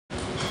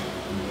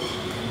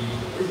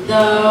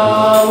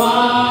Thou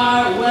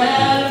art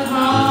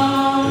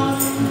welcome.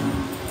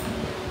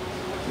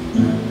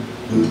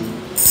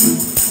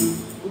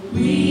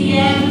 We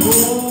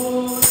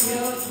invoke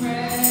your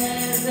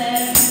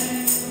presence.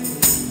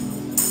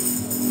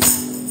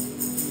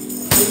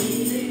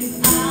 We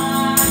lift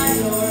high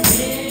your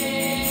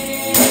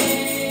name.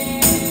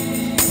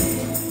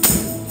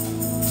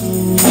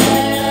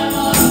 Let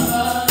among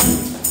us,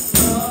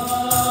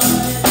 Lord,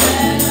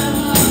 let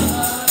among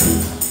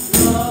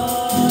us,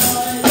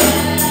 Lord,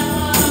 let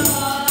among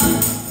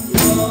us.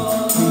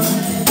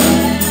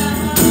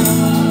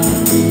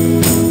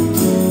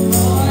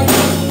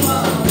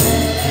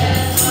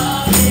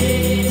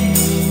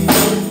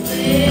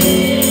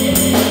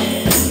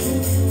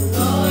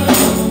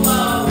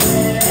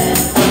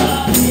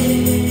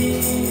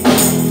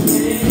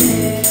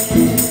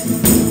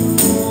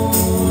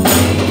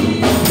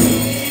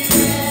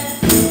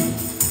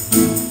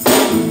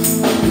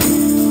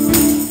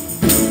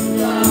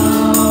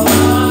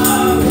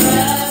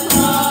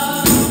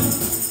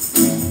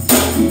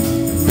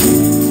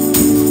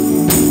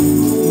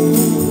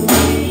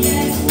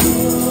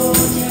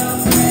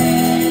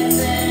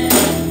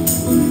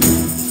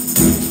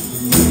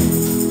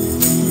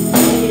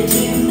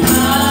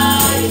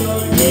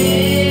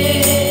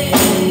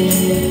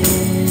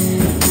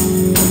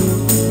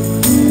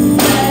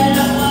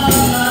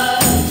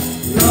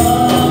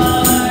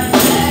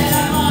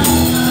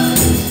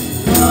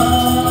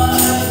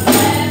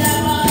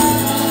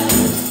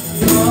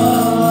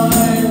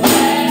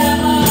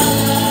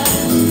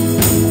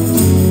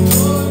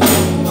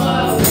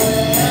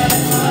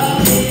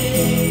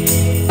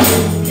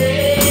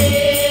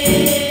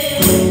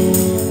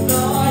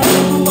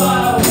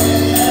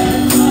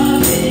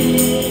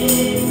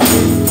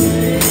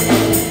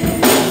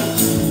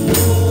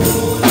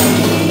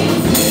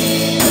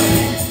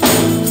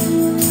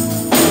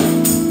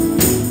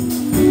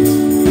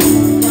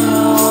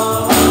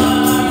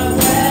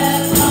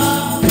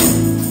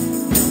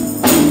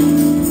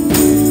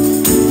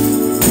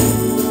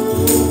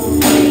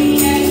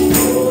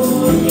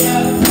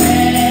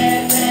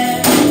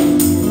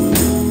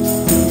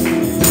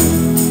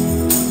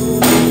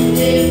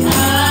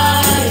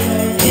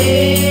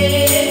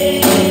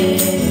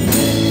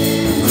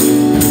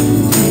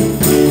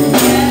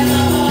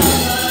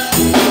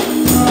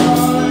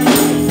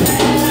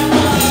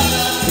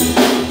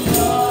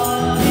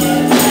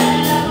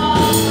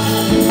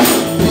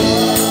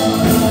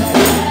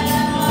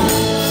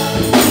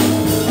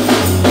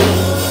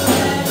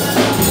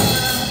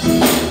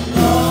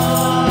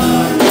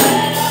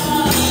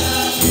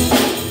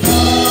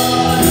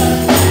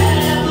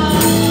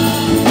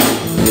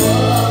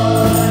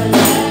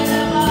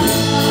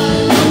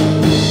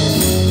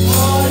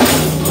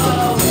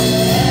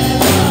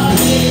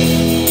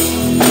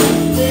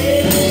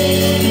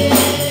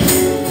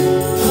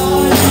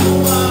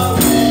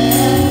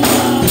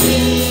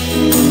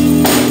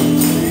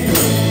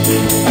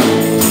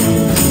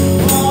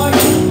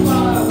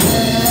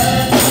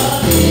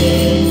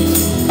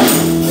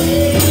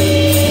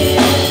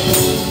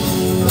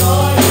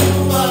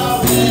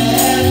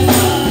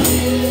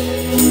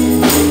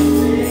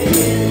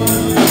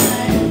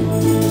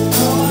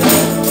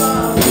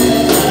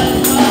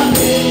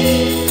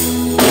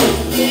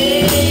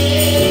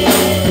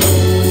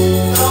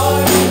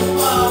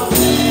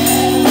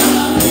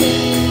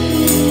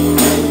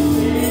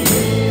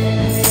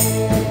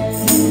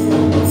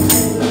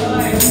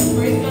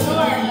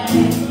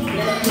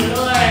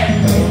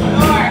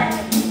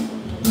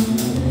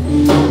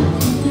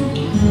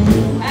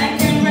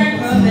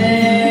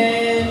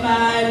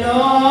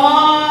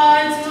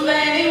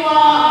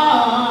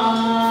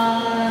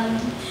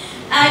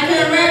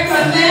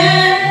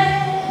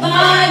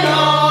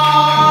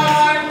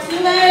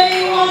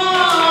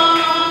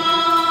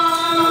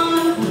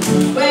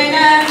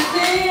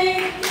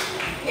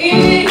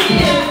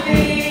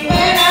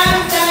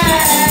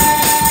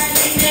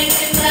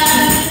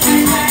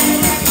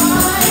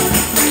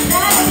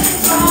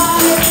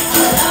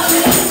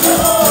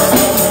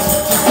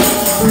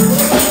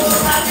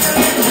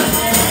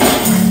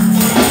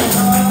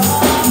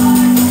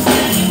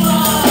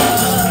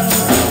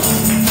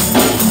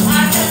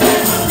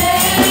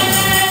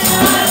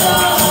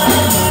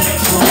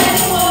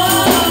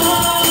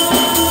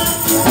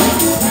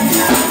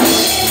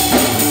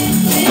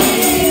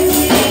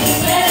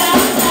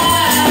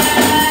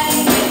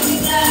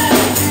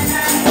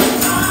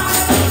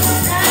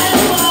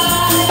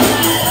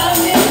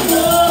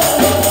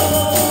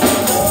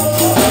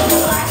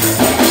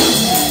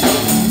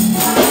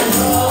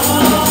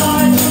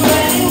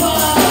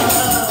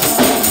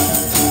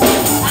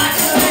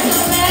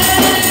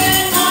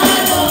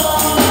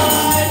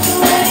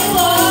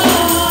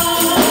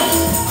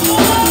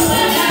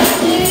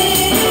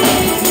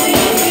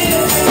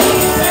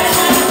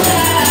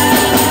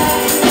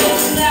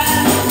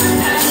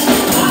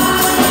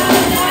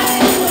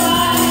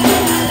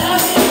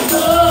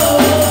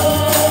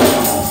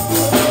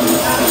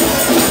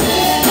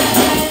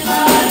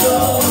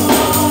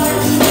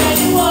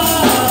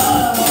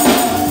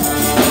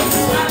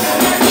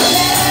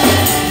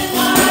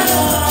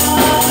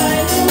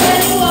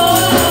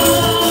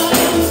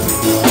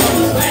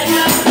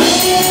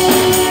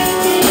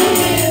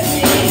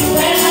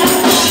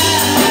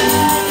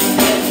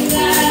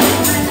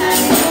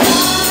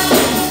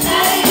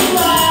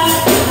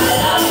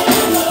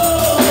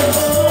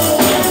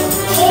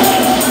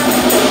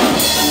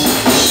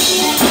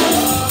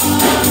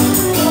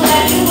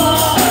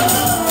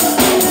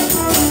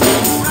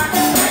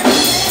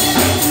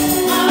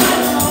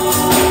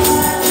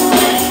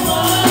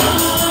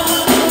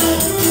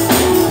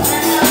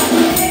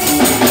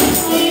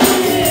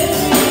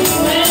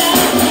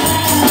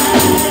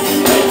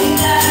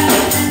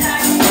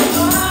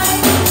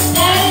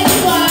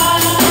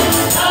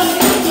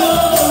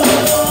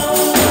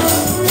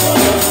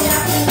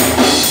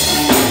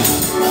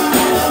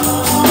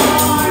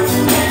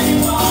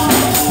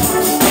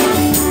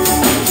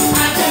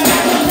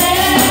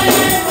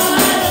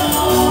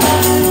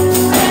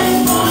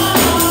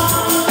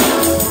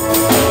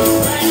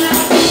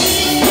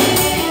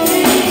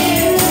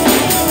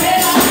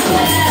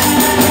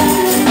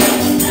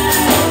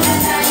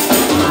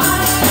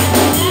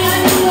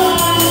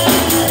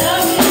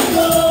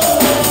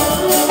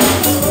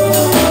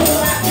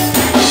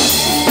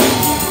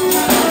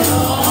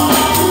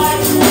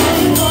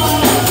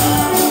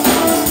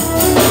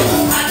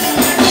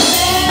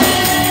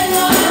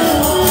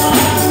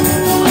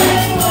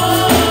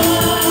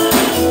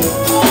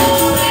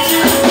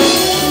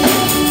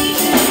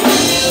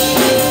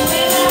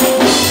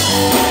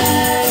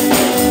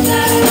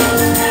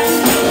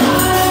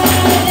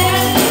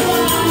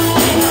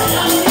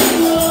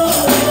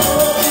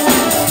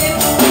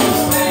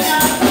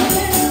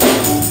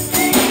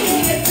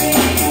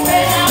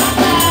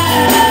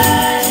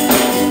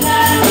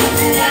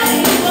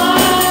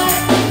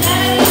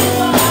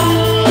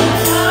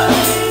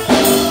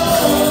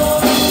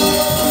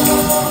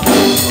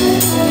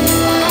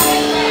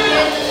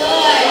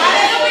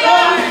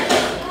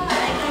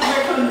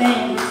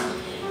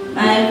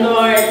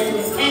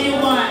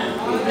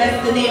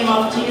 bless the name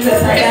of Jesus.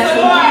 And that's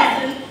the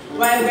reason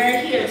why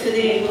we're here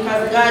today,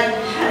 because God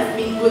has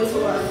been good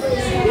to us.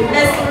 We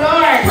bless the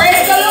Lord.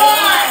 Praise the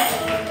Lord.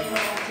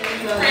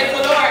 Praise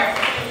the Lord.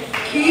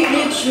 Keep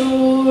me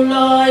true,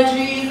 Lord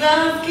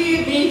Jesus.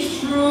 Keep me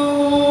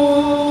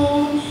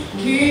true.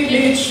 Keep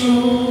me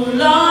true,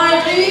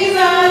 Lord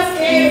Jesus.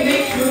 Keep me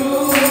true.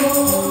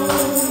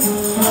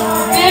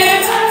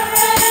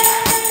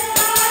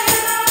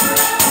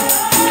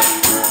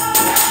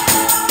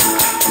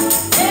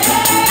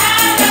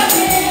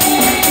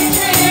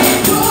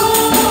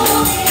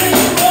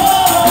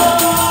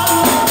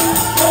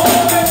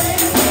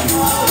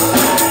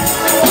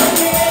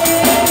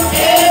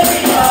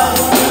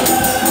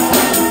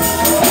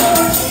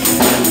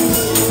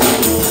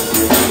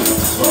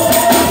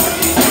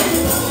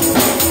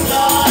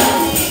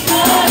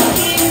 Oh,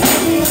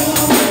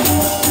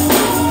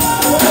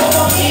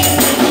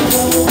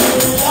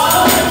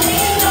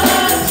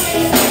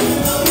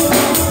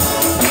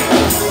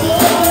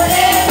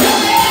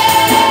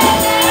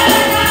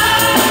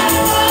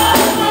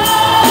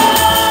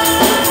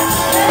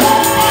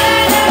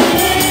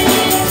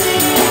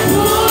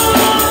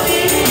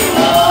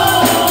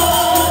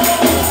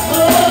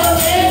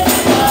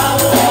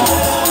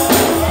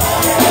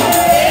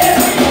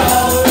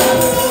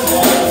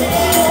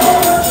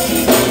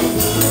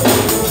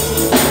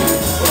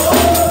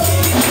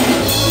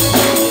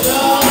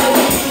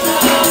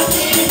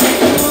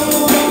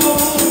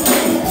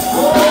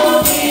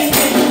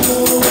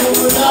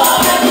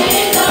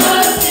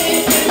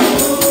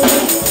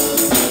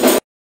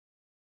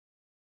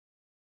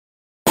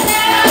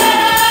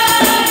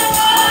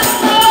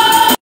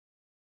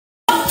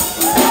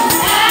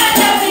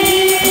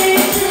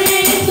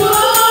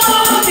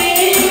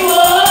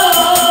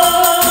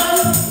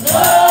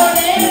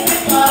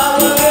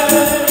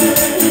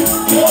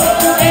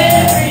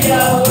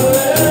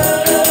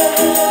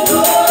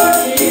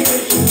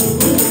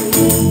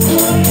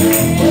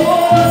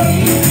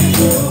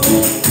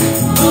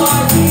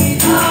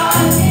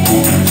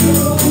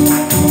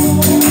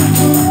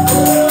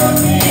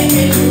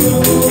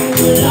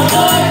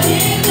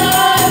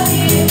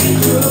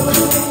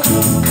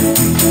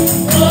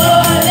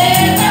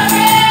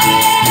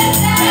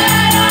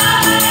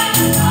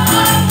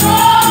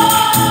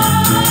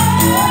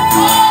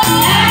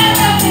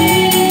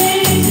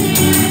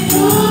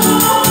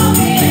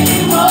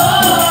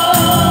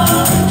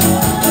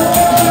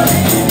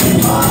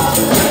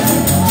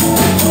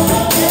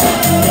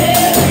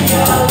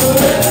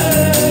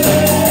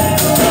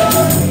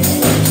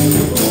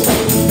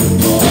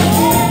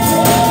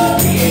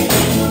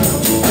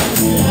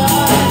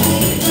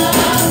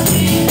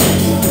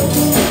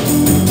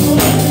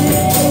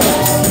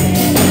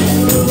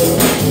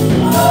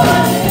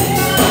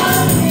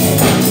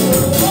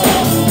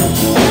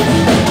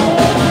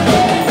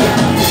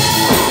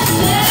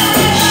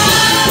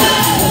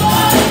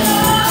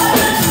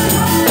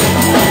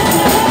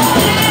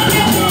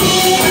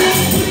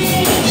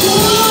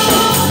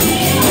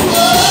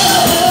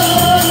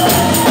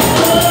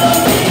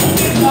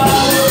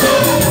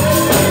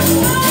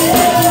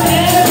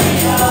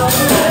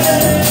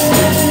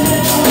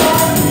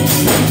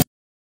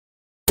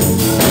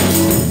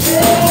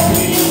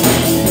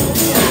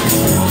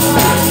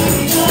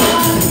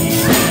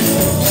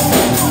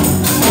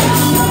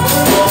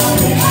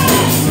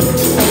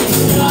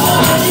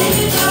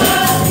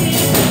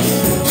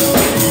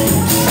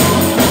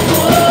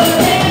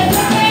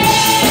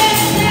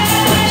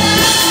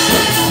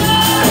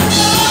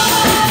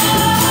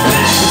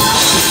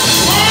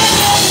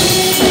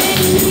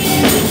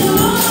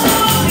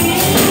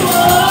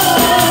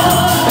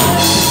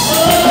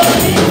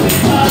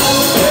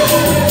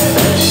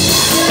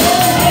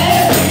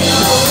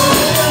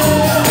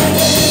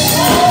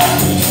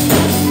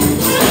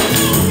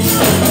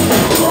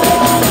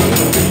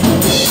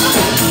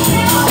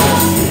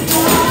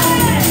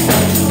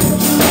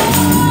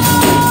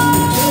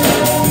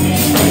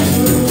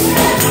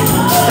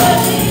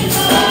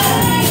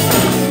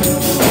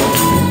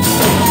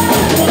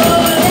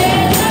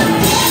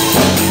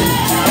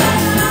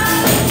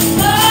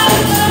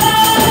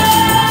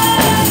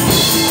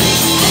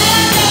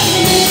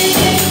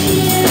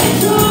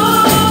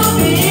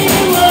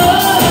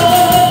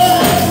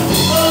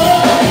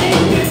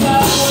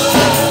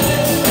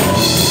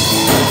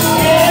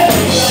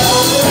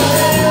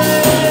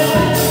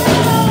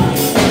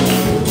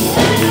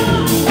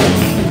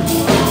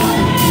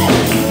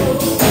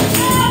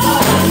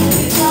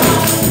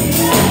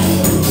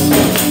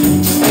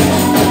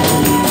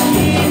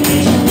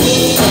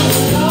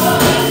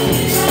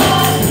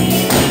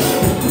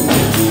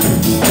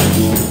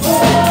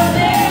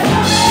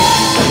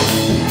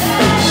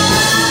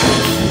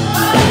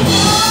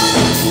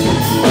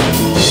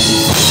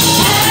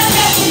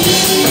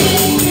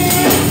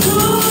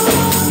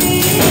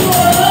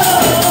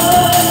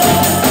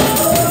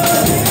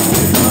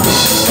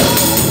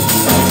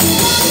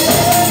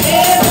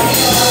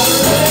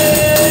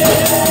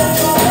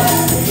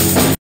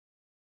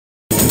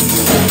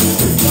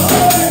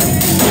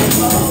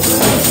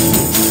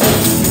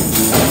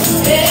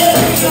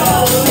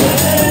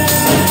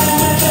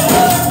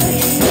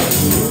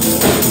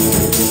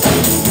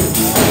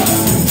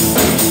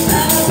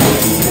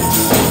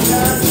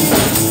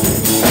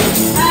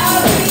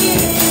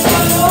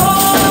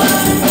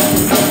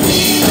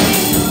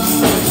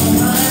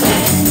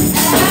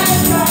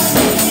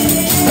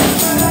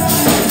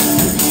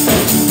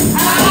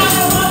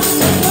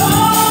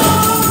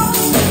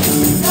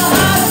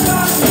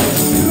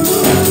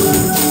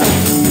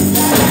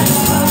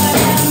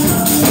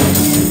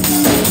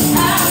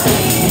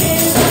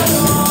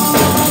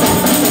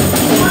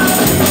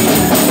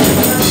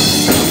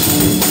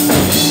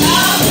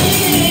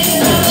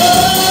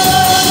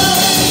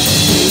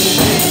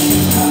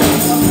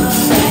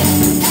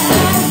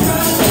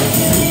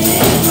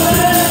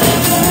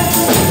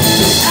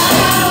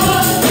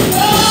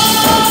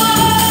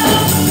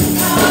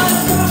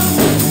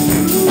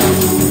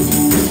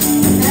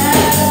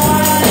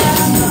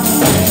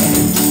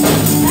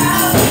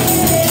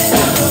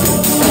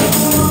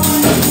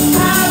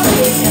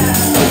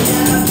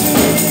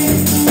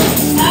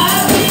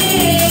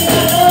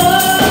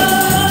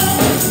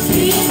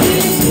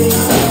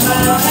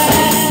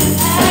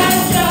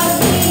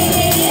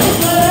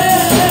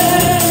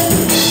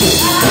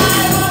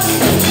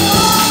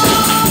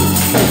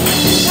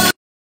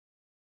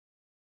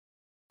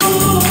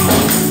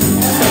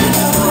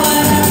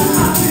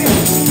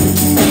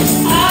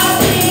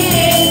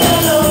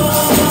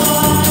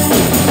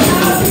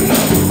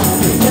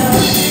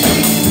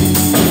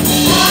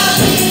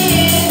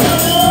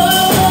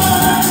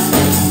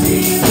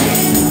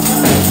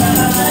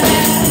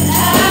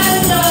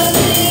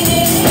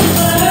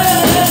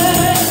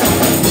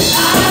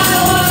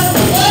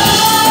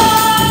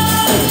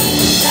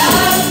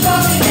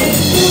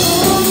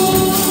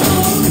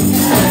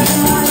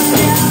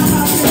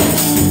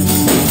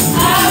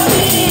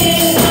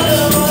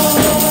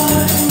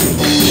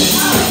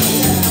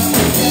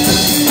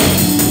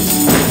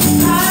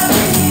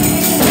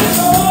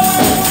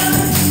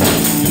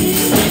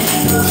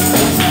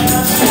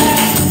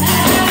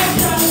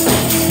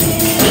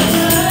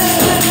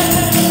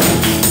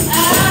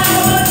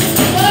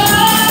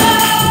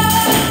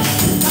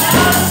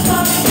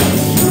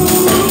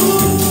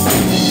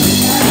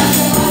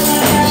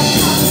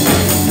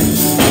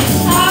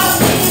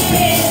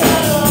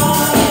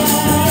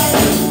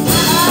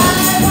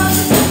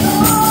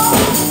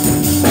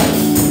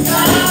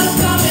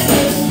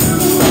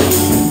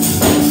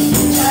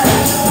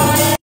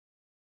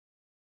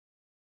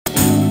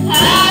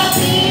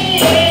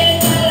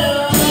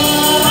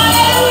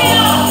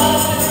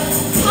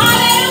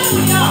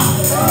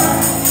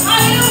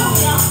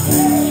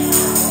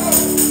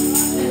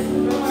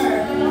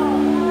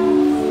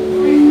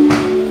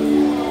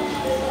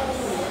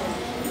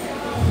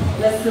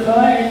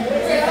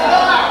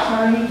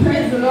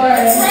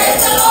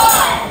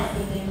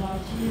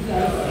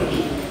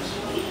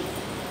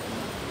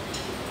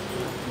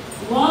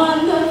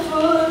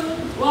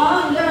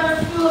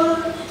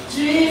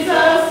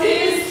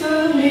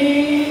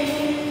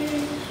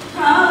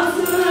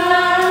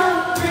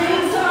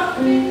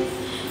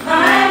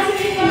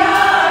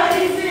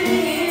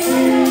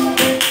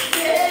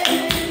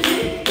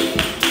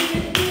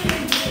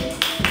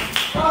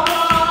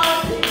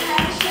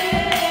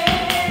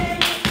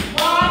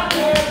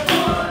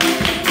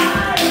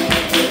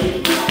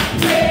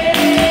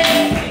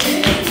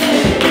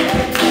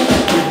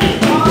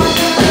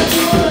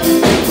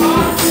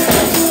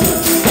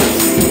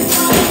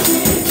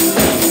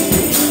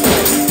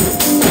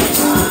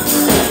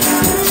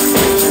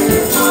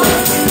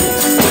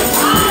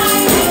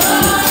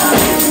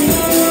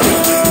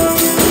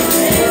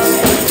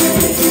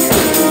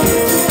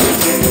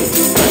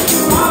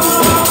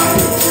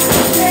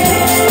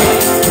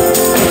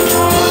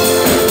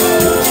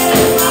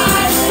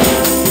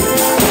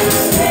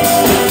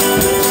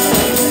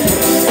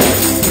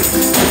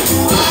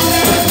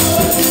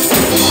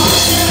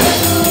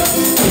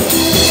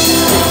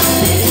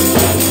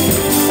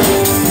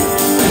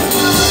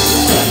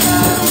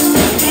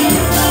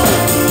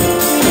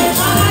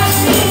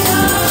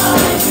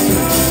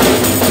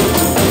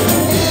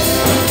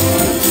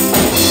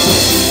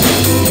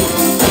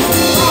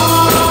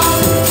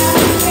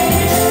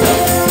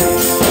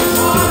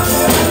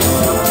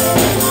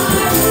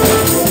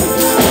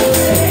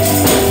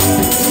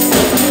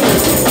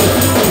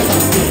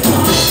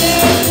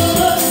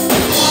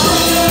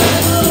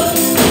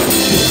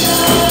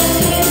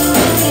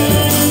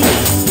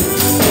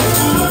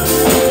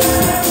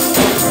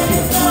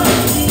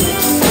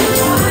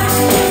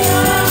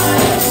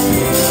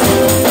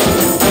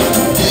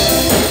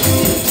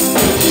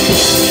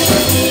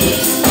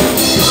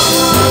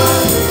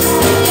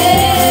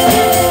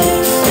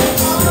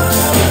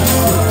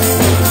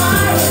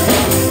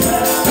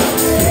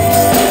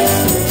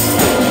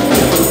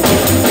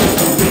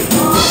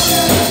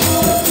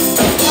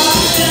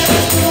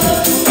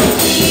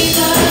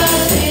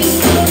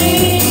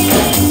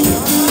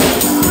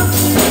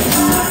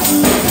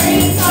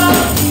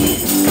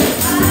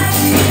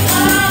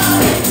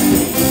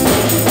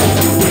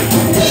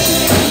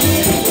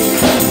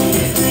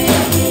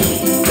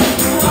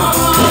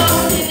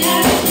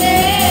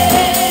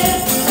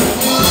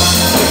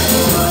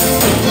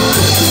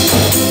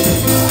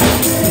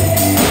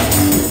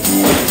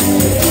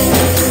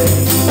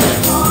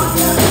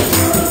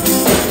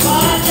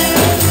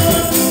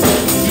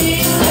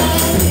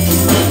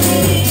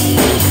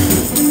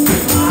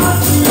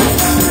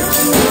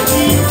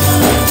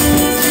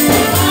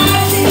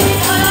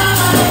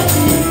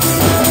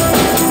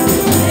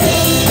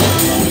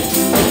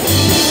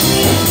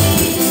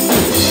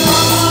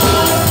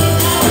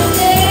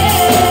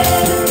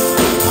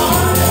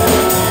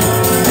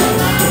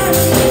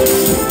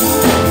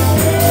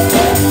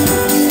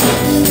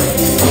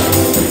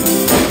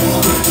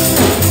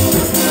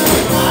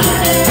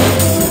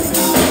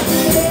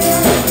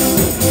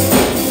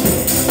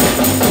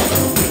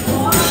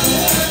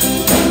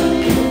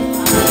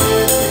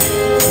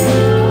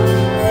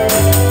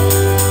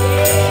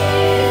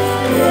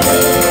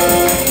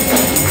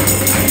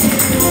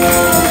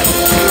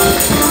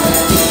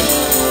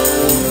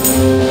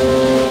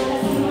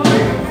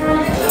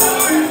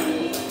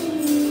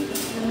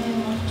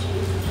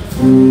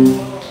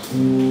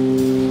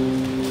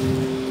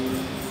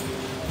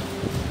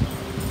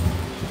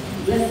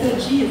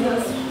 Blessed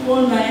Jesus,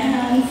 hold my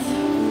hands.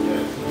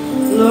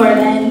 Lord,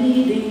 I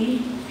need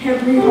thee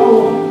every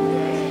hour.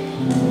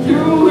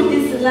 Through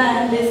this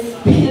land, this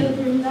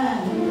pilgrim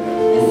land.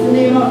 In the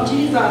name of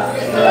Jesus.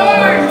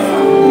 Lord.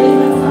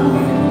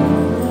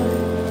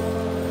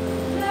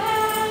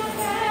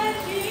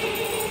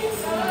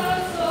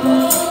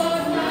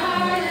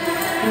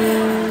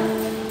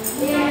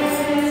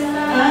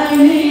 I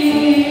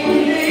need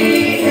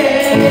thee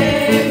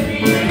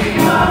every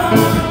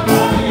hour.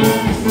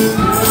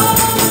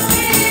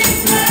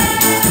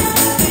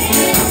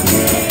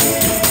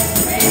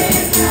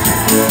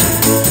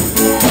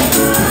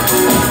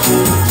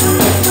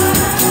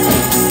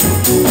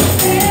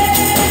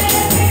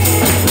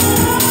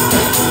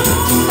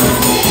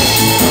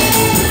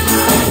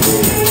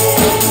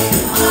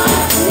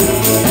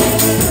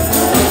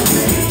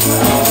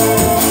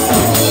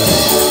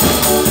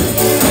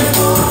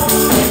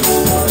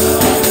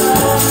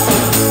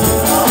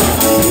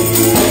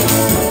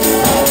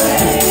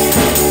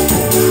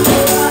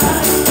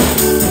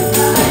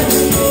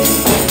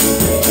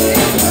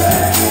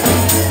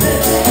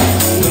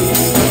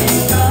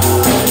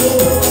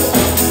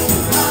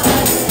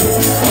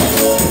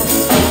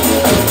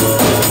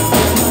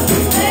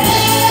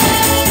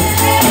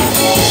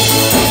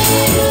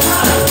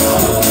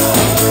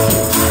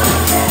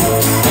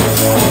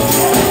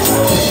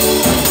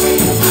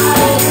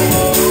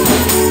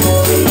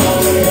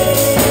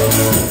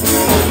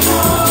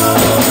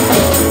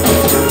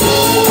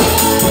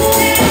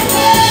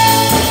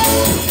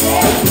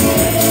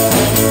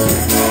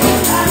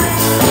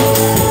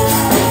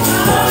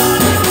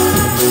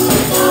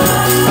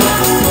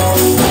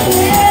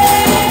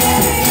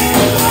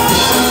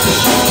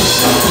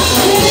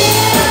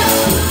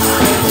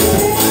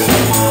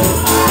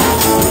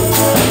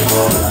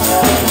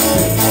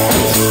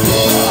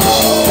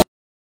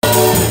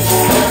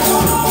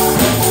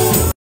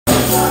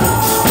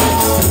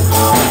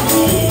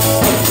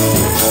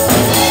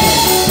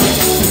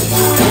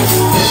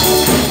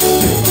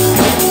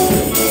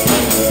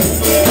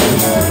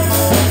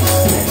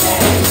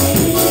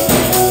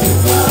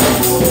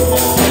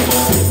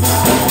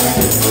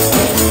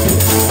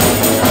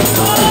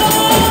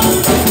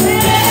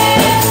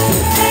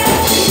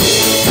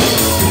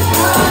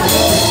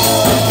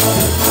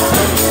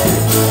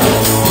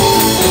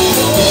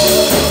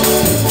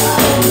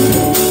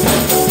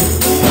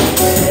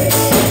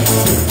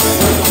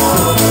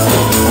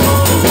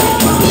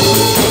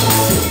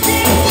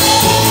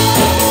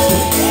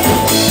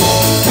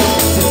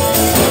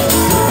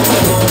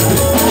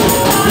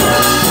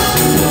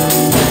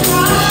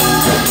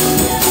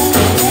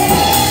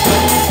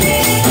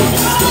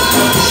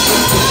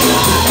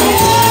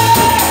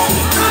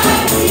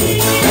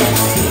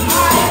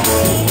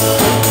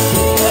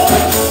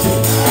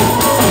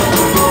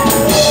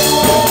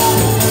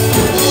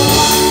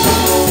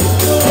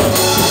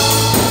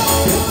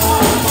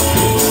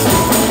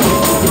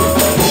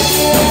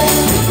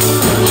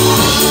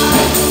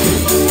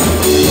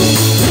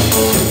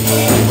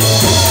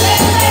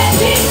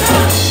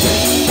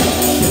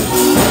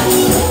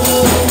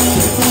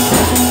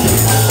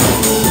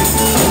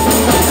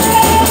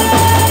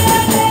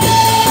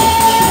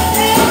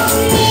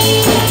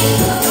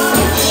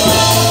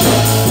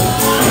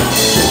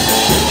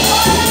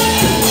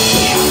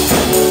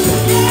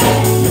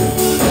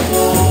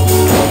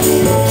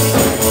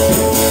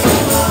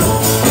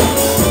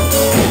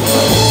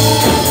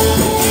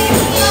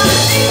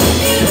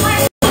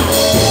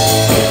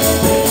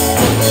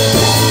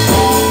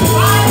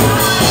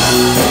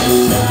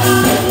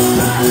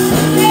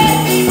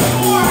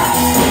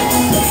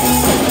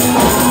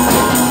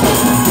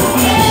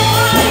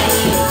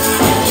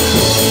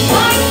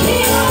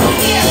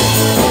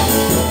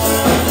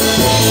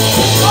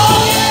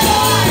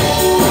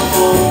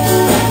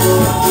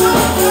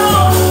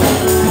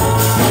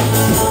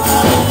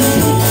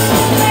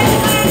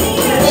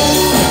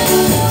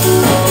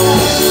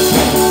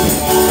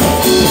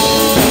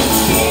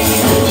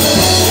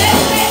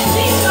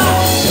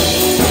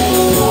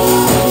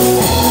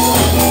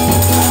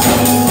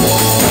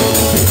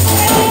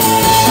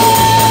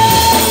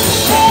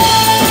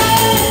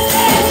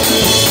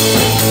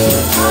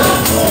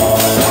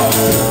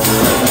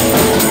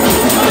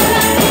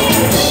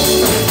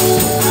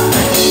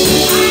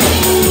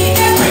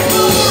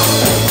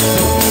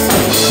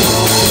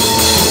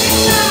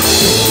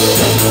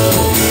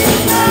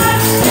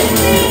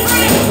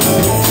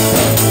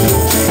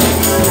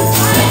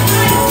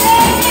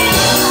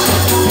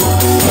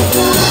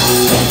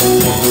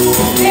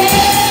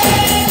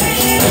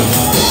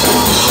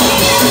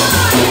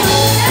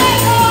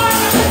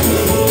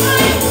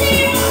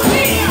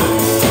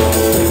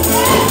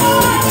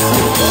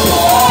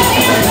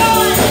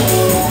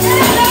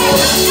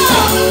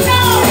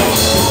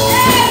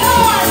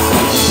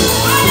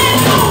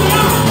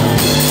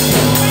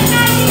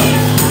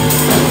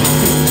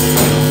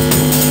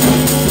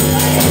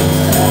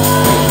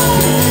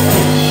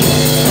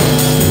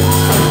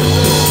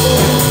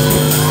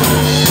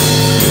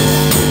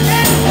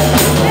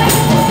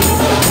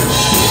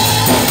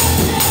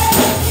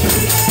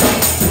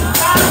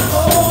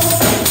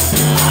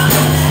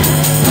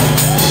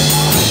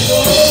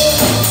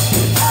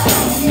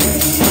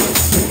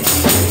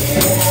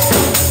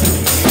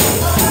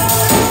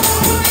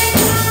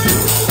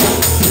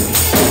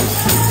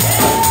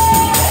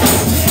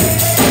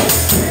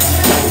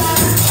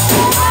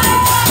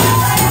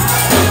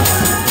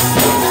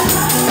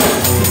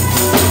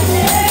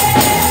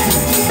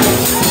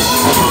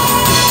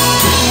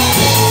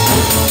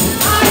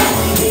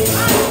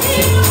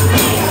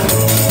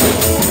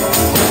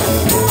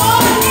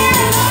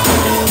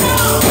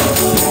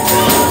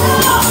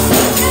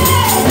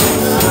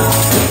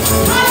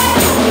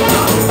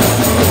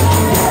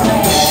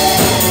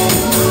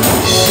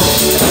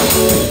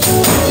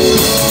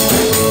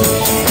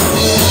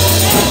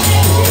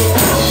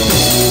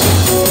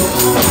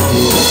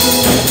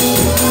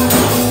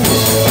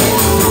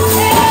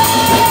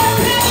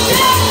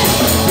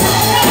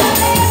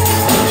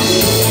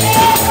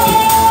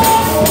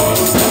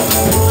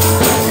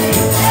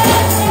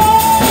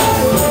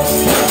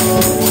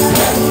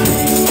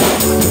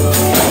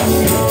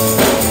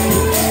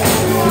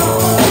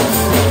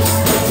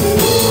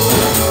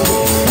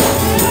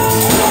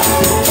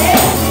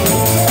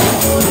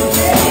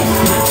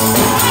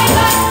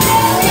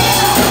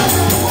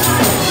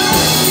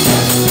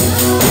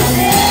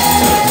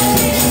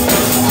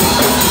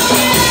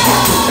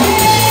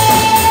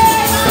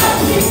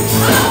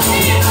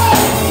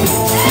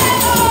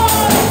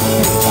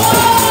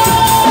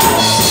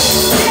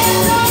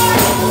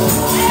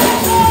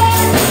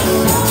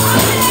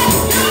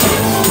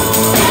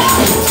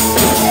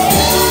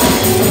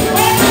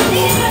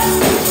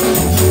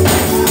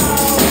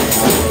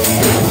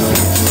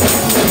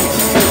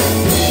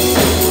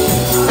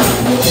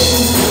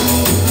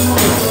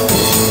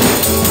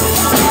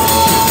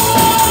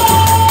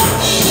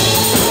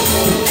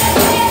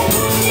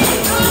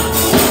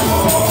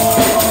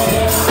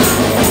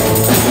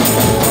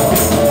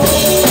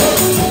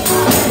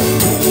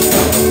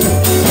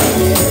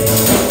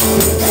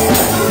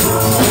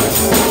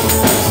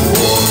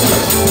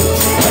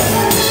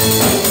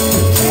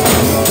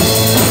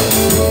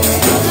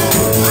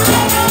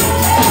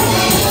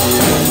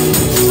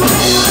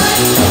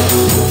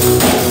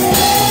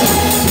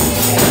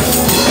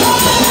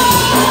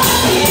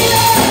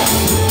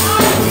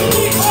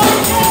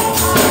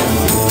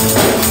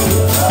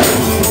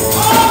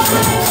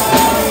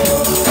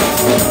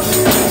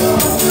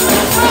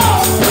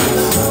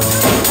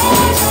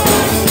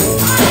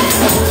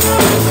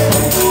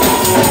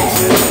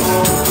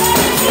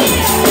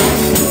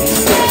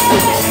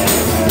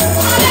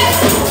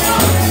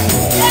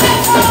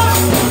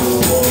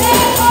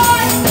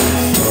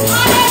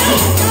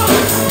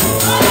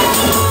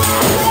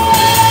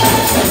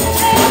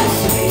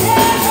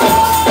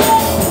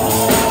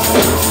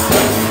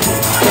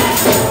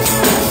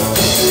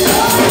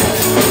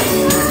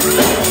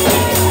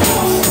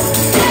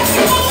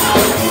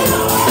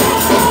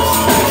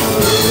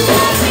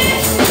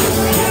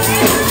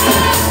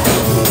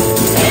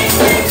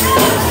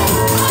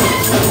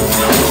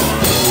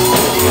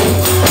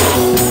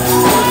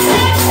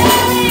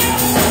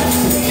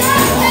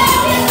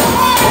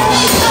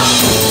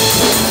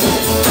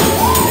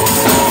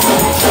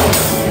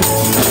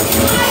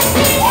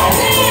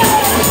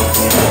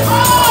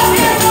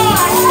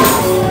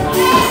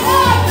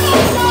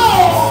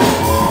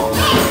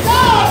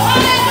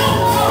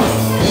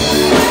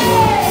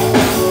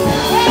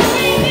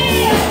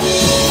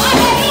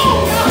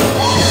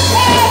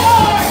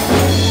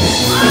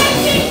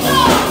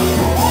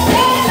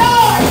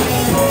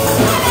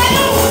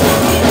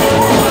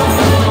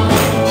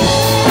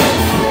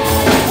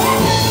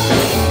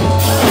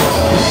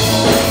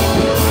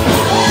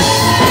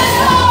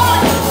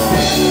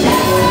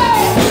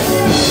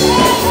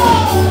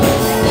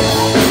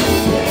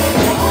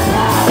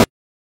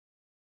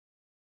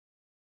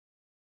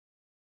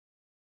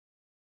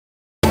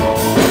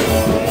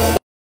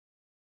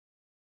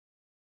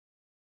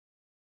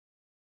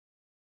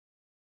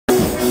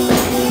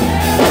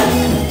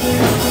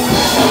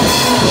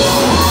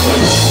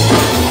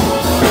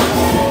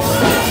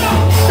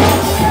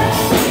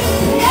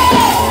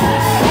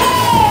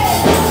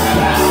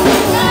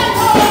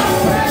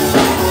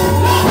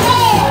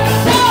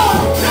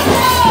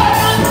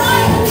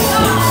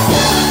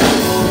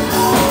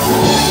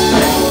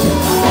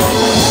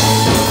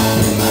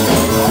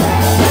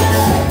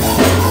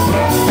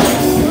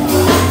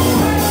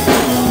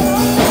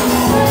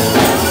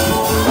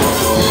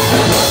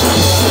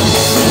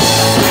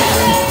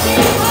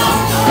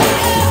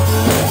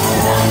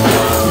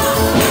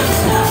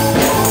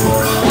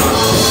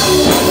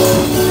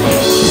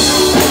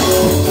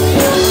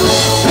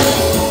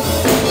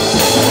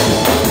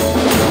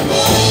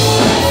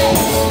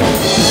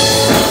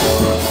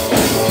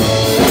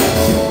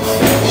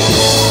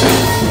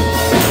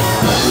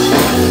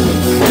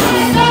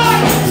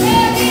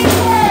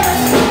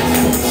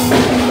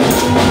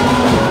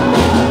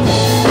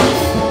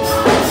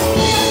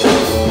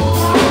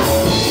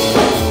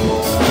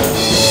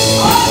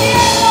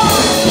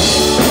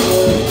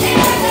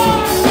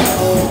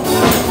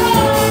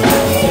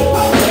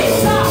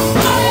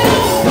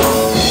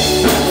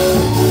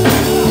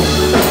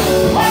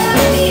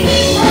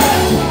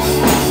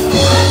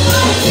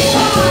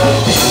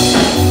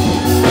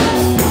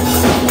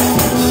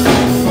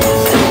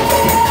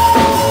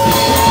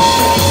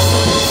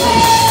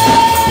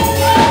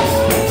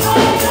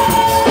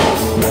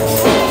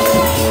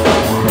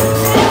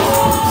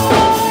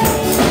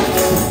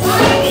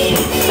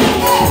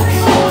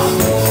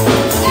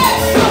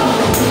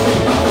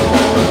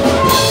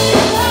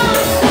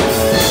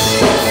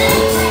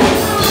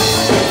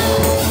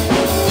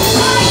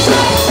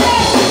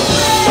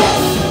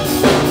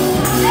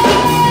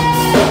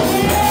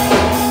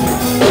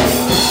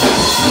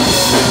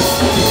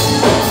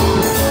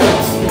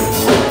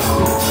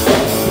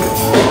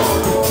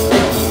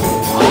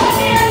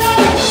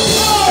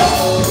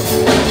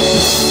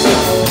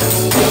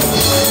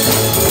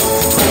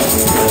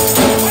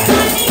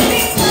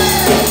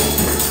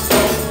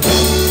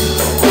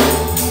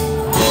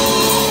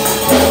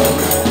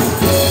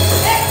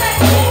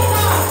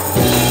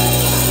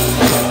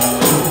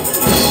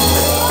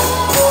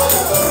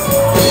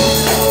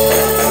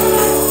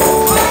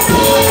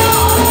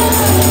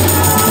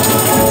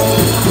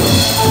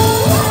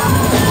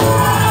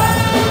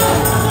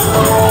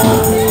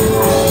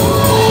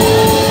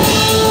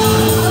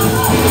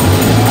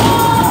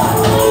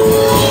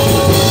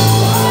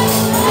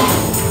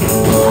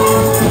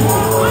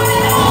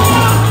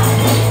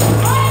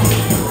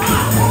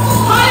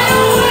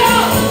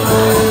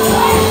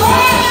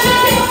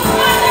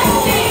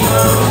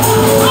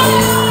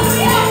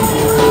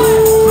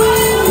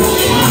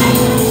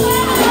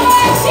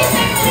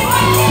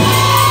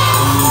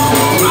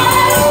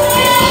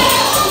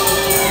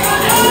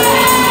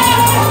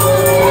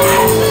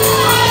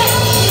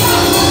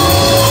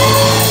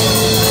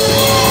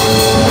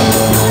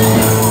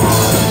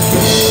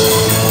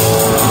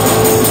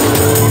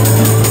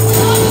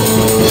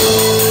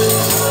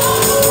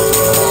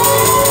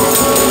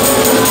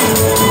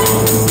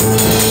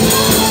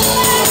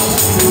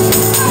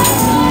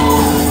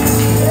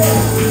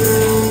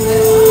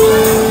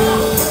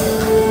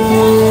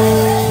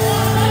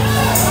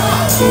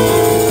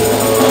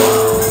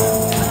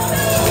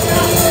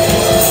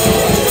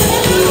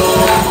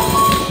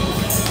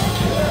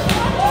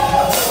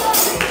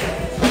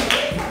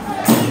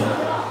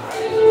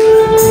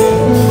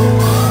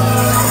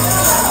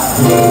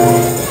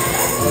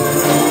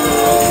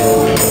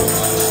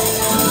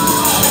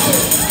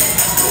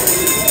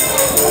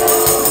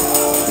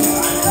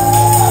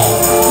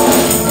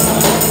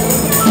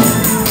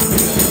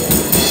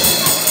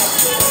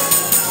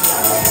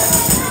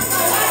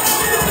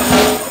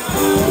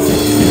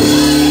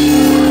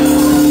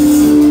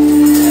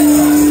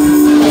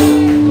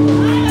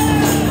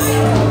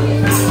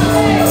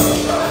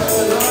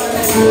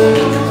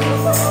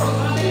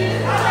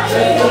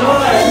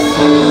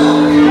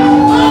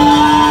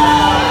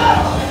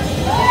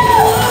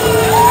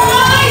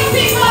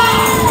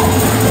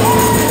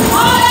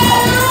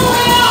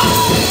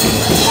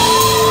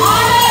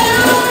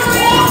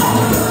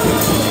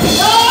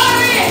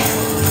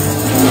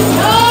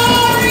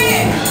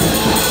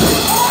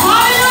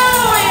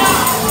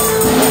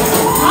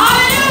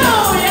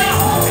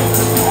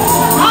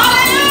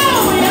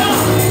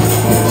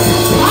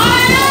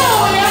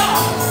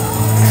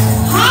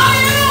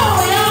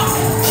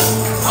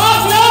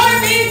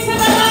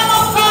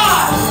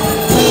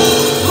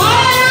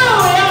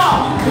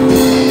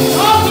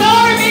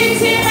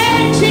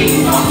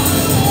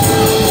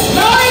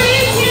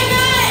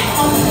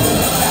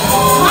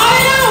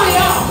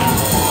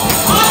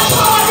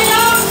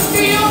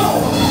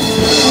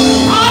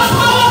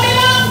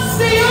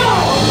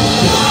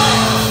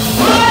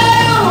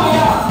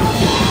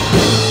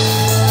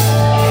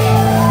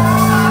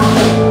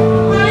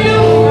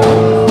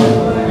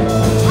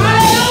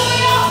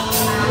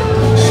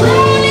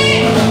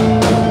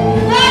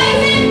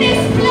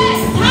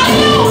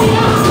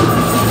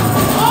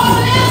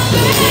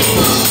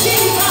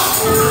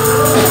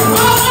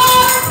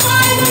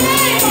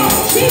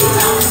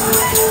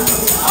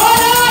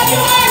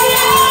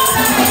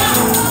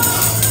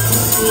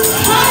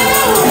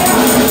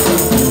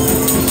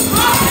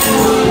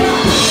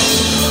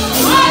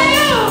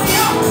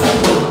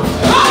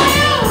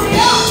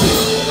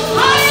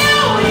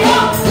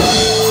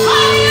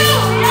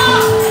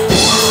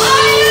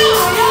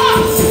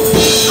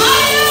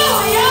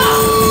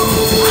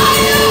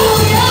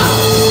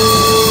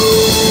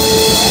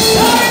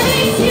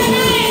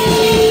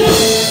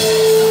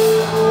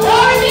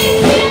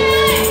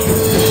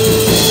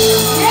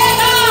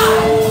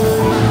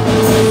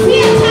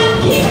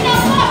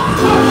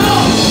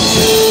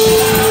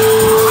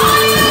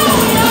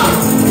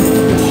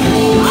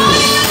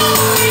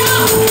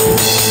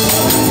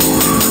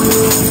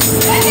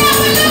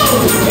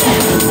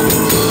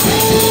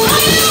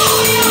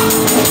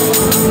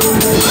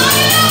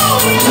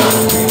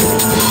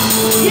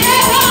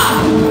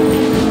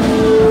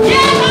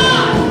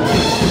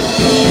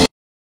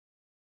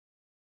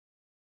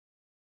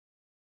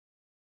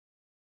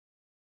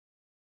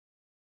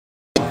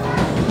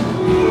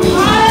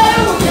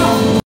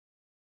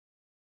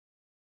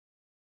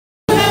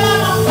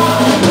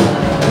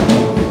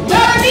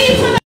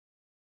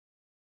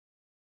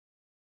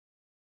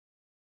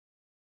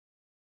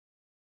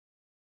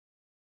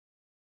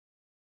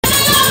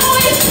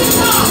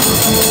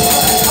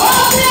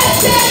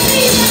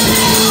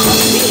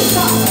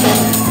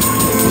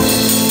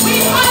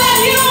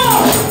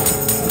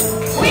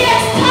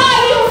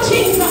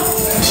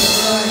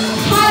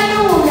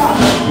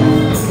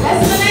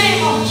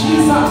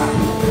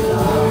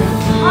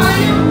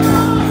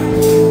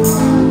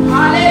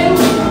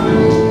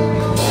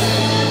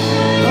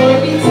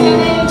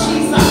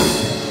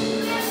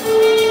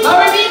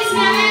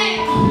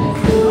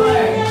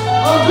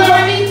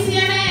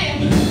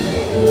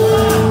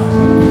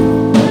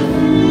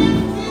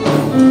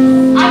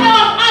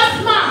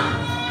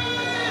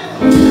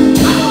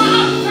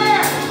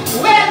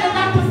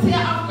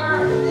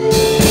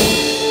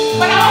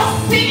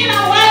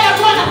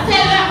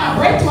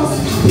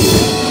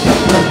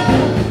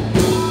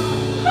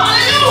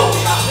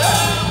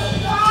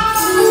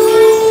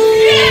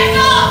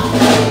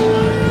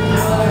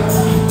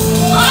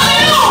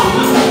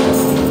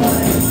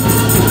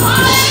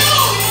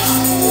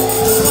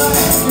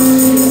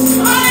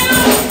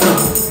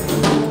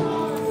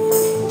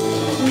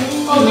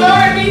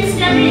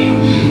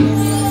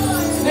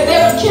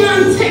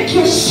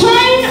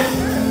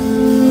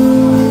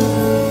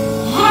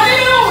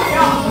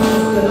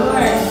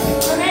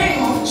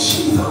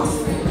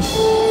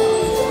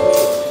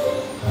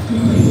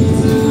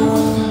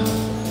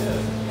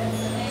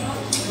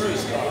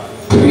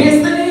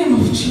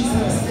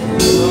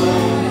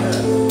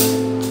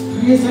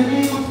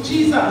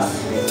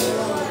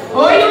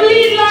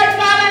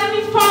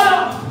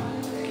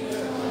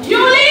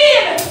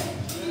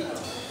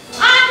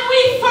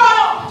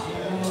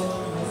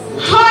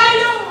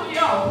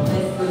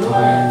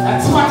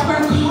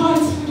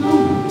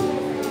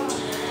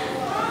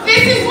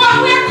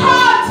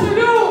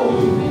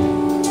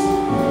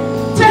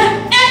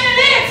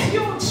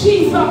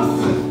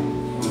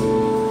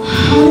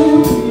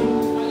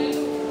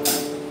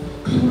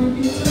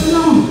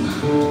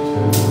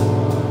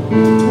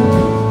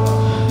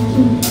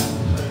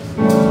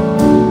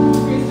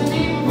 Praise the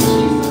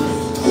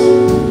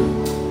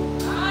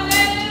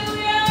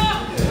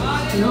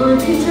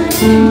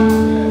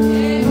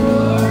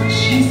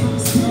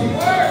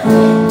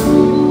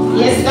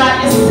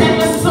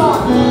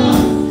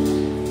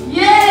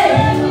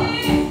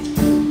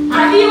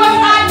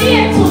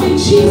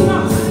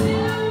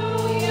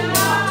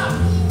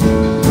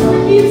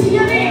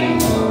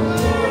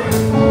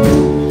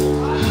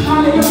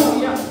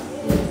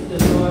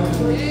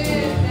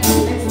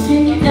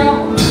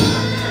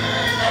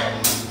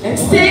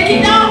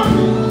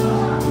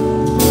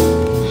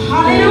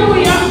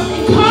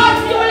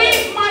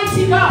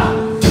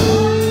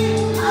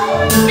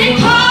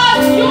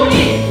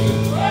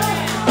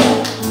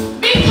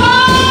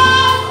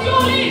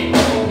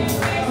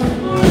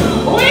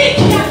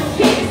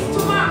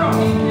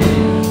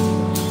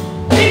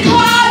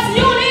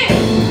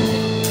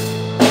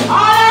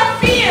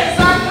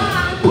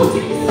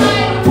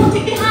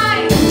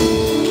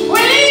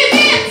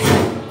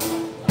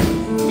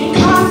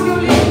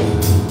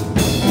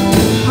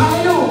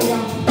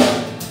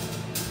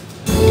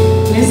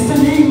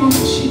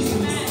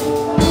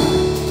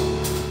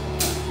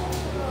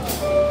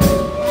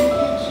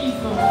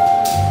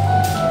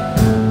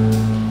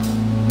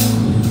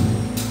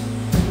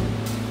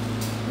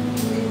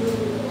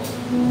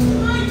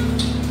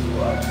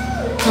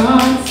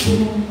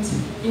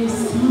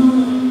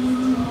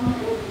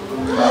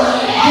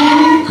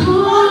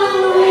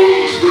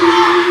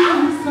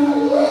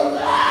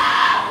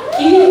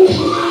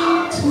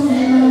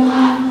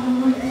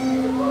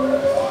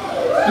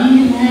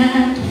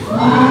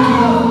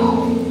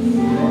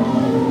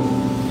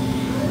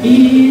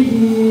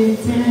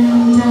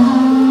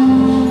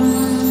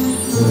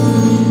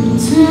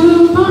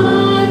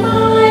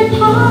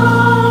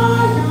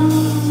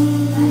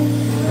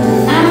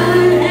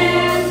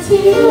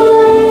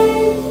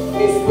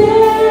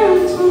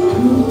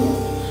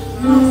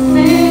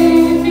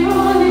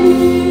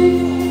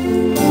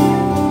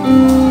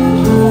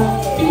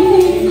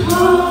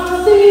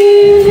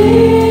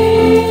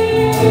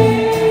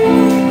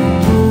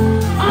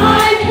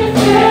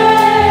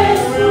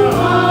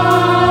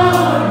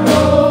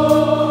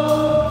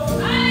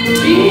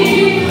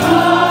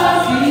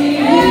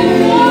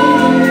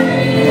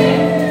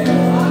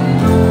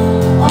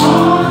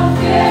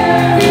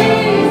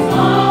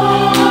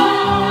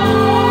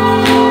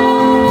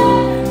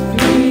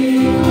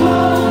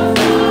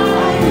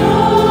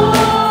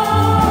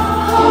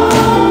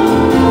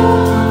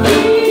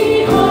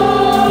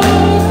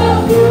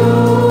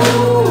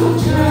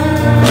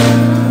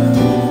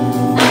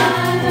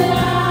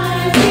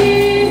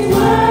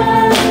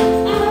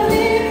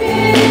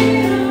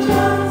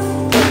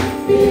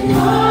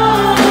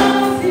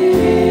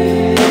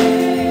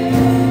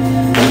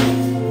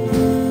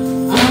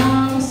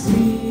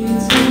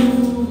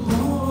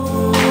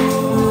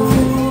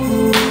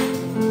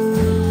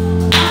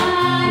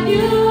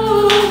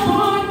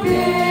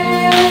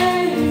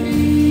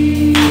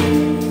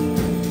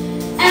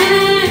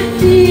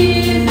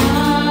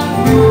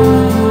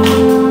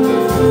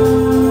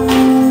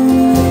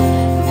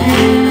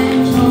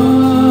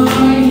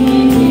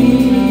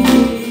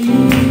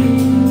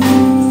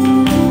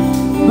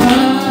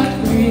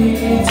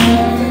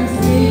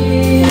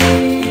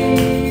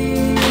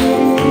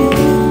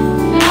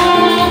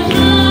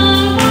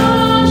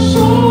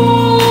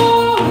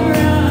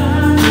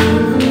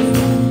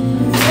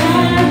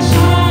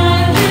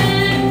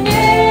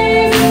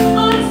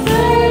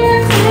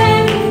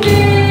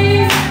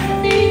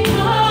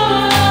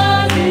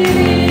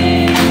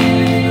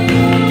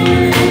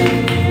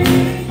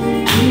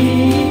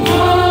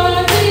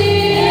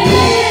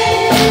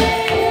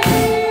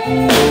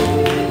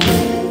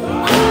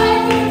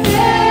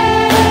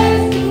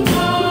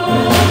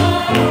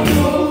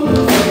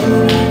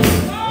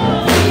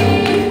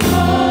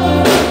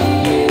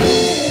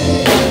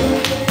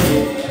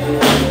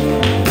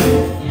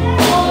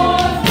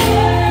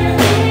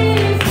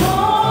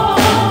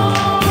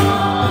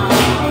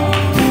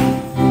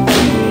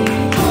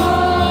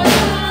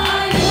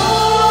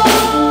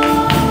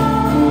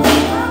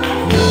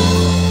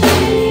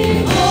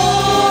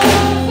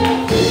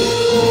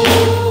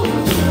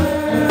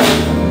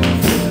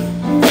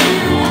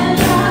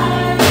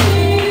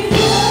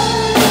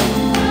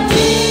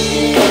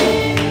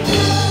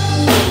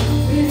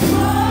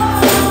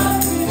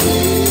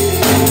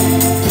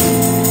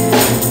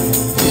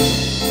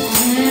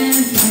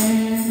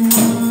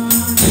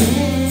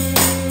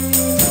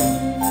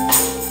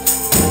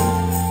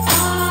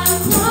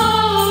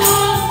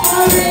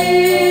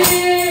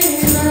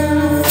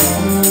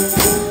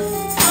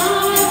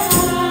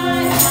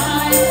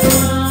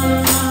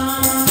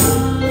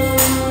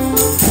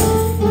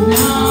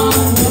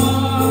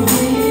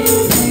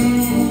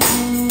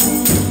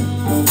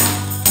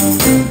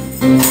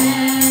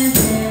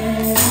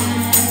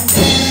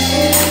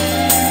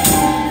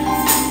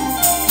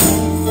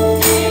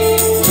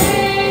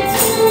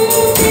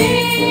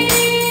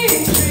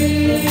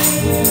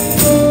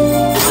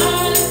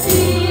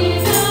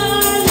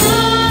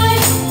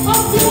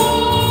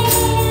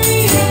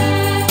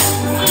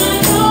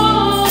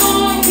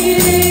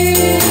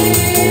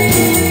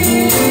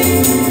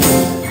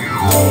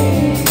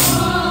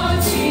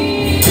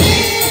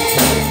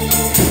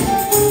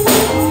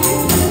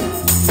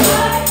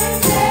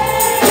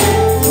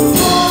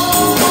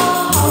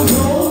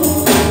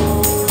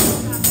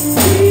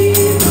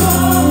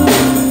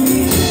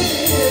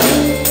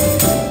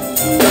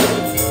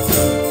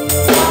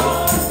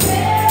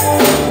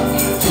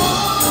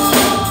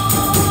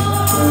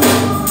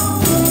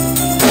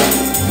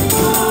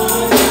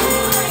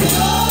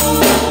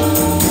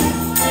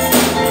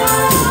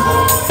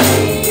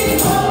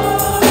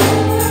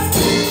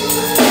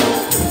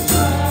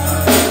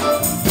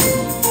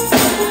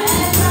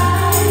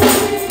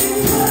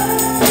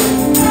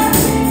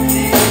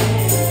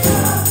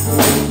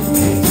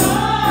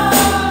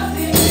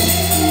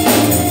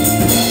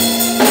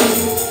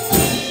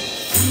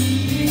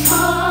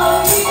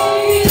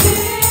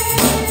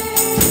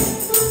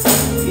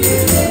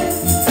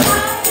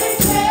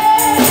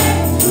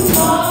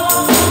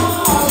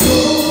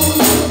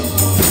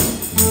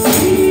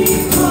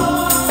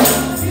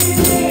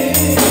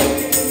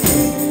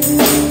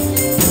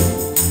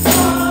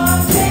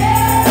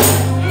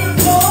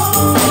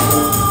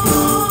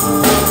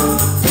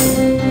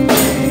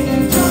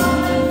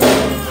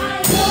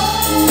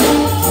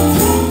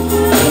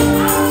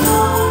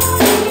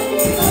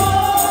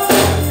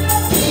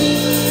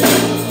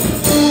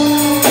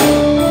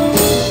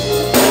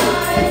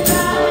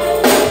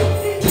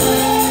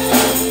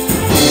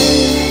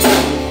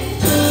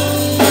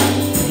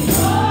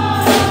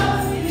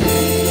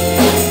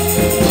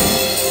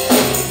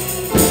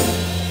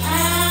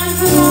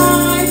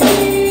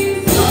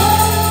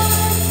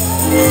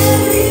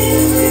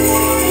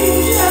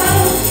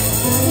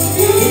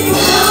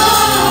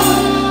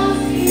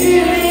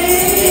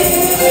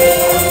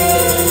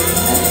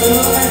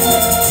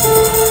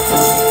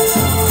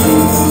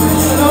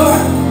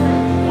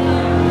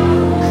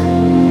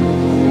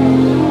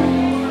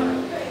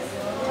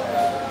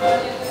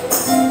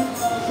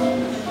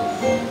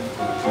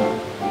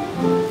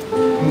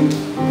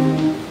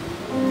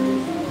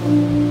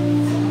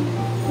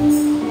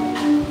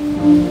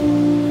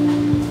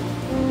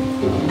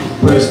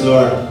Praise the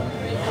Lord.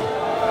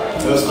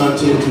 Let's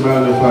continue to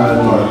magnify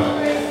the Lord.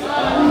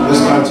 Let's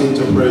continue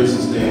to praise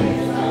His name.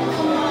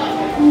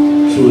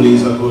 Truly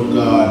He's a good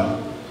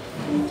God.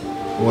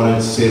 I wanted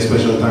to say a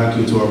special thank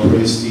you to our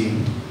praise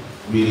team.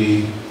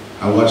 Really,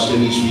 I watch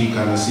them each week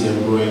and I see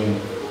them growing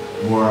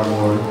more and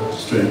more,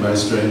 strength by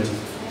strength,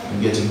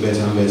 and getting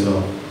better and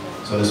better.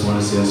 So I just want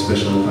to say a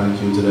special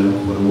thank you to them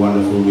for the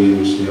wonderful way in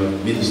which they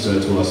have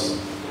ministered to us.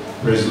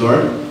 Praise the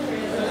Lord.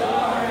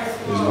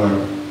 Praise the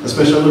Lord. A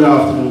special good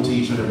afternoon to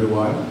each and every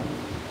one.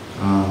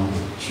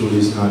 Truly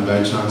it's not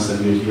by chance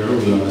that we're here.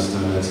 We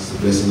understand that it's the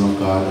blessing of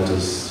God that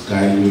has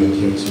guided you and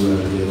kept you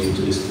and led you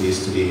to this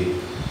place today.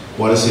 I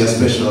want to say a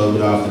special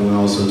good afternoon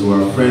also to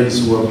our friends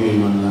who are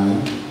viewing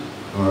online.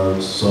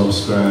 Our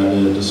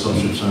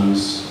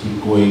subscriptions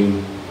keep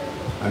going,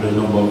 and the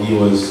number of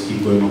viewers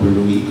keep going up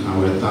every week, and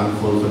we're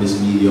thankful for this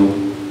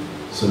medium.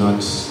 So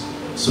that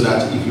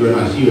if you're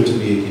not here to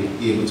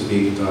able to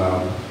make it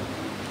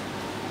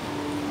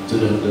to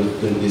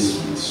this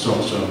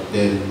structure,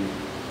 then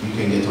you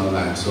can get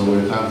online. So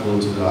we're thankful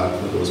to God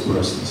for those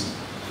persons.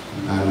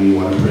 And we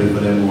want to pray for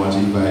them. We want to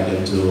invite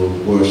them to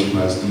worship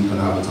as Deacon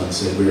Hamilton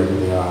said, wherever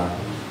they are,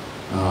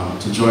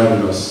 to join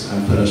with us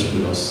and fellowship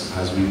with us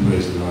as we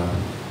praise the Lord.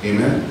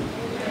 Amen?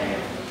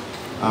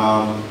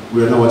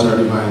 We're now at our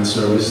divine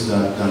service,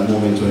 that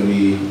moment when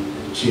we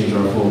change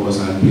our focus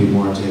and pay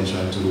more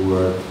attention to the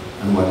Word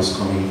and what is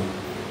coming.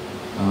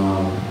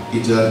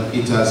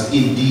 It has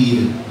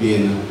indeed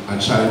been a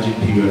challenging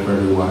period for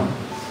everyone,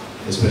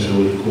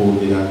 especially with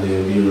COVID and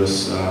the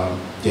various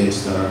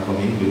deaths that are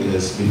coming,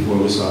 because before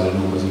we saw the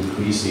numbers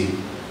increasing,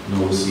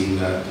 now we're seeing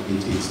that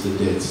it's the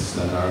deaths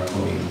that are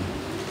coming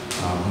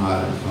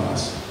hard and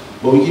fast.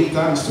 But we give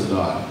thanks to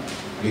God,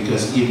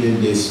 because even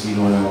in this, we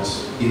know that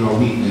in our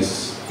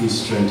weakness,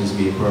 His strength is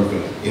made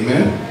perfect.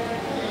 Amen?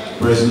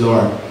 Praise the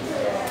Lord.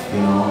 You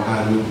know,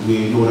 and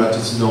we know that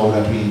it's now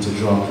that we need to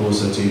draw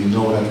closer to Him,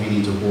 know that we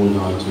need to hold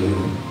on to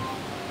Him.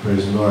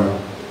 Praise the Lord.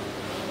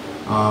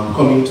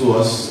 Coming to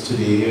us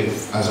today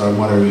as our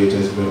moderator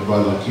is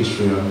Brother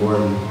Kishrayan,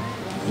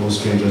 no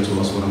stranger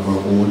to us, one of our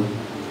own.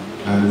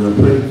 And we're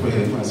praying for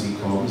him as he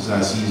comes,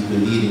 as he's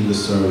been leading the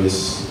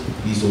service.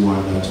 He's the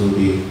one that will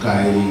be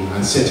guiding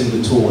and setting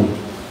the tone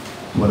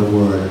for the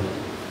Word.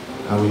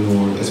 And we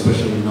know,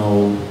 especially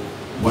now,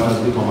 what has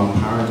become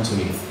apparent to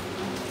me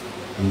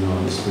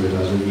The Spirit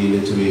has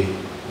revealed it to me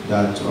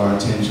that our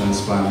attention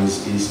span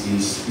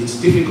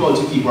it's difficult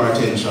to keep our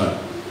attention.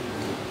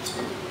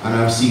 And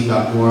I've seen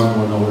that more and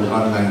more now with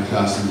online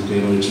classes,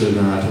 the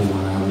children are at home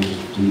and I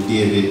have to do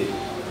David.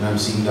 And I'm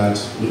seeing that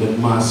with the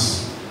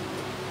mass,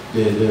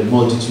 the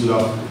multitude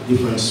of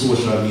different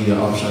social media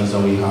options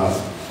that we have,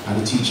 and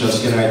the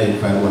teachers can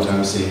identify what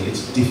I'm saying.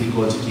 It's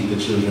difficult to keep the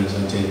children's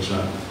attention.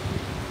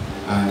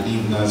 And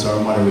even as our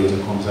moderator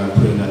comes, I'm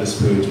praying that the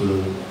Spirit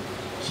will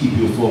keep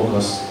you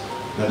focused,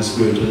 that the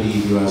Spirit will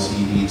lead you as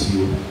He leads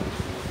you.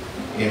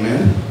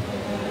 Amen?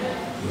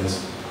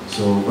 Yes.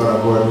 So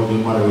Brother Gordon will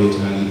be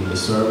moderating and leading the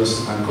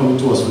service. And coming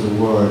to us with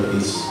the word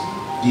is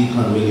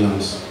Deacon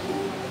Williams,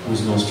 who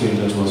is no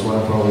stranger to us, one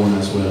of our own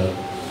as well,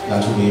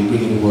 that will be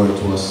bringing the word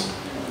to us.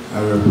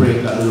 And we're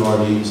praying that the Lord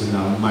will use it in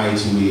a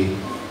mighty way.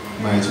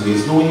 Mighty way.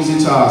 It's no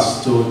easy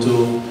task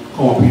to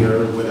come up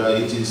here, whether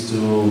it is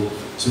to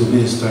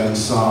minister in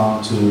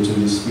song, to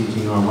be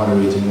speaking or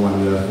moderating in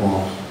one way or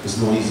form. It's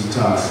no easy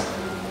task.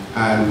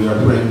 And we are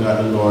praying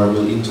that the Lord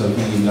will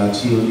intervene, that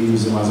He'll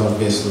use him as a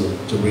vessel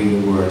to bring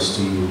the words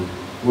to you.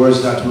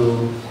 Words that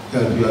will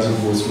help you as you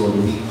go through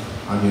the week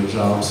on your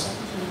jobs.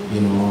 I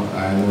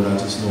know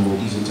that it's no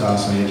easy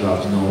task on your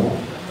jobs. No.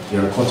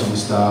 There are cutting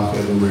staff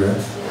everywhere,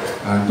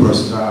 and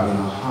persons are having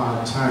a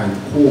hard time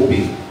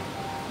coping.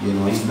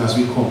 Even as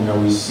we come here,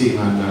 we sing,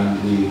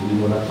 and we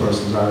know that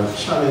persons are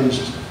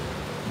challenged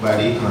by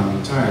the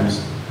economic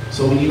times.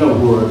 So we need a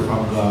word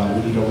from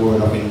God. We need a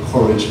word of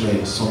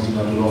encouragement, something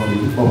that will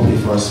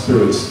uplift our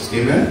spirits.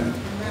 Amen?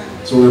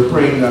 So we're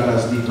praying that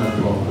as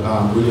Deacon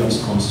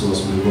Williams comes to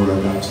us with the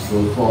word, that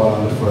will fall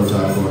on the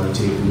fertile ground and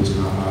take root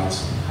in our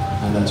hearts,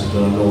 and that it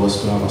will allow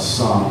us to have a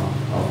song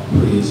of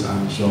praise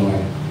and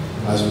joy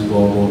as we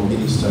go about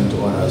ministering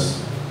to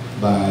others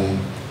by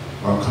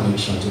our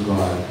connection to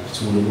God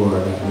through the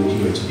word that we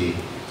hear today.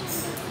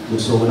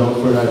 So without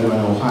further ado,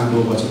 I will hand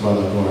over to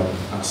Brother Gordon.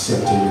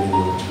 Accept him in the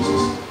name of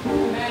Jesus.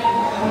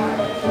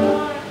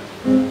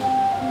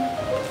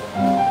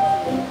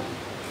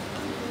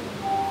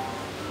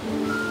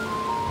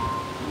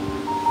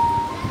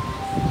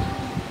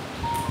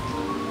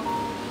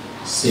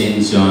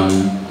 St. John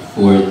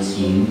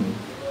 14,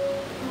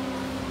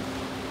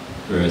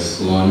 verse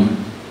 1.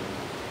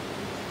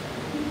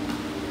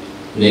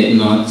 Let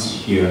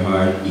not your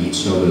heart be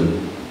troubled.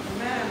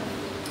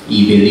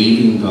 Ye believe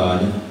in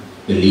God,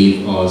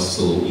 believe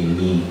also in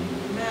me.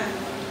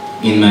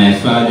 In my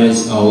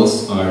Father's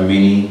house are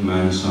many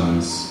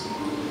mansions.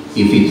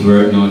 If it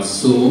were not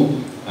so,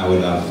 I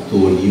would have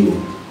told you.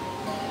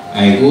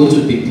 I go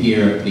to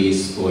prepare a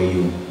place for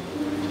you.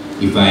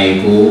 If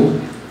I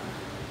go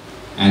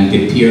and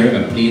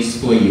prepare a place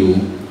for you,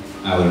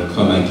 I will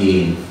come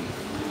again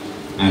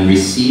and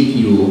receive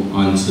you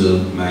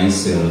unto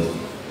myself,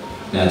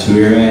 that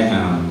where I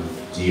am,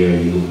 there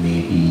you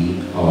may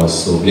be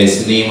also.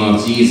 Bless the name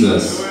of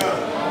Jesus.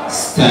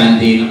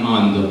 Standing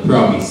on the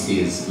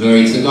promises.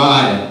 Glory to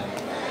God.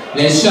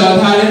 Let's shout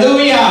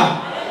hallelujah.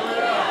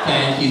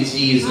 Thank you,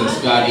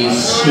 Jesus. God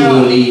is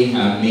truly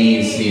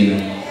amazing.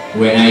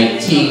 When I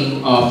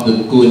think of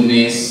the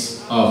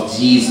goodness of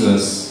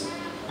Jesus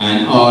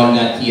and all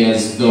that He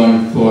has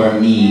done for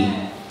me,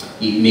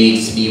 it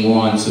makes me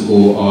want to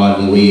go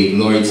all the way.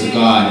 Glory to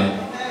God.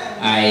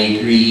 I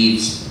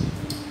greet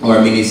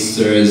our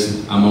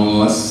ministers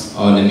among us,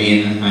 all the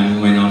men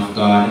and women of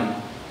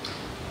God,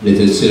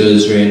 little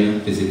children,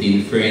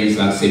 visiting friends,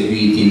 accept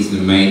greetings in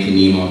the mighty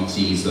name of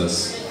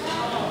Jesus.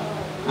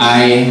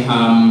 I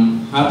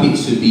am happy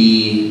to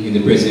be in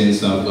the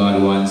presence of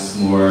God once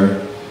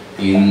more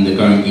in the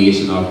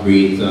congregation of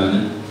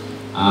Braeton.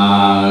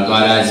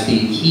 God has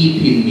been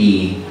keeping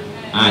me,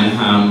 and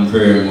I'm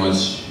very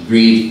much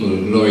grateful.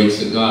 Glory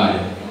to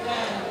God.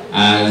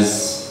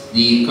 As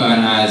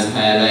Deacon has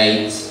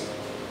highlighted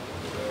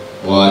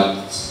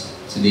what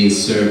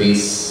today's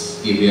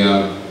service, give you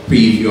a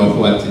preview of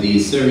what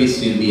today's service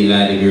will be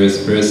like, the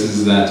various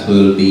persons that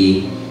will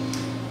be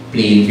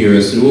playing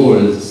various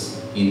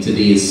roles in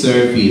today's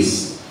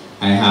service.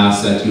 I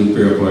ask that you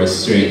pray for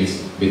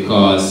strength,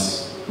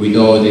 because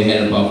without the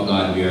help of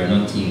God we are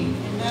nothing.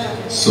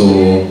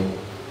 So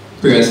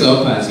pray us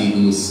up as we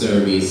do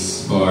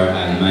service for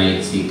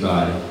Almighty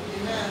God.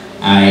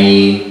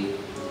 I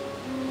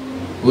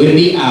will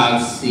be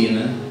asking,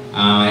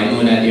 I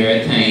know that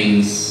there are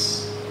times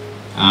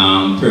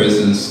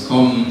persons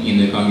come in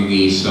the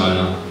congregation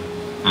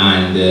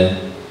and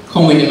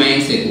come with the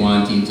mindset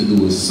wanting to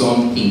do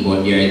something,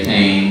 but there are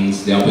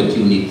times the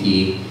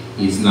opportunity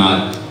is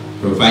not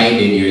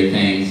provided, there are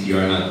times you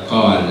are not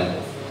called.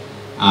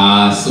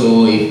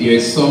 So if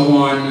there's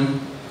someone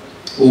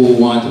who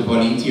wants to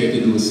volunteer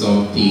to do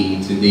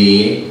something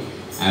today,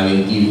 I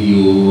will give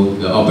you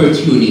the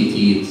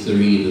opportunity to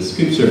read the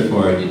scripture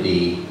for the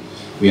day.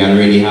 We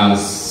already have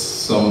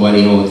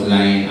somebody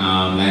line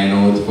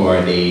out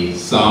for the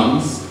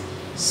songs.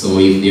 So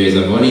if there's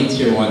a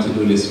volunteer who wants to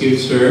do the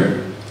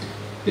scripture,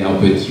 the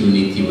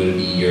opportunity will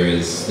be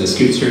yours. The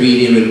scripture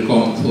reading will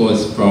come to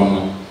us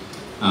from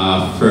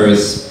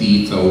 1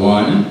 Peter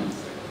 1,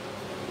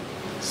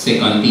 2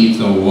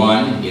 Peter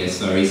 1, yes,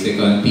 sorry,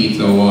 2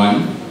 Peter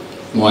 1,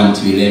 1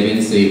 to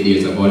 11. So if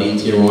there's a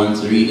volunteer who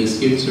wants to read the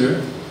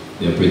scripture,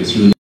 the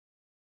opportunity.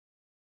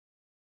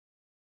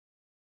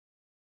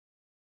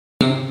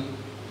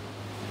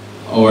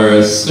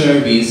 Our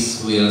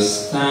service will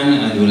stand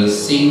and will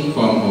sing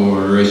from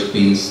our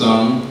worshiping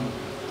song,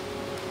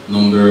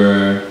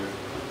 number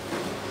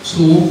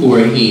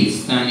 248,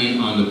 Standing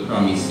on the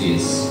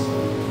Promises.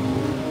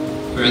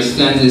 First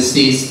stanza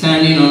says,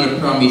 standing on the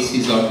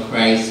promises of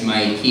Christ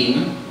my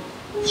King,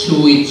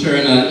 through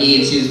eternal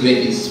ages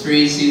let his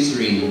praises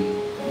ring.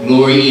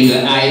 Glory in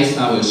the highest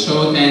I will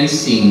shout and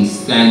sing,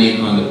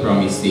 standing on the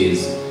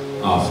promises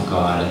of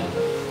God.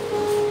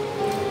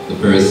 The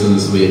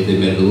persons with the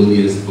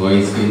melodious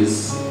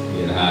voices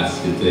will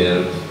ask you to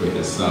help with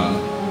the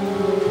song.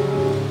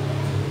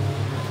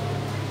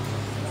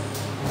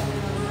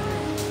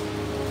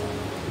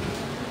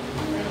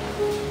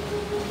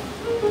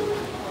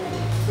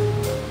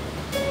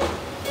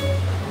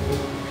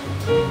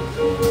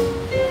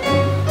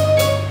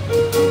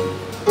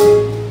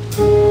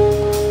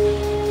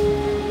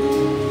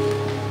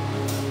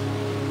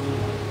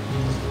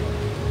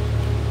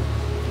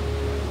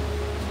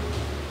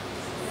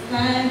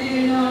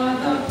 Standing on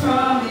the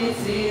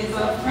promises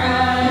of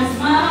Christ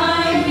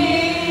my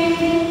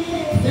King,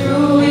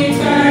 through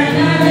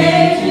eternal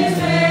ages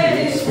let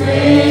his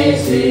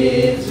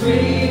praises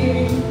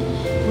ring.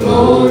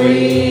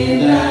 Glory in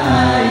the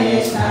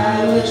highest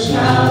I will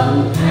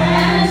shout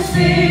and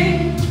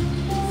sing,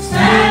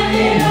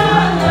 standing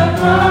on the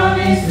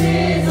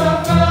promises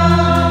of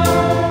God.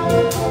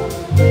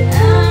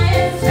 I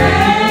am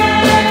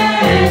standing,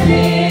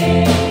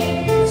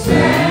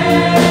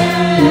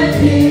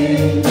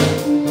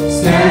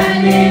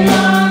 standing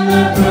on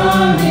the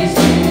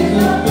promises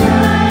of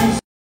Christ.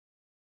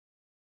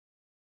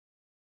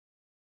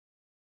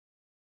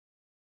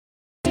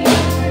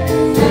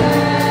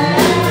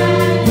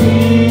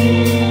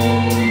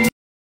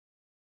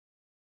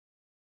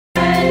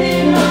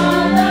 Standing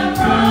on the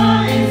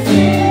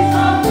promises of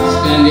God.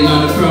 Standing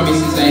on the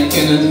promises I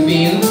cannot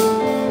feel.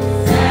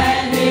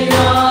 Standing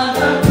on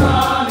the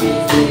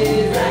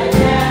promises I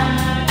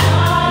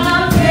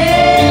cannot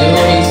In the feel.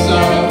 holy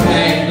song of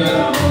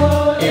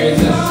life, here is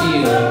a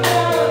seal.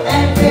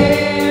 And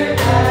there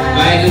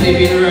By the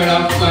living word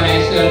of God I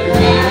shall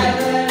prevail.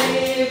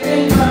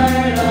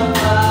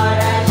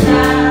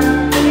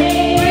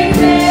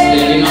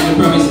 Standing on the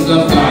promises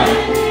of God.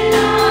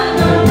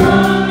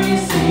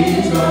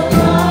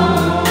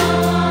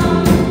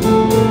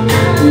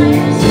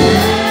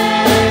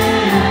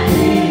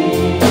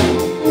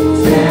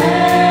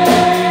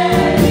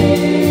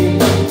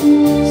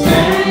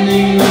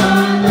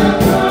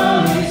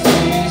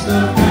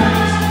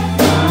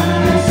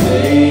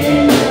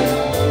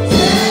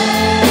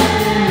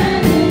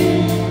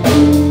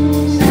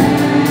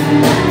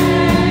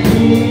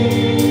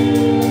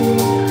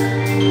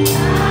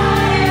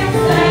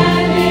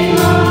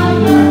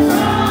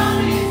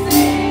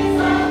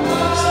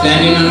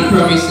 Standing on the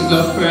promises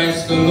of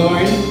Christ the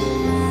Lord.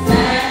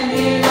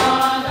 Standing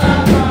on the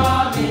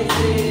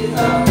promises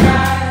of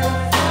Christ.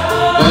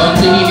 Bound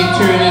to him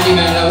eternally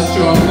by love's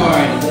strong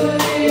cord.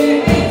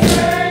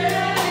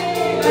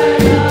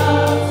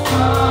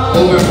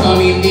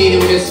 Overcoming daily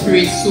with the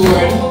Spirit's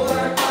sword.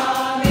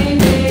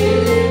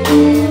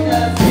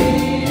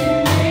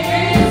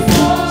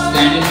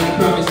 Standing on the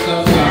promises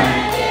of God.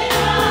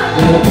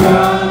 The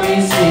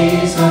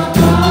promises of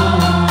God.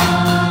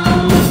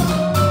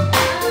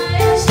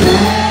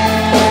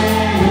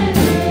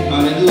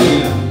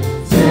 Hallelujah.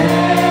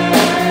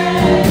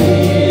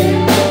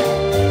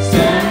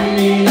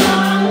 Standing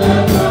on the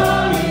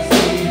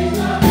promises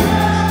of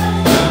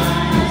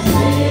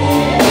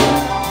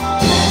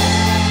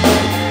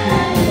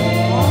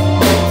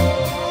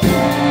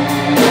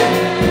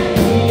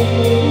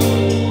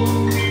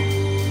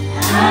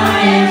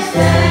I am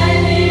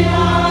standing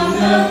on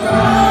the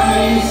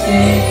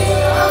promises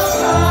of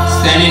God.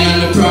 Standing on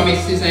the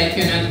promises I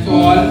cannot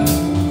fall.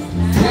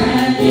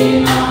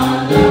 Standing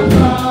on the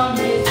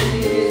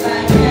promises I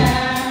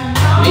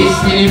cannot.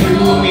 Listening every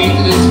moment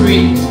to the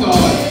Spirit's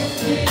call.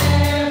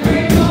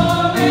 Every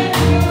moment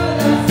to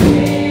the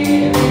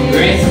Spirit.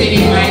 Resting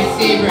in my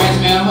Savior as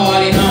my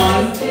all in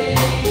all.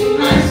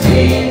 My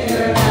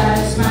Savior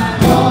as my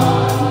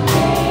all.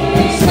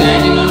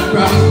 Standing on the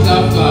promises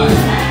of God.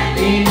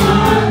 Standing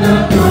on the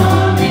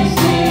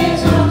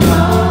promises of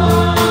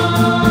God.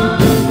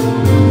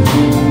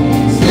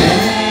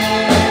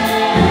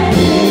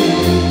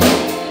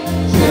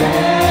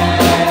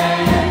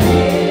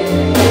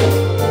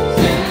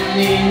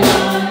 Standing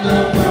on the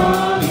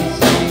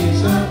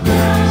promises of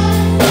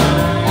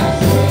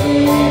Christ.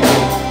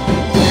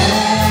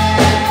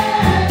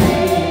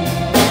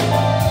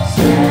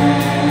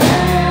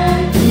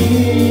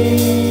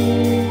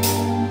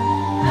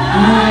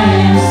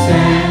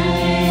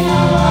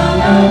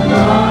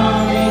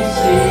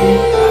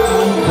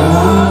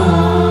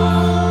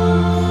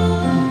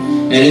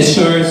 Let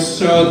us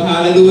shout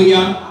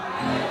hallelujah.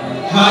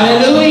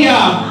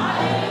 Hallelujah.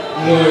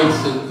 Glory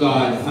to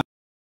God.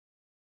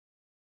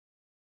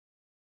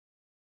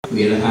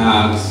 we'll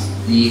ask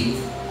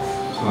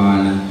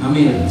Deacon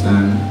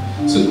Hamilton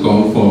to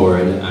come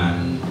forward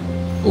and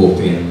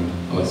open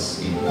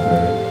us in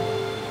prayer.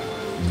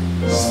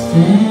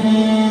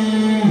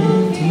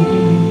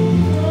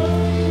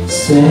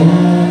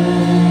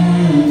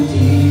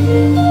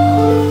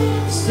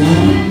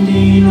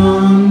 Standing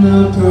on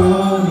the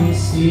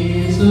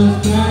promises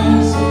of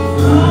Christ,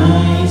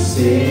 my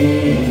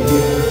Savior.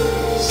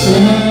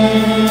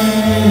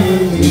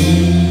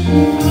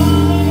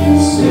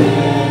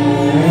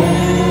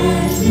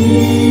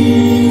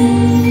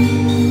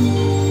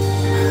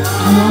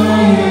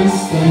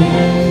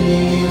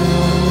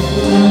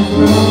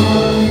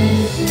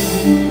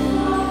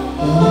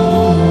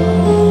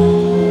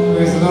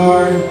 Praise the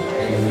Lord.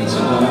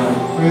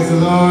 Praise the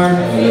Lord.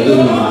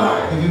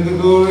 Hallelujah. Give him the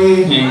glory.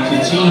 Thank you,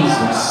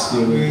 Jesus.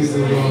 Praise the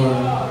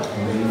Lord.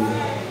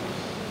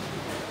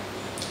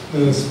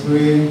 Let us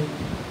pray.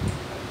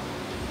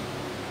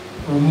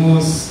 Our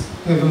most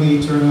heavenly,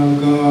 eternal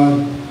God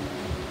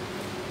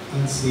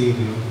and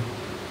Savior,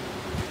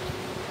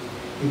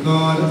 the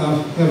God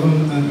of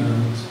heaven and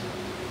earth,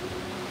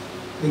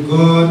 the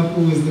God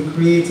who is the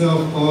creator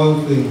of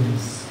all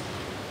things,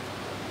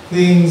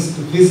 things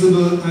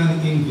visible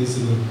and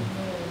invisible.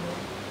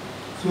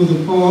 Through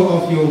the power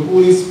of your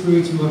Holy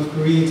Spirit, you have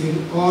created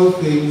all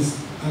things,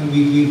 and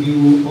we give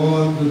you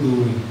all the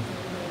glory.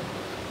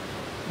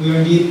 We are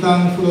indeed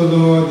thankful, O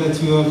Lord,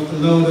 that you have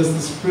allowed us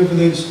this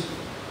privilege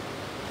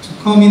to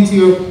come into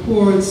your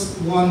courts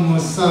one more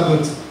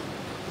Sabbath,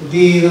 a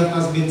day that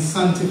has been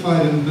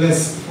sanctified and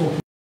blessed for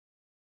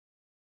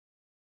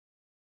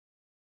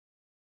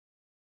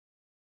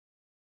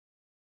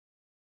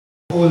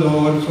O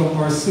Lord, from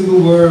our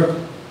civil work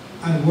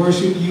and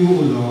worship you,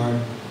 O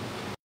Lord.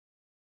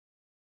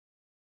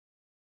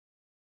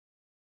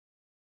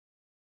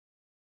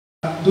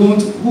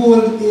 Don't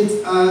hold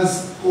it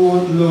as,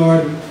 oh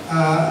Lord,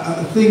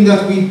 a thing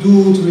that we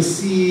do to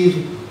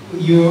receive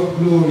your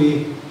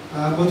glory.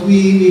 But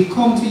we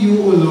come to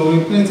you, O Lord,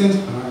 with penitent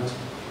heart,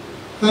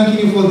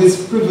 thanking you for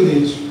this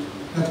privilege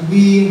that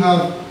we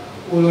have,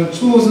 O Lord,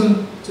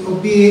 chosen to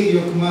obey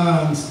your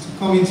commands, to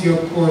come into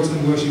your courts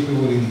and worship your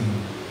holy name.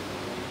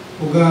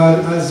 O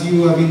God, as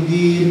you have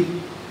indeed,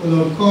 O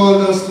Lord,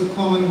 called us to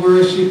come and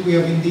worship, we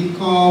have indeed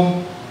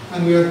come,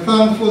 and we are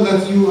thankful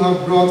that you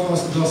have brought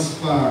us thus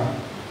far.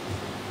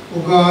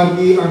 O God,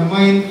 we are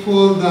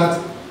mindful that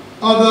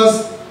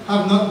others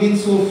have not been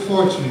so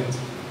fortunate.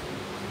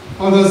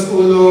 Others, O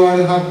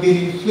Lord, have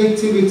been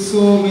inflicted with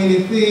so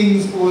many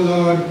things, O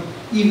Lord,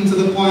 even to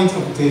the point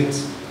of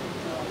death.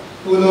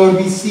 O Lord,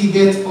 we see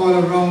death all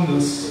around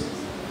us.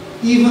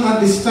 Even at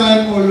this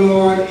time, O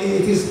Lord,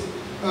 it is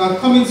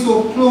coming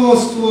so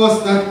close to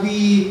us that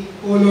we,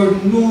 O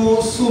Lord, know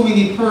so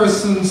many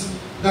persons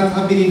that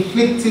have been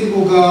inflicted,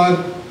 O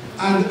God,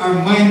 and are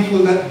mindful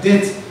that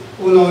death,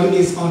 O Lord,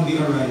 is on the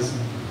horizon.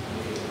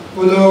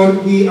 O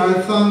Lord, we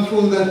are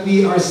thankful that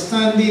we are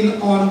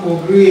standing on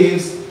our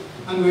graves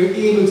and we're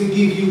able to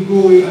give you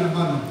glory and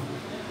honor.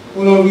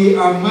 O Lord, we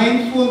are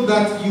mindful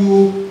that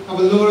you have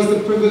allowed us the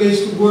privilege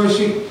to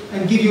worship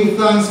and give you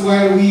thanks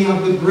while we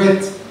have the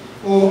breath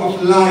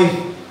of life.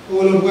 O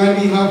Lord, while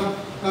we have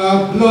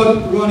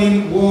blood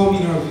running warm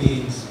in our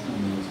veins.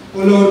 O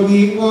Lord,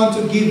 we want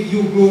to give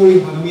you glory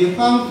and honor. We are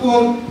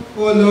thankful,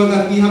 O Lord,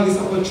 that we have this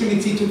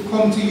opportunity to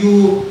come to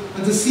you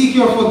and to seek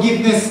your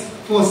forgiveness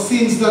for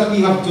sins that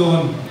we have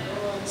done.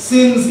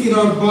 Sins in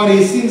our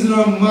body, sins in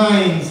our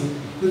minds,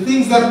 the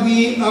things that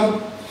we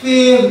have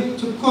failed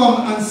to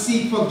come and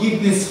seek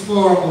forgiveness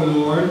for, O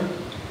Lord.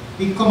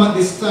 We come at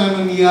this time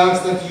and we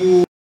ask that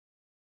you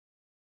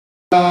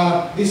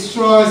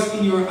destroy us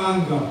in your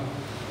anger,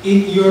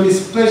 in your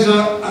displeasure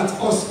at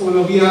us, O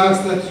Lord. We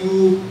ask that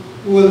you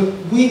will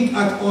wink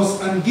at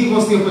us and give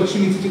us the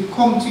opportunity to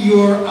come to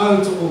your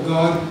altar, O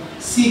God,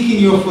 seeking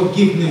your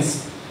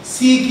forgiveness,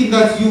 seeking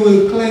that you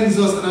will cleanse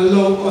us and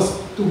allow us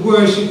to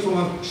worship from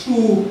a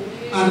true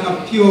and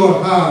a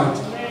pure heart,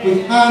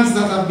 with hands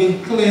that have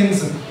been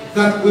cleansed,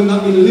 that will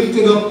not be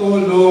lifted up, O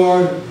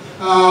Lord,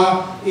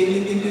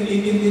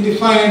 in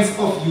defiance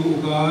of you,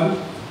 O God.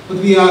 But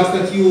we ask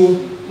that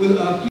you will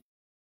be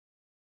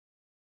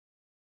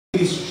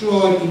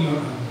destroyed in your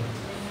hand.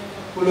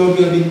 O Lord,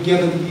 we have been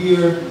gathered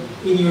here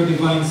in your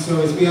divine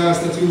service. We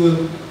ask that you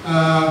will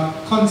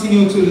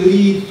continue to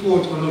lead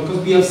forth, O Lord,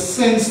 because we have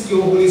sensed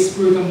your Holy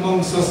Spirit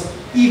amongst us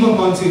even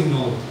until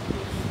now.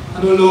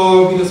 And O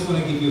Lord, we just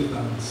want to give you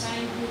thanks.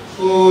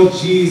 Oh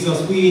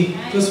Jesus, we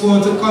just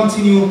want to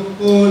continue,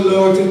 oh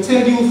Lord, to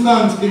tell you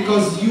thanks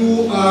because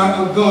you are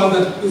a God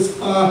that is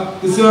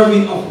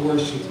deserving of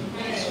worship.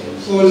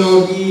 Oh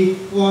Lord, we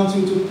want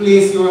you to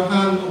place your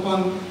hand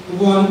upon the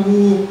one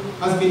who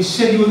has been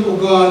scheduled, oh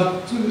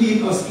God, to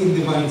lead us in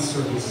divine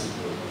service.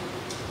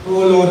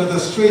 Oh Lord, as a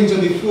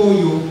stranger before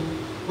you,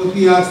 but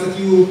we ask that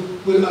you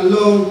will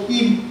allow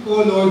him,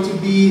 oh Lord, to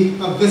be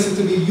a vessel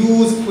to be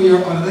used for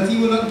your honor, that he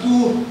will not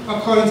do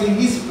according to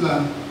his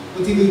plan,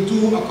 but he will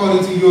do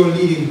according to your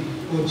leading,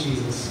 oh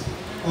Jesus.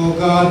 Oh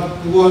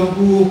God, the one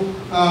who,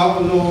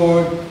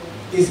 Lord,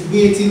 is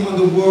waiting on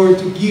the word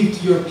to give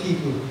to your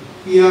people.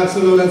 We ask,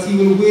 oh Lord, that he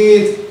will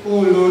wait,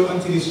 oh Lord,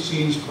 until his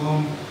change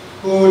come.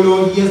 Oh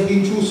Lord, he has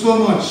been through so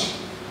much.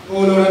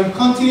 Oh Lord, and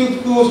continue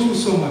to go through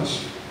so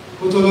much.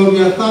 But oh Lord,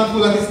 we are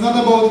thankful that it's not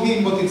about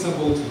him, but it's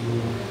about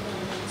you.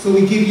 So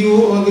we give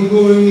you all the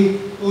glory.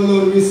 Oh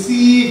Lord,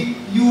 receive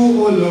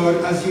you, oh Lord,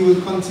 as you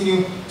will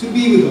continue to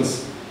be with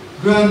us.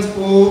 Grant,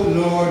 oh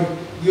Lord,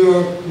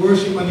 your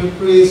worship and your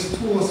praise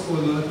to us, oh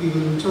Lord, that we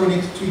will return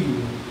it to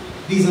you.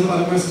 These are all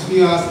the mercies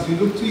we ask as we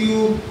look to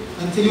you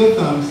and tell your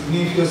thanks. In the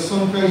name of your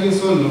Son,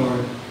 Christ, oh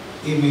Lord.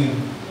 Amen.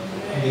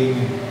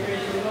 Amen.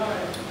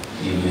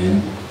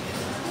 Amen.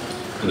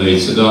 Glory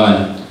to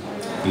God.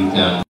 We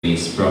thank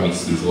his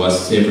promises.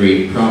 Whatever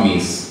he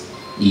promised,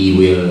 he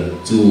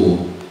will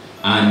do.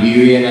 And we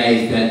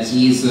realize that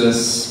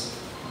Jesus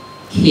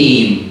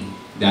came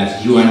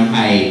that you and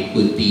I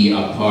could be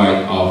a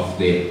part of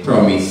the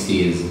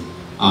promises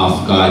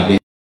of God.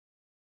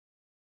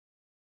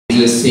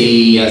 Jesus say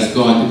he has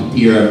gone to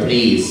prepare a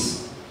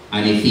place,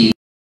 and if he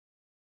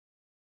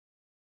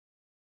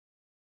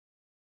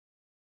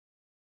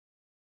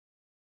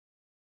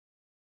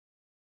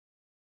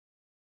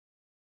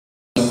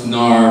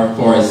nor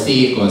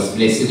forsake us,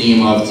 bless the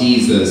name of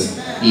Jesus.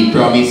 He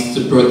promised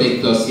to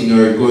protect us in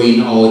our going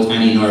out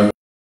and in our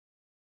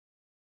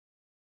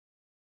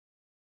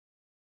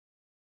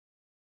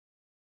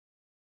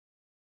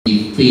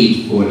be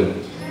faithful.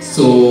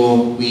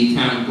 So we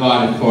thank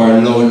God for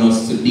allowing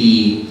us to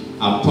be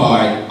a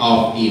part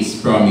of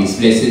his promise.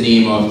 Bless the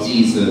name of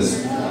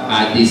Jesus.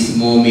 At this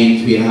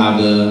moment we'll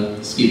have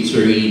the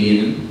scripture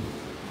reading.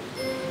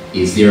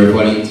 Is there a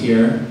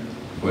volunteer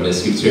for the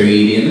scripture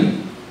reading?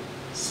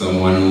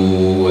 Someone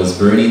who was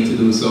burning to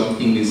do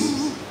something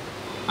this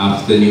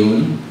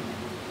afternoon?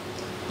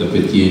 The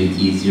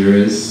opportunity is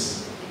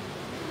yours.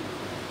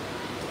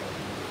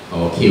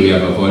 Okay, we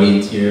have a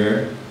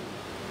volunteer.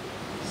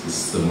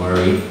 Sister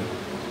Murray.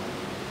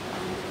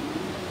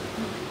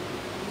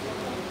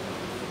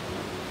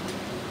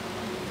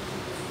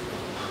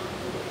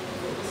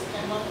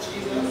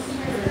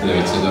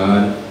 Glory to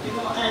God. You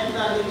know, I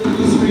started to do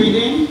this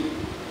reading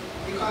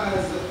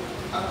because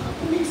a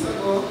couple weeks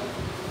ago,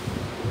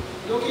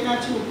 looking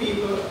at you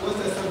people was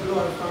just a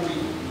blow for me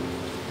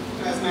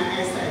because my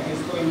eyesight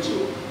is going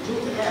due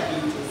to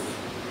diabetes.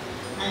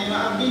 And you know,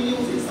 I've been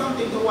using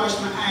something to wash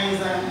my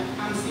eyes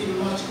and I'm seeing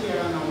much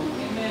clearer now.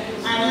 Amen.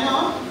 And you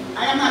know,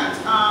 I am not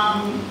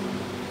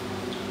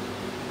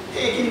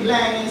taking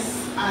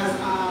blindness as,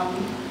 I'm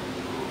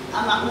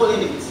not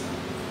holding it.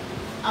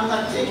 I'm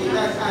not taking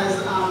that as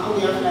a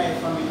way of life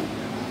for me.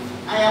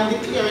 I am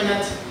declaring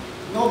that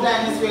no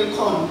blindness will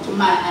come to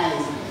my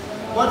eyes.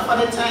 But for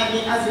the time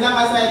being, as long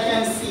as I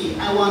can see,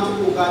 I want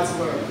to do God's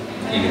word.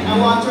 Amen. I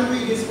want to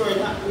read His word,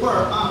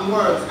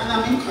 words. And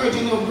I'm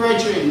encouraging you,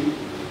 brethren,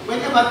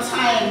 whenever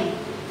time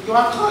you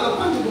are called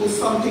upon to do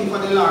something for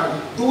the Lord,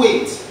 do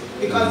it.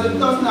 Because it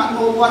does not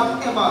know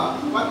what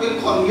will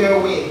come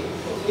your way.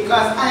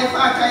 Because I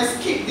thought I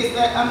skipped this,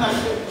 I'm not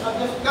sure.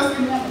 Just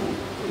remember me,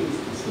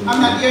 please. I'm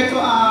not here to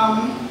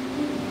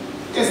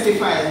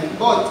testify,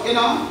 but you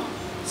know,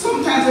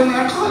 sometimes when we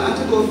are called on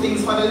to do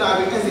things for the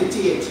Lord, we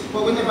hesitate,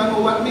 but we never know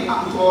what may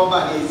happen to our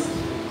bodies.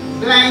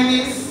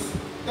 Blindness,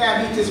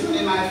 diabetes run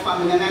in my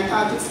family, and I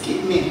thought it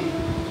skipped me.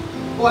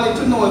 Only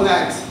to know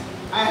that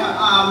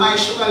my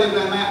sugar level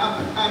and my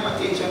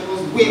hypertension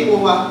was way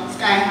over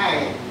sky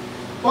high.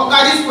 But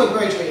God is good,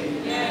 brethren.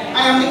 Yeah. I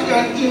am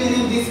declaring healing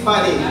in this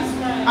body.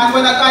 Right. And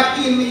whether God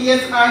heal me,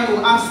 yes or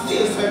no, I'm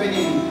still serving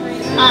Him.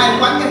 And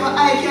whatever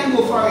I can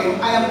do for Him,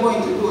 I am going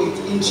to do it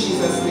in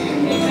Jesus'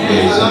 name.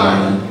 Praise the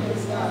Lord.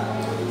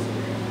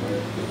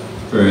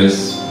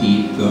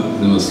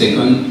 2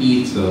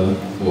 Peter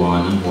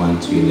 1,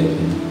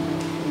 1-11.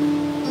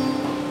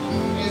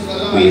 Praise the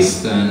Lord. We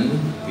stand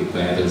with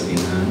Bibles in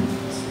hand.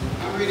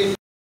 I'm reading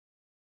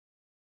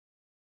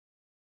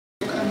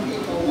 2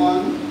 Peter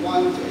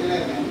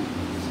 1:1-11.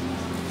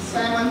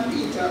 Simon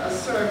Peter, a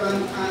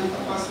servant and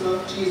apostle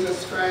of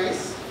Jesus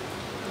Christ,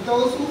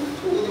 those who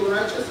through the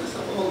righteousness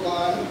of our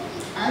God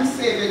and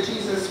Savior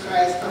Jesus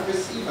Christ have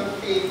received a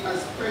faith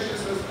as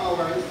precious as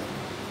ours,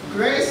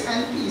 grace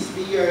and peace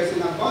be yours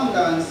in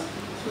abundance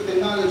through the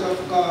knowledge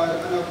of God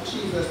and of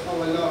Jesus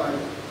our Lord.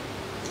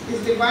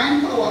 His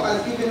divine power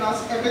has given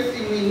us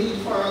everything we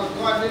need for a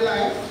godly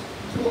life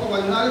through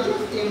our knowledge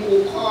of Him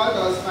who called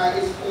us by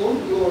His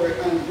own glory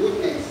and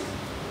goodness.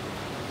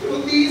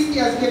 Through these He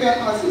has given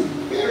us His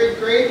very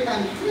great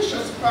and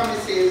precious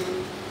promises,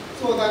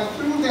 so that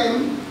through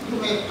them you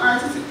may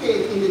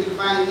participate in the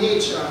divine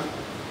nature,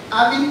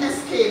 having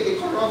escaped the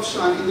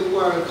corruption in the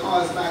world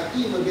caused by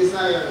evil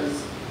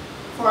desires.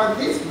 For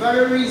this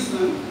very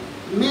reason,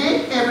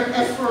 make every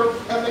effort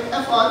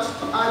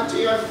to add to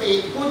your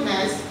faith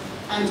goodness,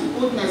 and to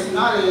goodness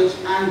knowledge,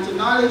 and to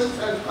knowledge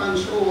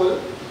self-control,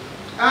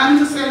 and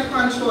to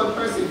self-control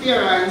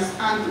perseverance,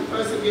 and to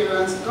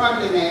perseverance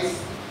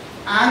godliness,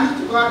 and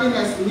to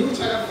godliness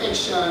mutual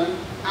affection,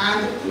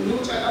 and to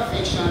mutual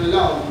affection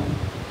love.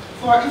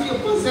 For if you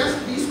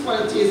possess these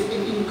qualities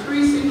in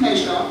increasing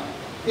measure,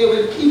 they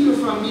will keep you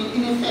from being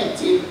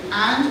ineffective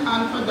and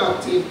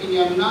unproductive in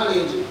your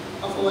knowledge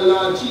of our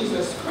Lord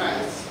Jesus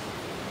Christ.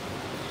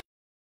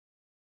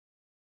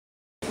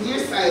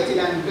 Nearsighted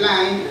and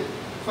blind,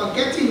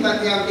 forgetting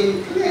that they have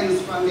been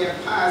cleansed from their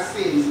past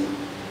sins.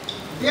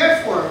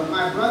 Therefore,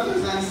 my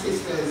brothers and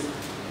sisters,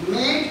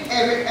 make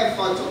every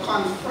effort to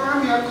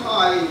confirm your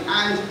calling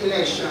and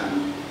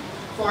election.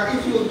 For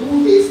if you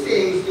do these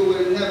things, you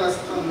will never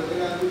stumble.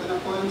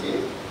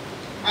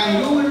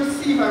 And you will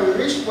receive a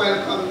rich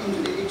welcome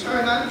into the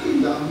eternal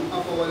kingdom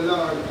of our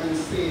Lord and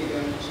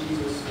Savior,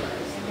 Jesus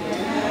Christ.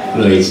 Amen.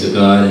 Glory to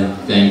God.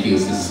 Thank you,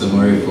 Sister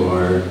Murray,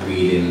 for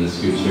reading the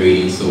scripture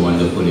reading so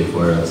wonderfully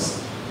for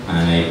us.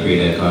 And I pray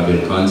that God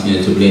will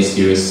continue to bless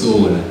your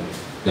soul,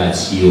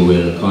 that you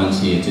will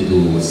continue to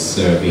do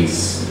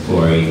service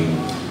for Him.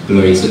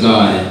 Glory to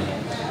God.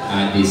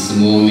 At this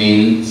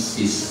moment,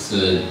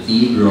 Sister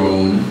D.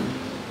 Brown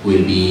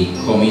will be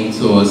coming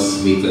to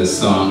us with a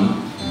song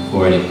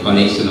for the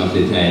collection of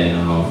the tithe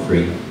and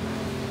offering.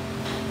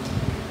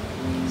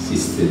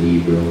 Sister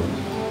D. Brown.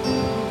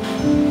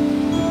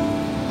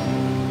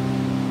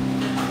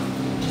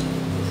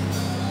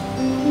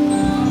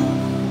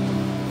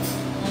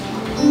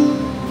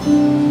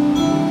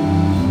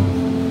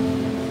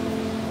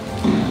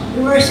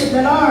 We worship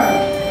the Lord.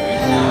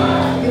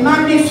 We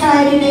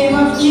magnify the name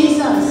of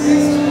Jesus.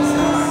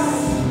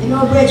 You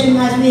know, brethren,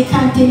 as we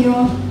continue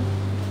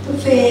to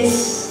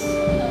face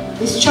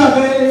the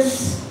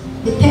struggles,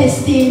 the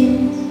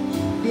testing,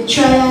 the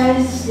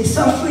trials, the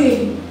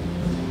suffering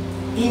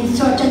in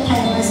such a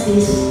time as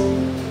this,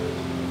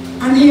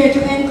 I'm here to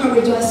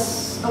encourage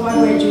us, our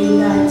brethren,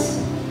 that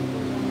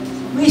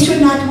we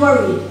should not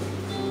worry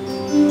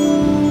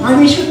and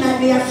we should not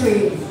be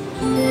afraid.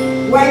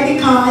 Why?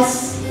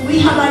 Because we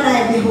have a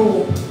lively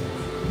hope,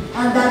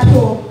 and that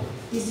hope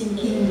is in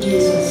King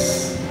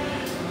Jesus.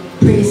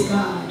 Praise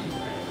God.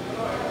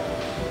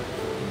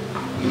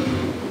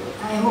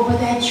 I hope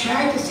that I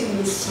try to sing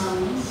these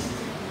songs,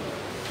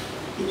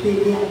 it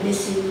will be a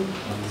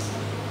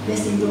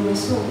blessing to our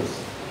souls.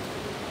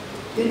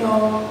 You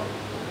know,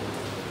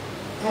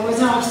 I was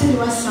asked to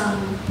do a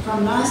song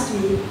from last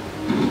week,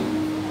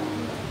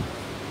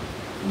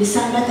 the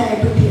song that I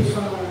prepared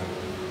for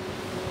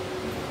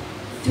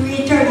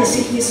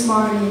 3:36 this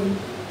morning.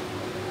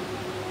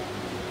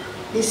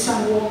 This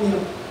song woke me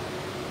up.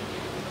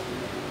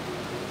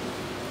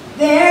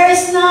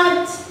 There's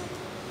not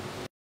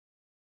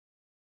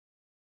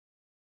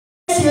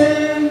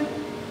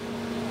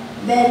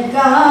that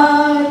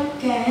God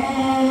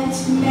can't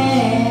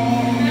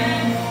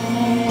mend.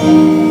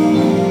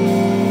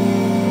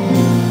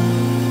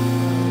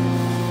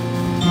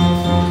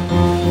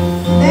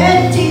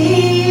 That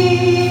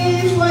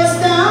thief was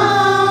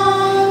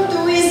down to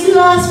his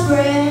last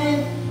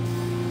breath,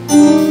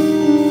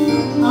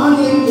 hung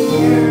in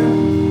there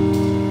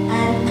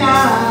and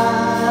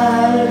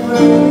Calvary.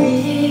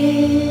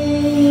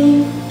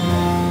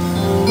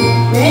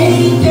 When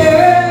he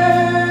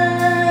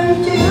turned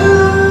to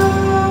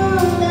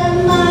the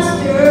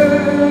Master,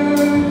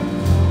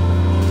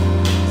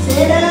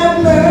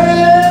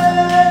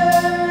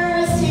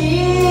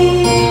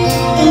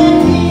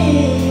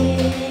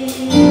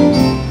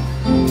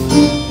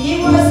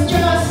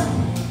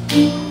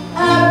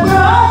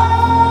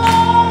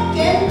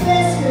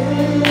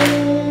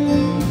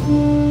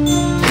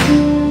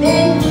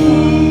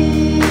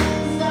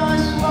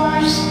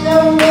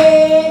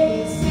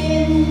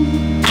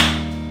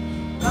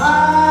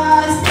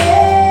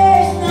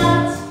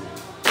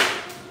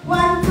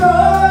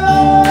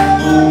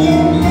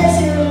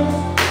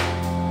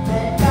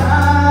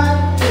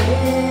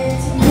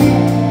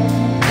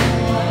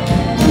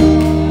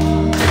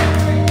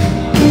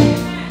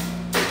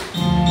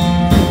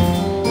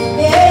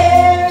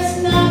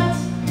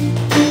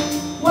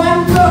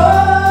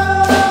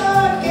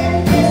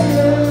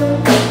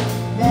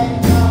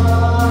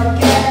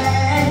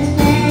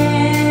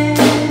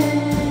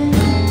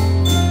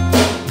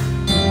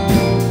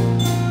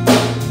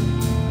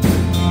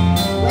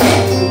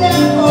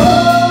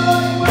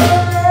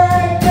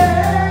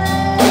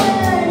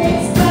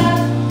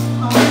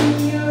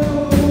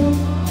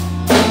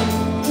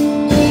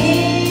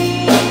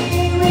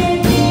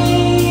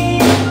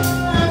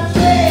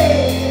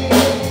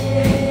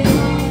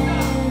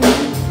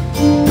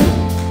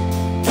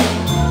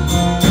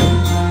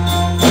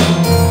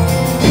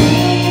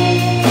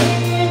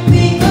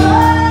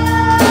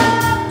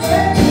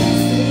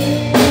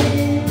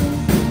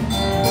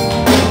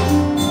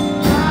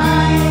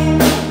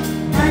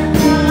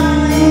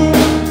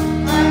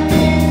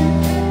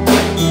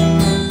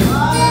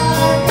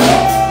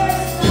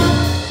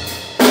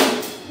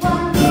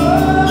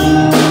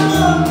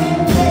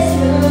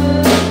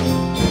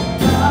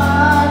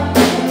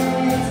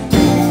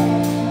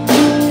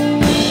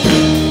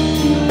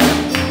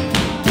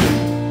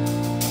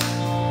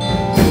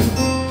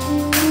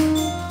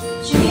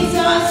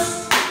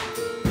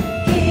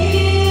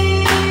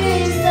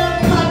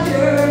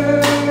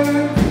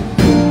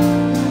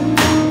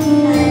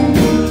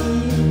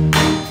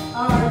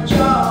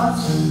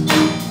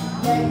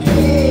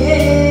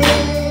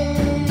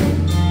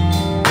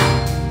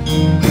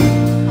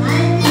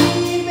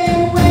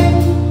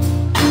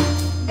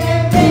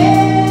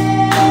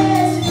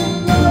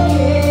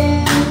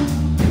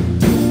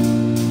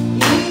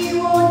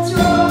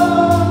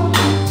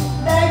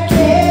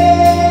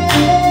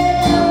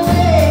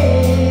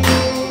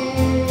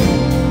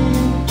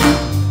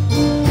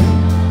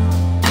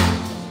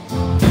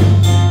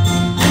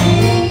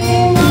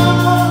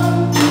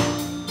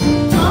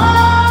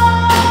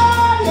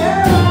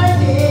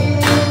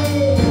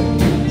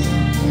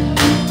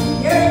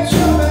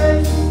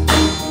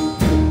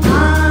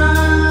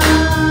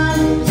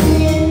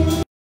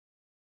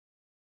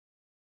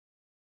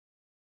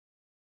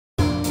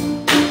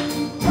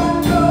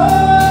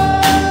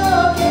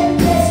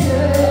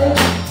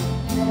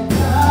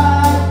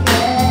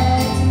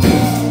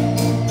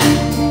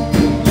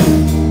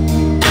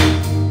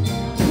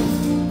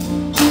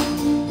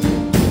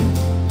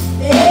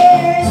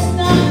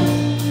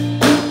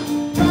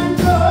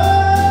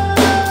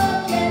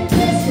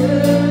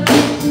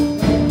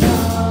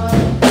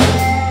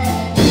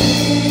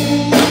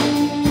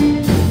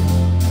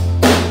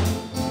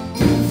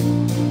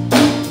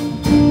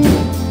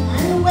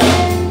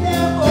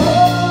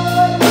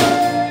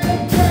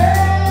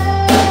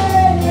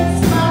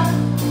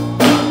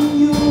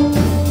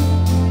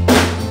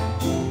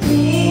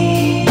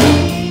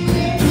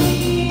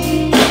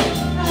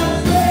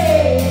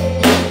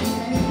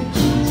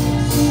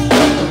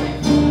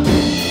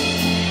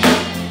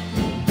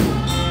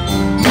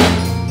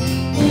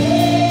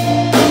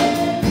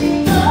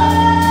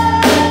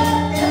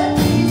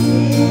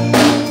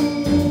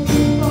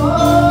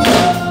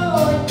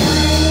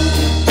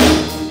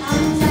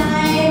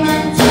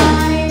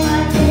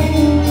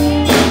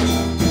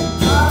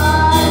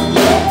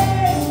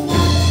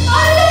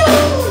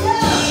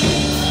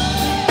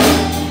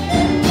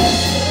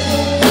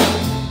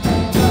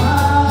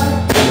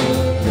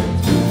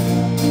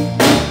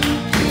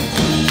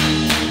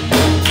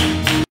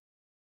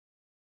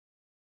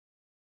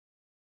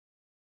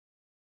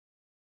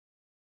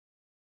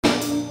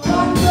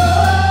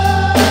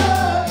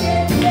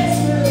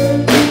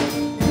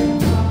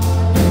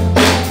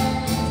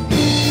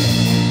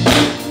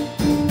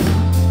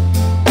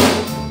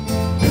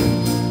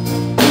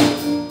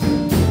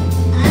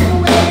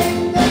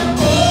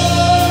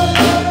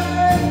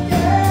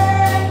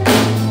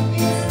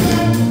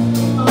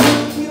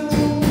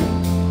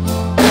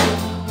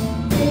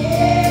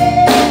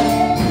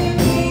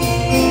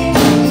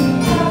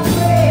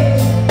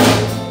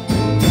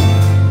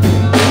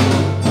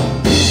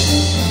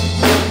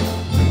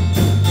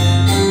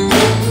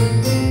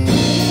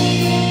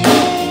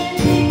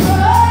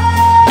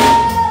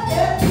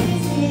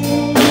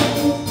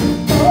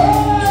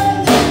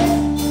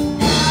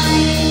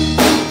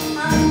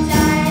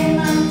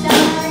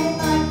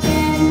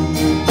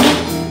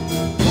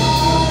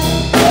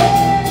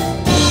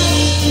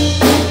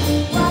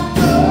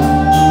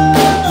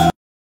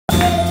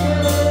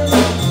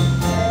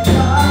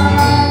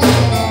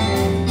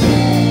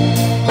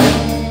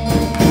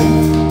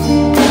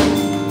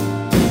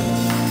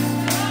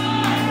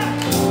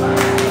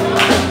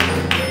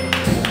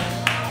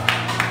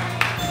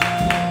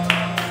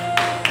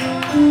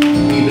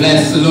 We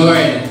bless the Lord.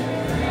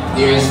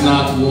 There is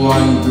not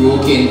one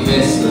broken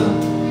vessel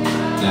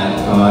that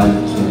God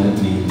cannot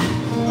mend.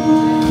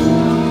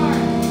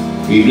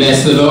 We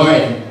bless the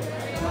Lord.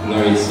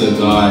 Glory to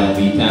God.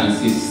 We thank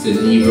Sister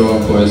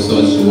Deacon for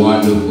such a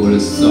wonderful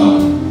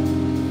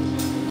song.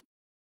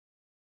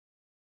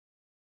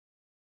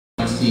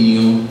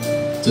 Continue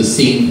to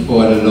sing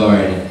for the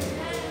Lord.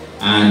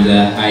 And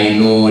I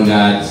know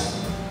that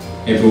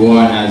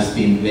everyone has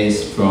been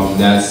blessed from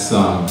that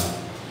song.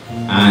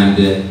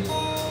 And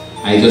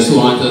I just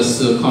want us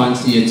to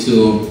continue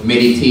to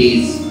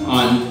meditate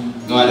on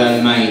God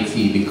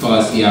Almighty,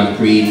 because He has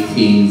great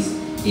things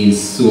in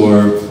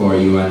store for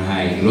you and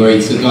I.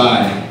 Glory to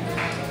God.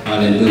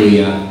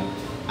 Hallelujah.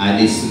 At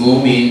this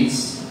moment,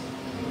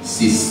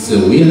 Sister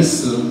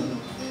Wilson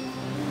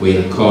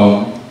will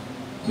come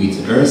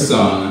with her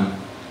song,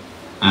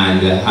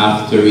 and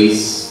after it,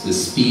 the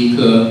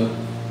speaker,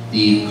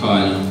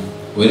 Deacon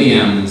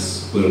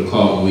Williams, will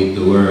come with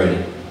the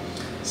word.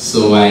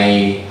 So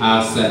I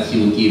ask that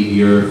you give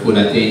your full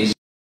attention.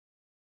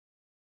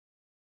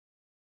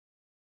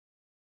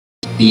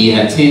 Be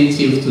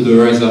attentive to the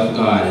words of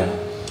God,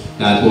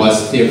 that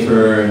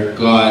whatever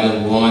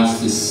God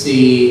wants to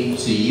say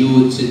to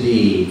you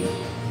today,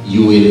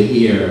 you will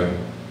hear.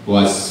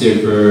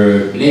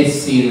 Whatever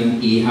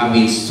blessing He has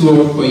in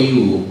store for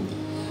you,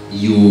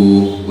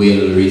 you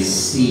will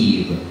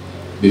receive.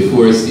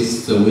 Before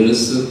Sister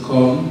Wilson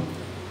come,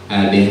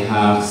 I'll be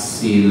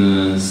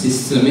asking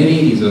Sister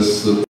Melanie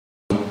just to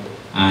come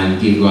and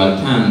give God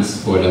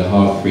thanks for the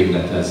offering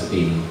that has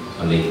been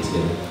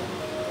collected.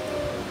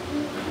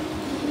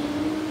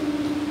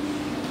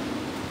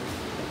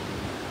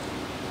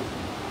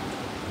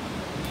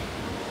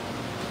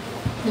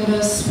 Let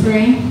us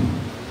pray.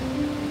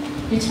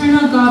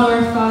 Eternal God,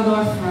 our Father,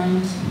 our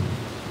friend,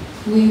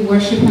 we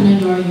worship and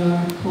adore your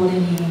holy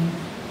name.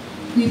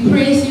 We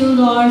praise you,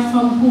 Lord,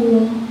 from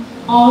whom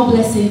all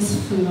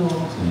blessings flow.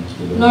 Thank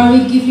you, Lord. Lord,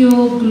 we give you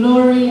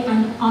glory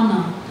and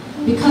honor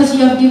because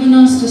you have given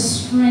us the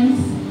strength,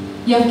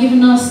 you have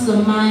given us the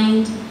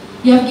mind,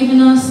 you have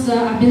given us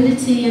the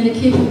ability and the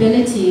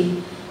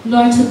capability,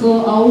 Lord, to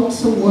go out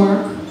to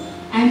work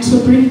and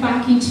to bring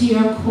back into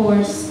your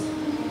course,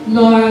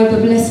 Lord, the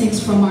blessings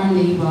from our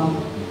labor.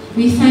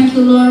 We thank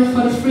you, Lord,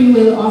 for the free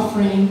will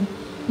offering.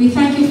 We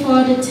thank you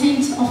for the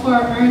tenth of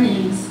our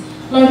earnings.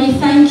 Lord, we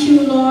thank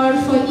you, Lord,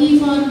 for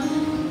even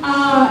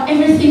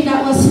everything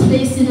that was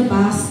placed in the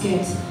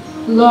basket.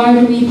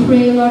 Lord, we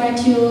pray, Lord,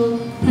 that you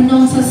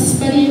pronounce a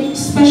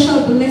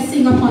special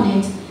blessing upon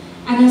it,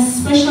 and a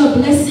special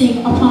blessing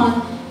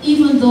upon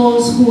even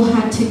those who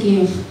had to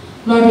give.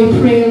 Lord, we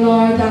pray,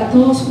 Lord, that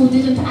those who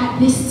didn't at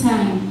this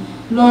time,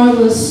 Lord,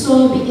 will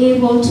so be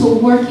able to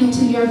work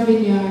into your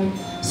vineyard,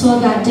 so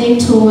that they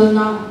too will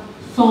not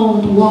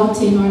found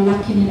wanting or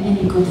lacking in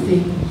any good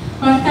thing.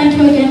 Lord, thank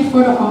you again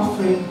for the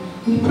offering.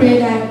 We pray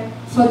that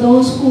for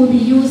those who will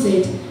use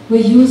it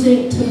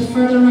to the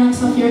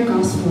furtherance of your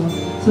gospel.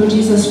 Through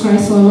Jesus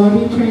Christ, our Lord,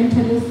 we pray and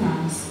tell you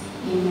thanks.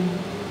 Amen.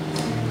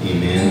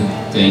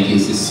 Amen. Thank you,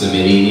 Sister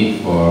Melanie,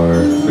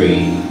 for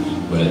praying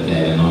for the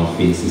tithe and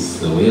offering.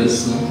 Sister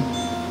Wilson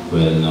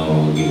will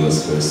now give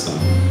us her song.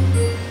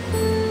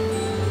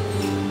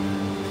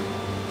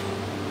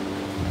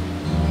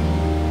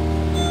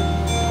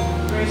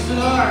 Praise the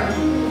Lord.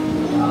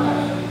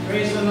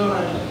 Praise the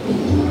Lord.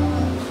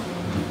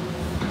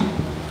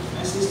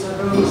 As Sister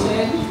Brown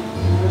said in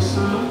her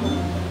song,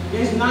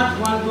 there's not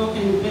one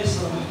broken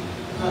vessel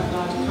that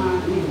God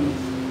can't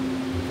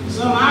mend.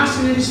 So I'm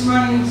asking you this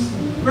morning,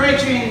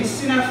 brethren,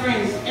 sinner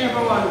friends,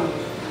 everyone,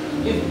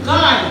 if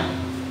God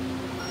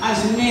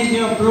has made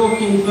your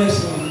broken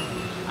vessel,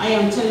 I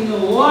am telling you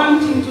one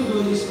thing to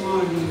do this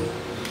morning.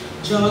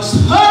 Just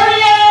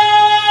hurry up!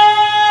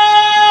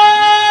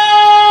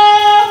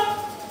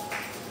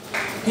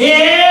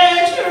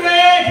 Get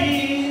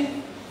ready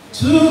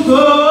to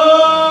go.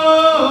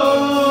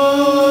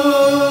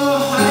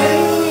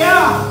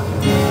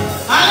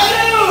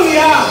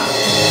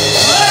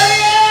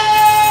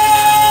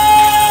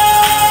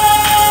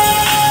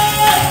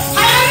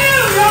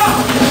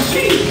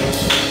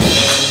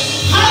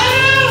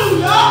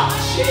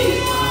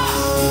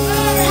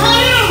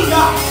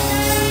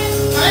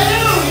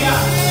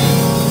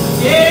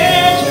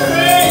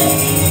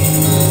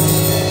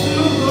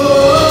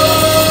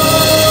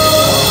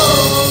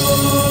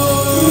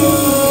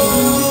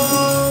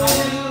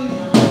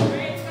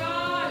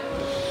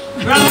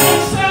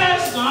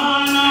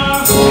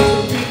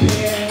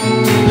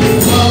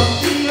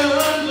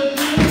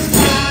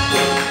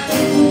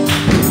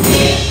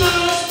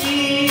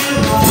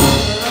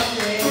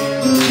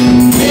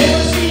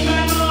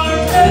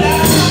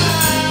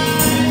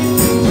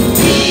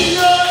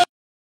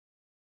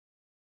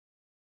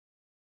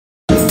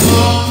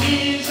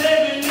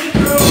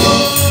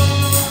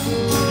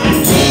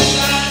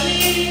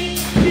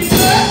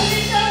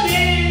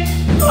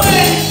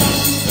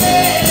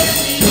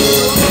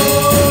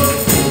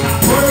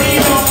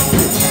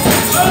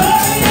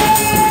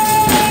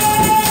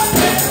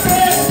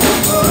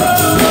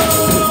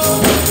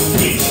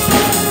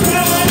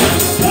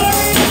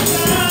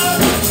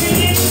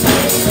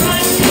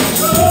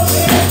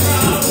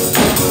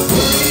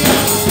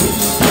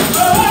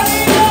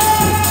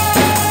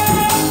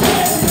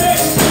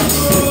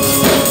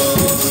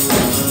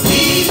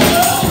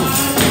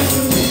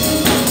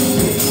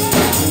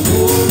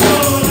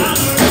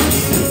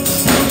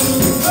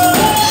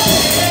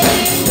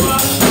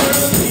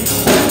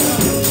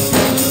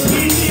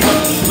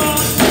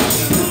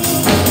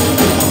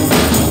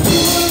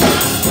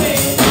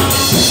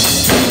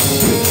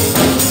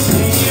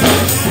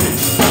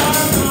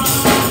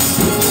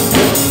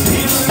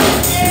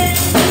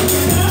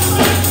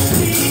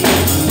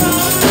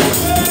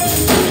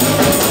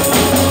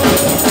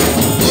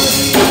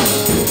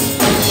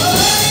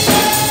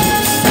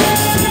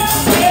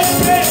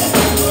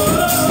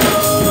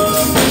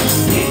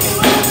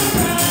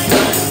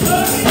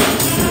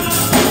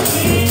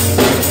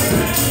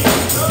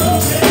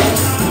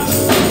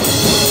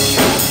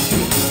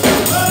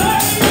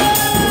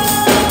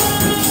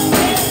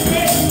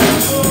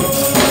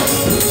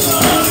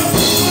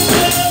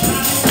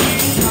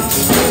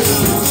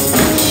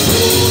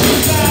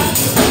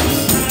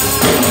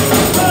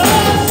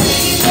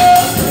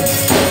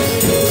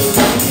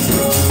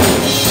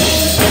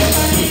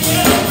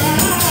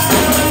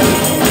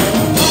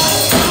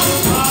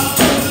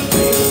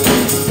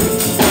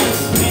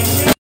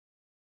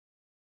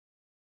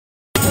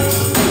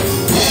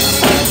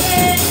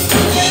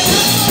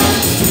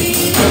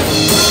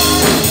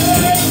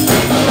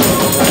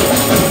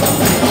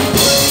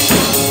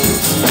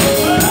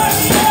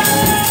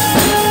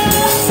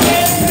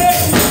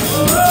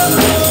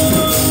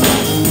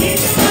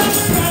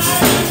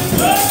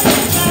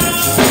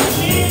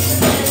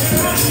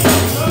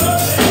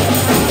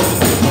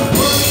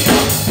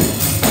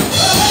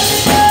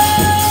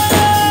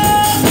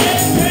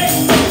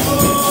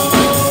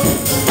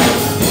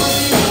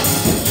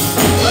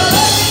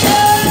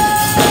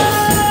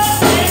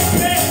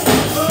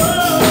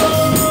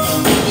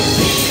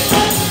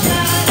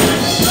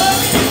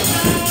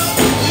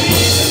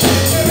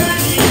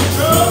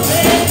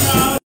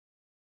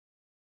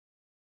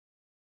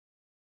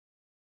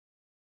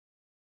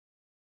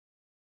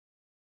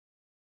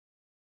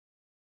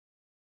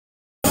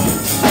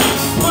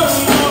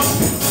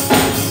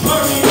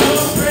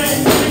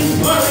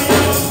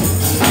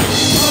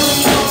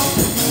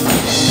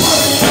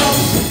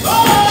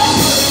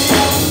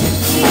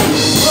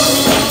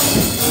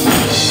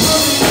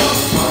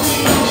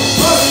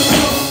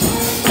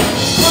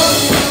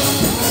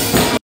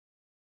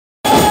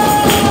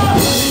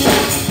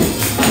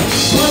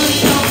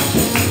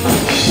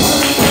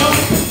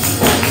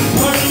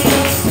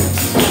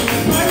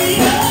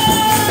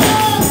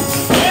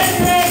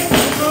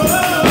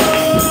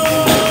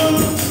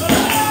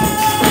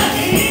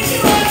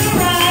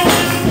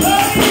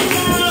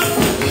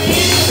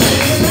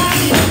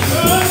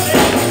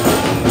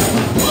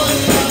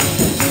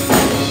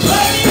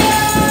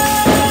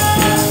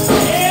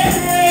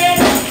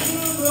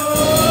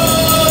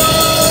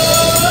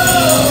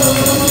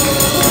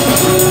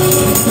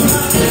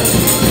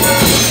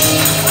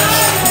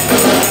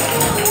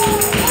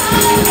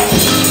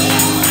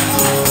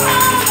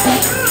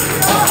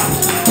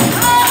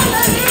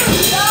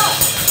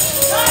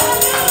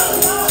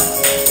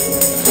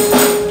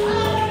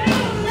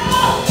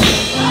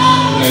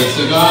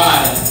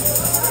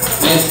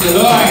 Bless the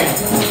Lord.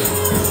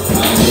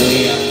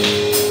 Hallelujah.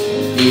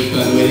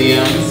 Deacon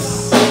Williams.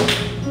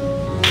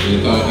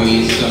 Welcome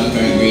Graceton,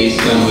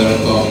 congregation.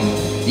 Welcome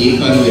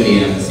Deacon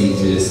Williams in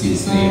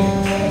Jesus' name.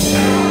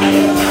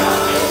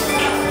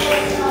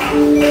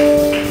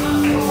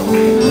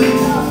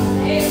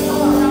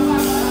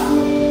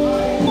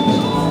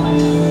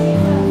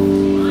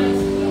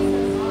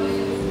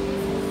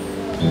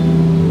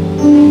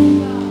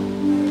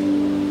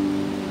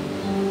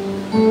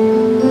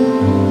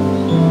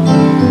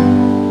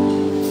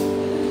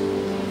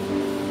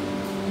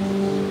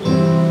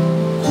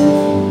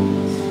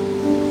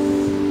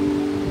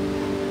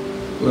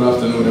 Good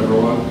afternoon,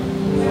 everyone.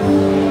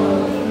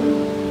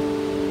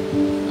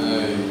 I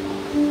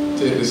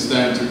take this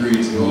time to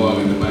greet you all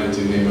in the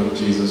mighty name of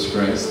Jesus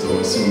Christ,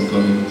 our soon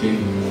coming King.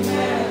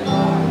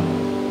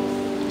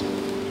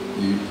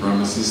 He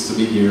promises to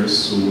be here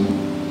soon.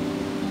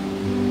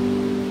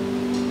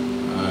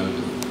 And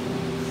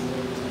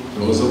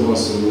those of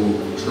us who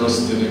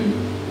trust in Him,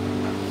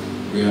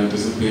 we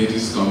anticipate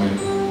His coming.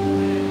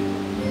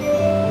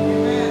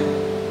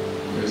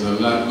 There's a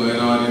lot going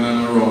on in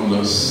and around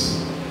us.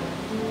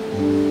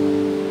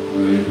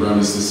 He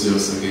promised to see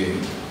us again.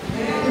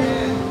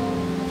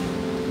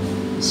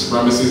 His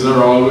promises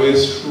are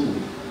always true.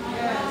 I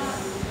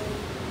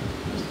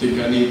think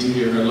I need to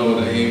hear a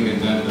louder amen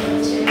than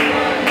that.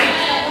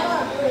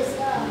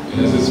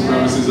 Yes, His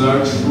promises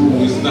are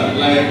true. It's not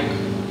like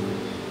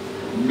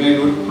men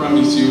would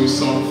promise you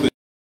something.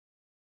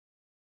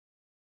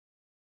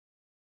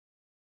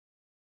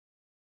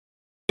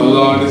 The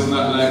Lord is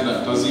not like that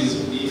because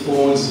He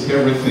owns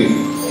everything.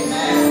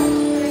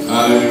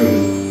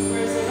 Hallelujah.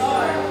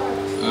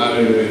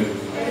 Hallelujah.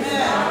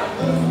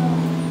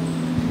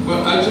 But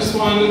I just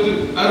wanted to,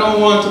 I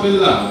don't want to be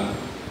loud.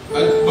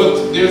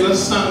 But there's a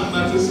song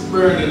that is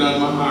burning on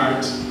my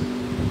heart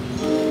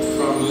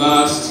from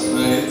last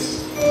night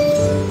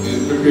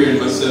in preparing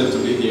myself to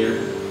be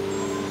here.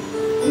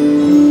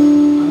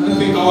 And I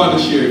think I want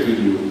to share it with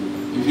you,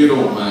 if you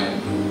don't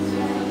mind.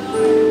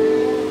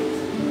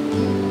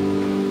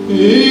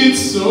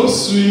 It's so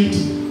sweet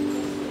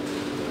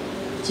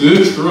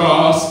to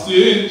trust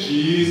in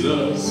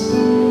Jesus,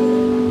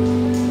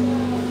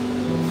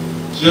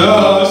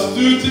 just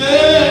to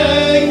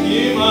take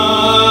Him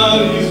at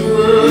His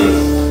word.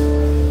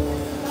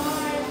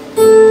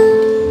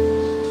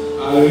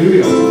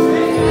 Hallelujah.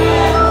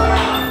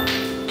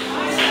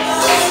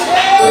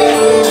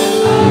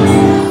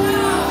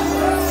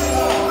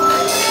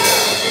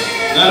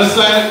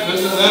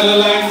 That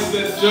line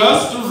said,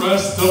 just to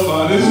rest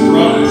upon His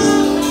promise.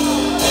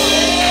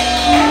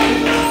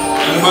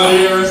 Anybody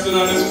here resting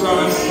on His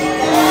promise?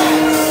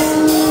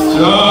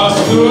 Just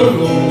to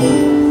know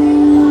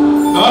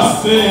thus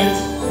saith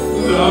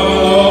the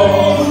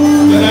Lord.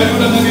 Can I do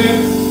that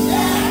again?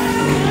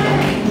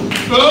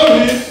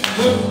 Glory.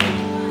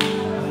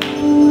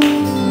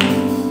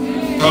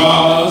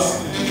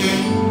 Trust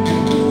Him.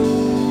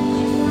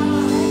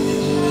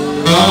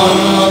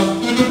 God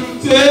to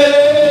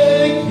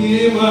take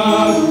Him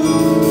at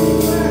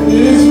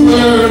His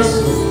words.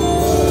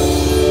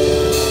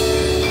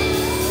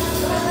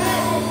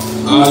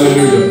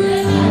 Hallelujah.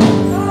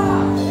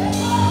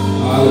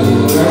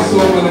 Hallelujah. There are so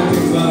many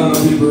things that are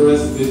people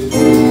resting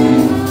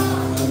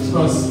and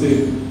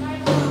trusting.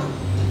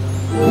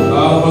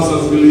 All of us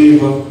as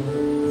believers,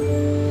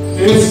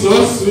 it's so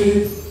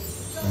sweet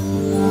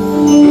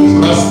to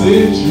trust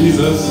in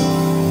Jesus,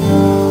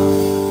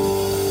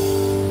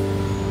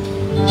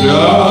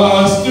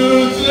 just to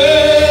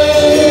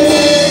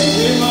take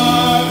Him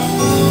at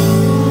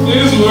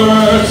His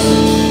words.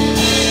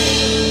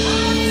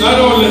 Not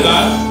only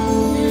that,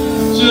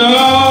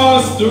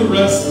 just to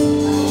rest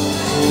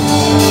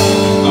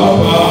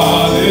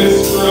upon His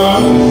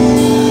promise,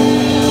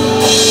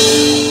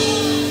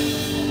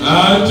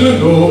 and to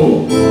know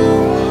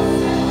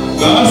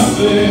thus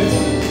saith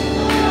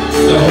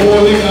the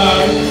Holy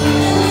God.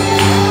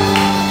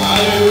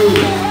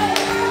 Hallelujah.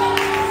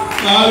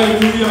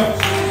 Hallelujah.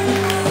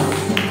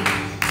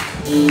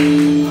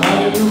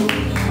 Hallelujah.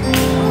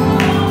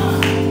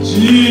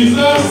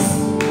 Jesus.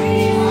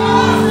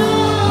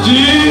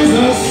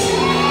 Jesus.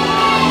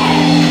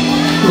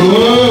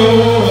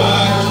 Oh, I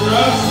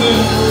trust Him.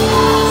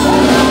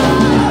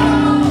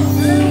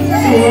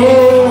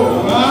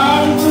 Oh,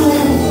 I'm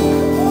true.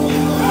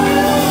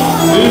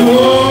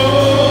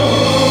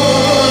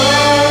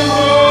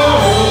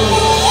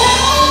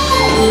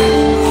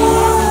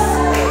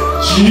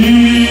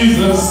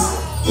 Jesus,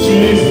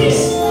 Jesus,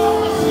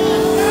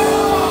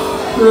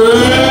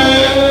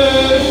 precious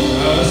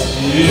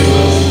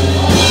Jesus.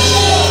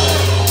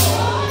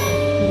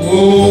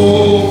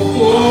 Oh,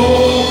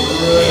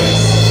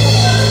 precious,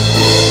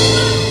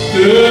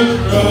 the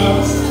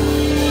trust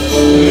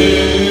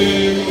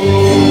Him.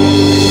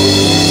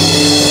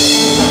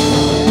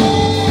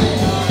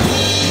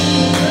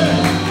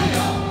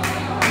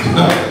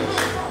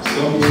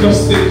 Some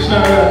trust in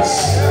chariots,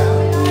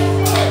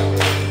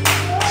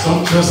 some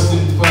trust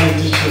in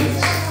politicians,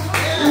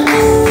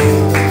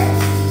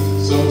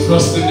 some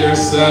trust in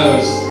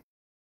themselves.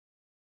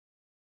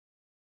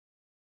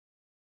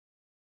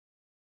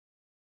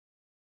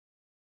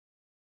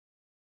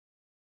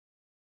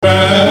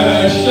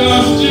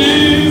 Precious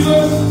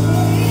Jesus,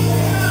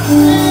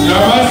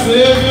 you're my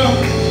Savior,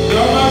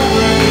 you're my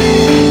friend.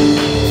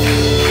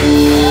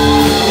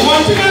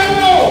 One thing I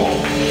know,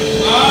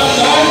 and I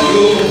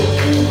know,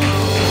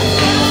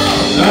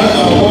 that I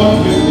walk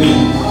with me.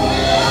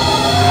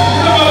 You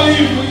never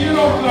leave me, you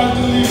don't plan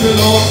to leave me,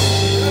 Lord.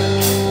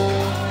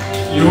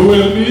 You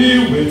will be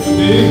with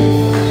me.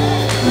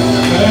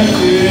 Thank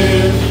you.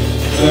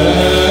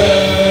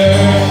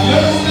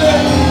 Let's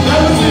sing.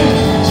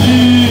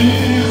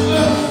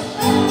 Jesus,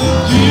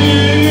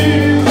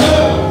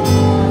 Jesus,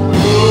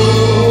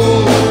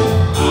 oh,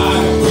 I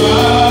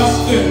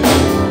trust Him.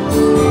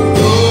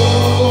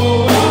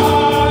 Oh, I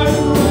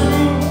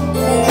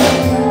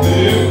prove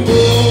Him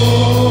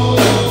more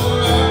and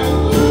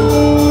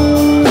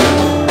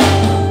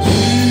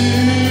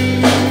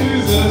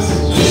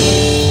Jesus,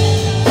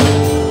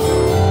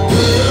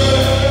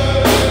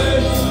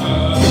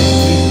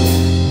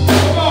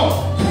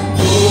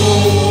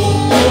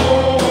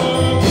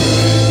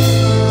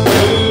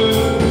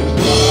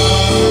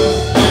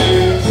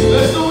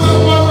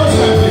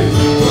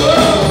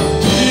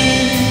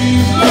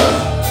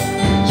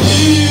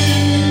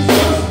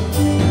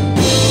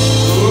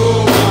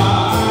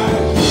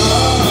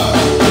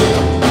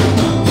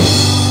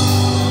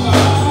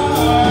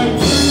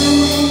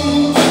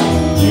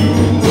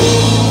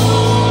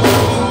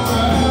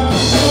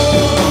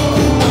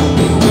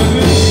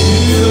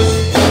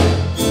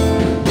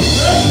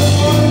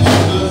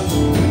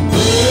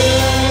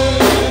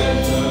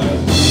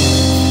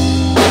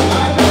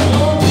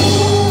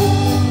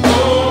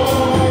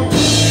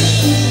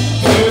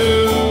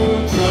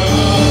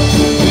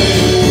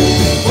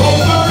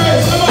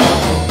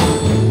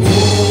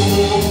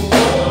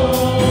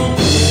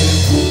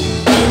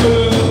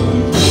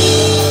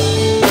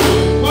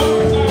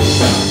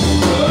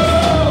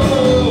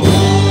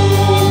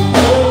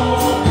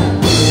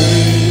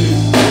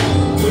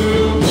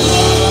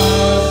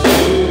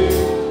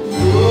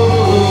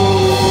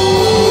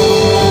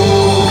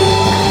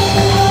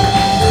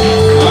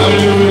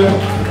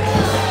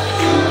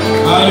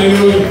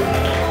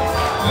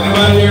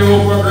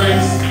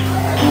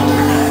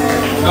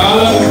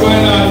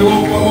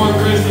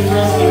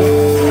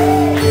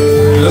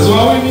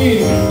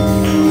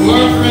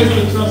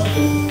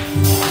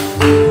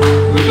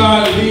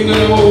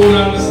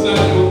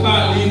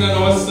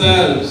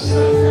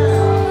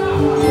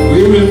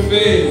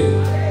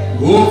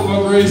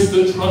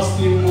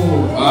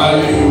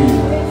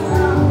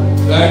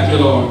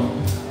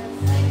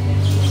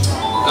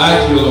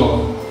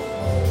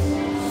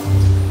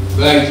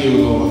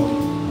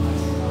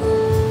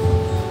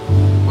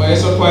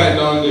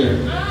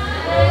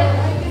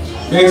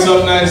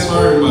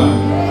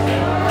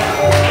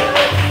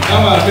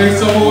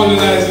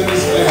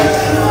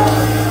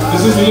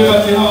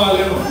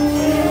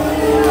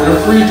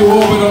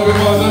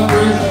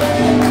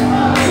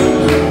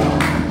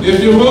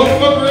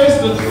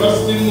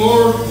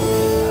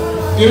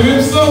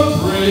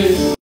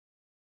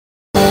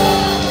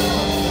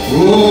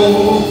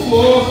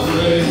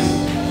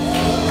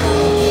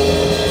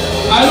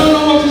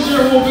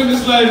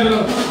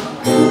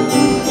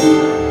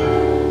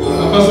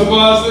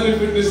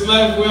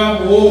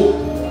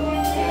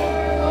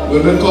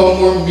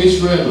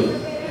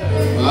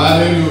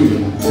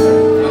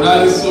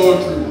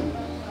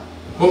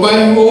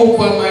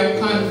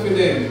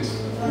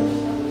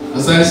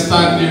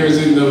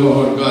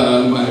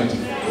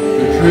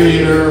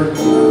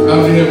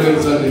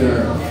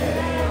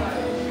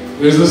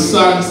 there's a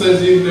song says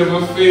He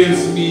never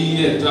fails me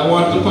yet. I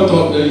want to cut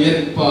out the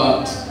yet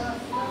part.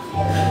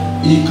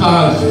 He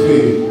can't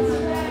fail.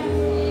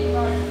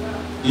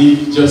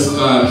 He just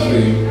can't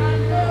fail.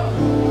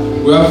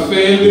 We have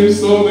failed Him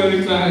so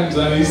many times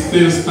and He's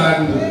still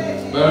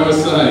standing by our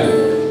side.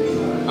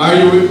 Are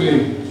you with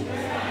me?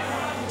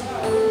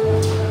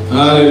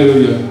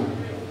 Hallelujah.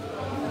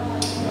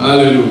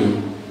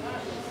 Hallelujah.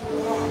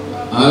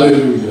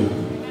 Hallelujah.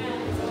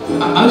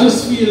 I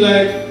just feel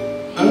like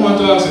I want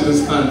to ask you to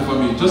stand for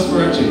me, just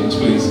for a change,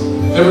 please.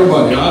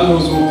 Everybody, all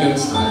those who can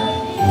stand.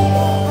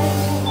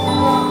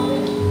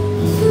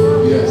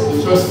 Yes,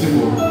 trust Him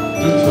more.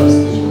 Just trust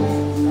Him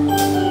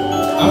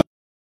more.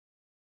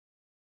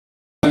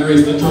 I'm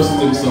raised to trust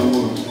Him so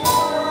much.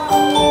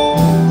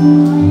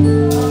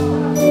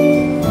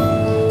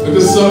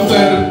 Because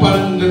sometimes the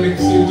pandemic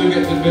seems to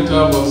get the better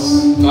of us.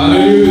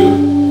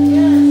 Hallelujah.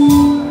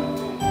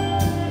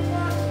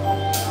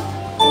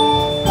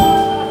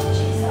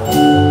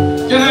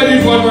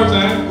 One more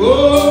time.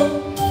 Oh,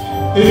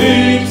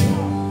 it's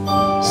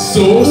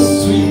so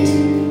sweet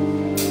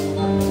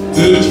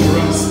to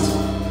trust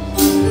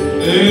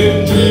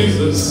in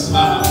Jesus.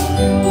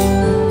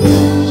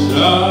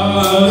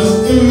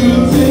 Just to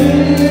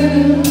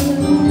tell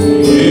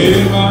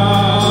Him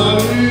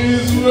about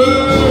His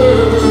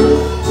word.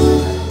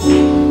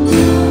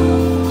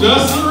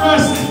 Just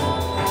rest.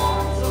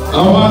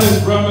 I'm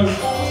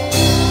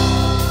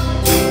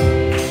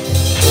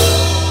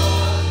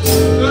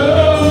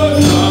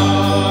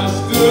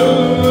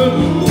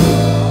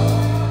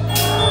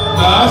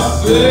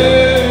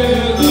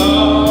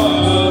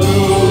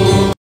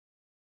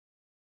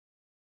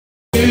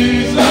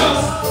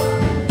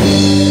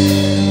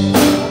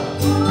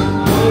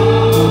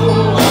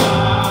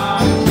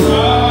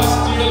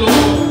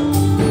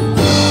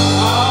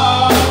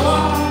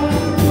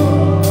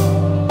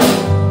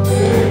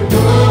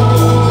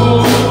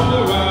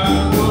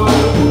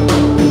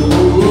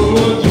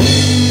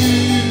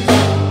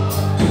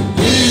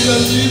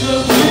Jesus,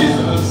 Jesus,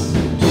 Jesus.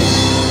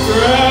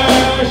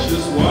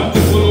 Precious,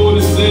 wonderful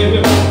Holy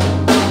Savior.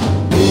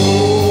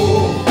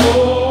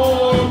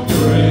 Oh,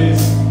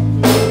 praise.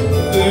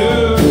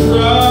 Still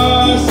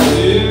trust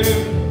Him.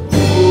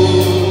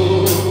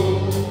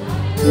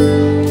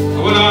 I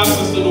want to ask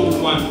us to do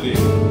one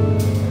thing.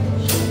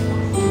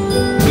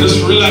 Just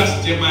relax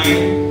your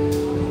mind.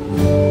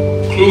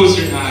 Close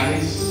your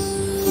eyes.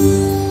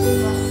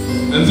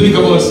 And think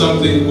about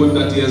something good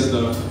that He has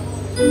done.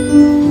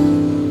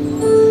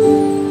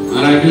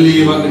 And I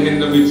believe at the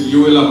end of it,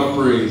 you will have a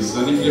praise.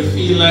 And if you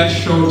feel like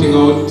shouting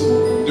out,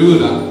 do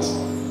that.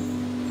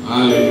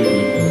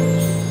 Hallelujah.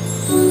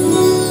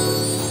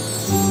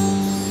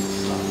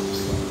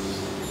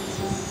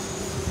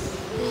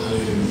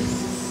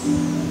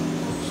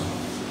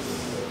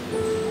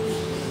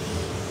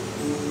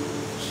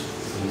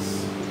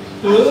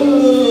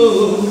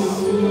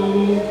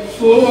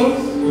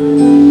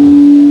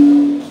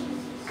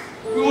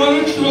 We want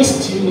to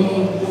trust You,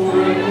 Lord.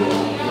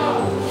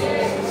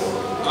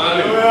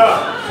 Hallelujah.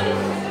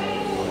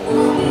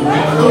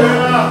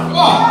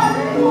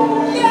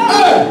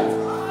 Hey!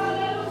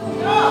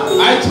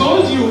 I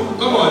told you,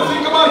 come on,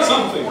 think about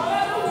something.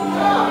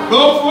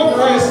 Hope for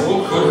grace,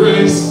 hope for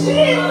grace.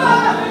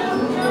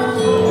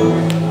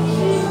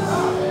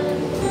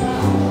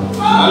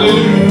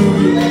 Hallelujah.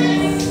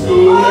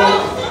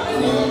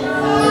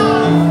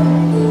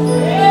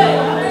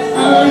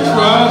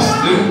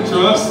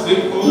 Trust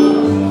Him, oh.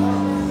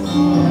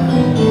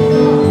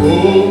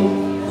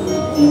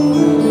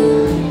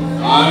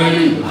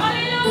 Hallelujah.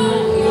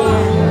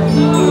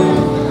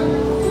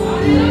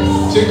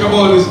 Think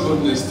about His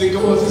goodness. Think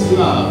about His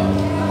love.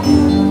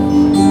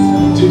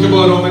 Think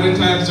about how many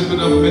times you could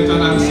have met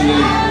an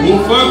accident.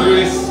 Hope for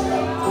grace.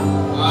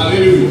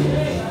 Hallelujah.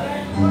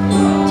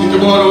 Think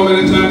about how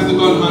many times the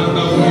gunman would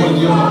have hold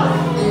you up.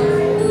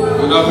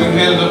 Would have been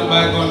held up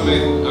by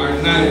gunmen or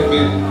knife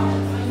men.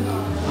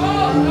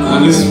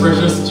 And this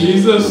precious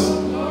Jesus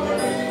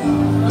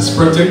has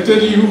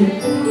protected you.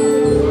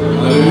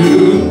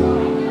 Hallelujah.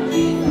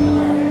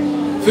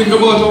 Think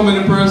about how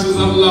many persons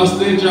have lost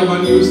their job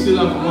and you still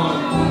have one.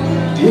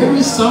 There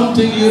is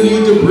something you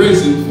need to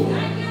praise Him for.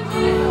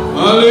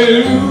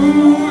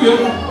 Hallelujah.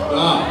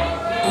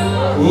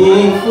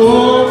 Oh,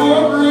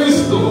 for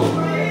grace, Lord.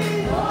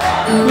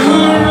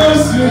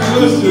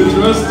 You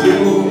trust Him.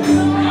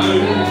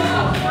 Hallelujah.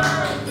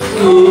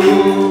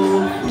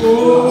 Oh,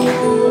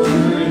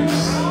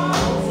 grace.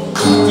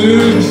 Do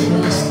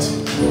trust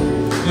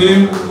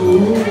Him.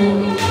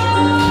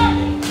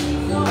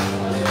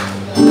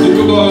 Think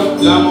about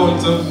the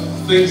amount of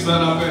things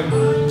that happen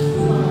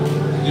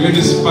during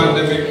this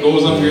pandemic.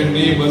 Those of your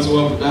neighbors who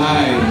have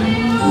died,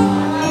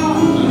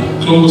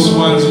 and close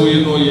ones who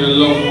you know, your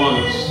loved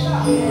ones.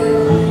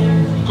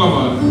 Come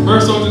on,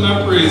 burst out in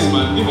a praise,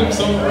 man. Give Him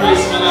some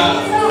praise for that.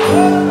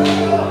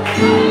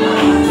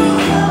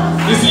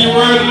 Is He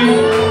worthy?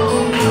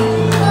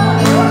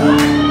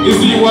 Is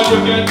He what you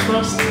can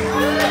trust?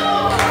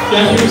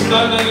 Can you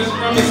stand on His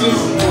promises?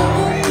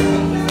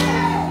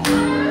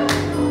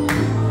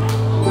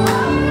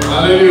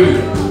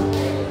 Hallelujah.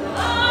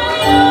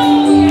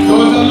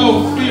 Don't allow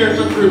fear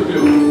to grip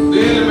you. The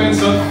elements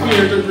of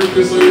fear to grip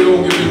you so you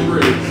don't give Him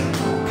praise.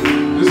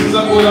 This is a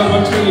good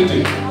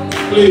opportunity.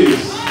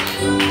 Please.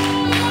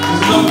 This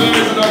is a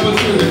very good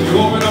opportunity.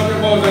 Open up your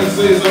mouth and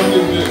say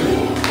something good.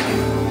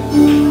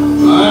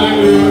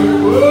 Hallelujah.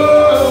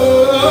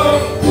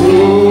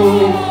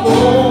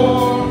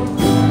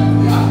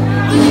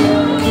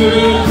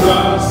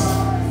 Trust.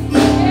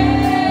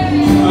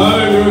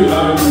 Hallelujah,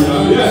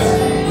 hallelujah, yes.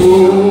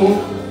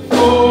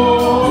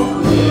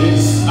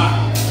 Grace.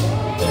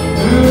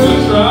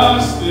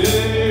 Trust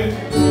Him.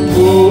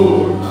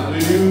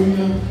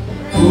 Hallelujah.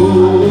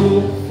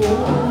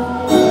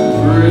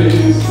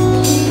 Grace.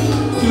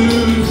 To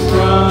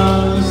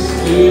trust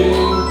Him.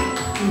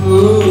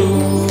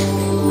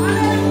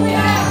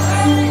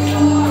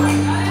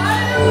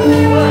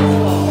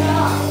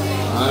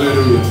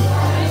 Hallelujah.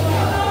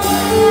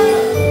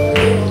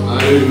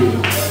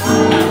 Hallelujah.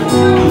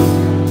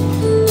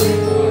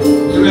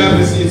 Can we have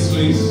the seats,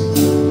 please?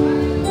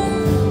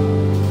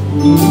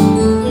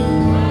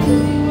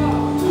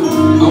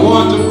 I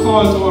want to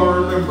call to our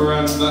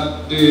remembrance that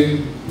the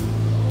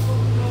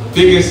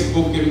biggest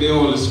book in the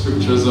Holy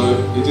Scriptures,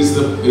 it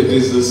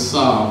is the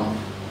Psalm,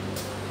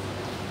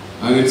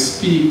 and it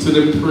speaks to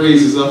the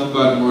praises of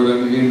God more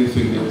than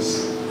anything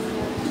else.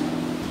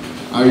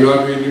 Are you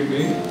agreeing with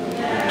me?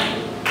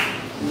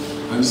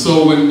 And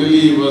so when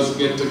believers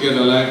get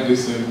together like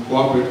this in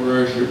corporate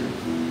worship,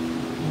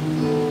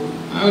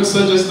 I would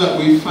suggest that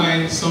we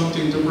find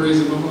something to praise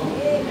Him about.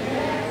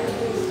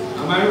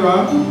 Am I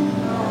wrong?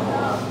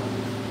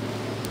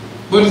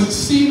 But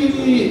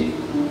seemingly,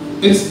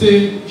 it's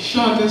the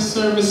shortest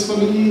service for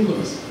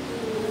believers.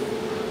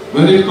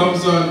 When it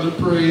comes on to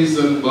praise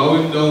and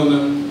bowing down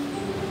and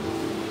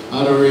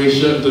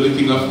adoration to the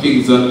King of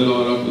Kings and the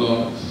Lord of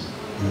Lords.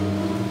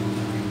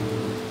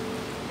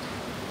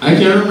 I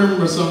can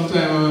remember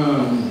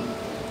sometime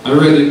I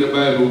read in the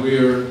Bible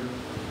where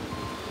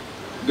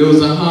there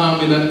was an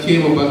army that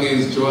came up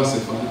against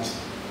Jehoshaphat.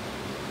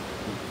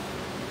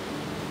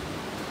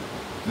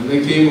 And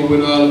they came up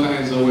with all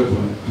kinds of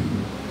weapons.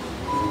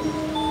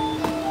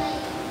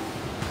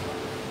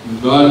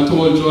 And God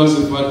told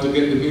Jehoshaphat to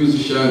get the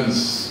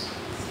musicians,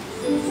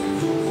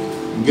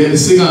 get the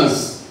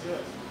singers,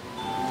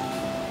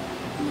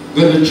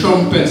 get the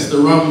trumpets, the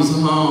ram's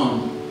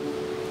horn,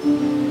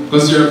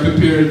 because you're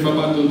preparing for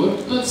battle.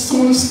 But that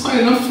sounds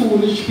kind of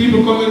foolish.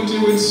 People coming to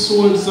you with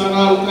swords and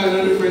all kind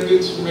of different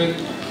instruments.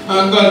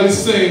 And God is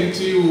saying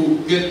to you,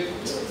 get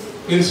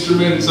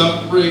instruments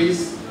of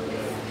praise.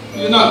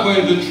 You're not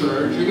going to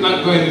church. You're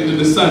not going into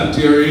the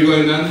sanctuary. You're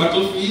going on the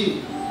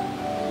battlefield.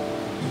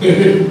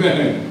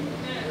 Amen.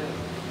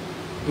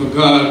 But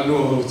God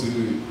knows how to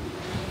do it.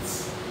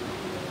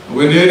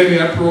 When the enemy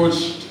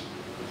approached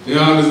the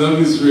armies of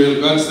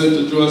Israel, God said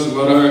to Joseph,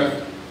 all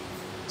right,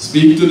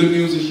 speak to the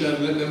musicians,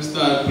 let them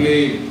start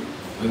playing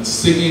and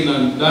singing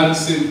and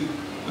dancing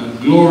and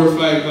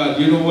glorify God.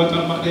 You know what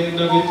happened at the end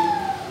of it?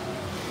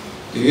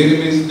 The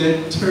enemies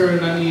then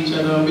turn on each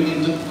other and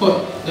begin to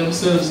cut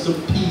themselves to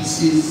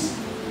pieces.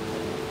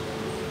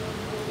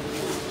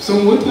 So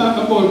when we talk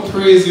about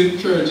praise in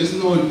church, it's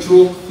no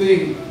joke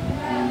thing.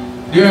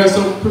 There are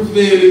some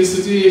prevailing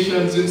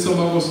situations in some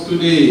of us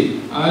today.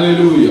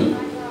 Hallelujah.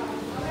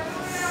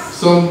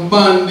 Some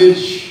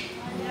bondage.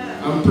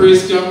 And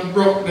praise can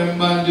broke them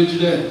bandage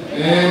there.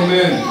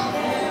 Amen.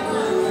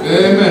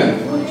 Amen.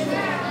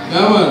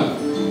 Yeah,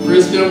 man.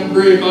 Praise can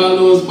break all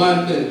those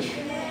bandage.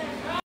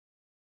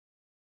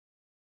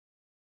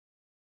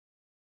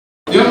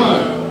 Yeah,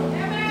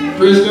 man.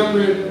 Praise can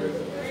break.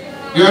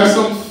 There are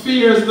some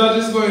fears that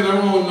is going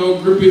around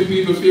now, gripping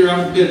people, fear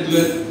of death,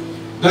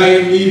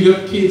 dying, leave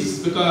your kids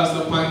because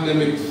of the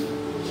pandemic.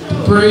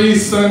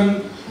 Praise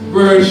and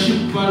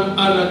worship and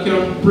honor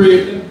can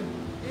break them.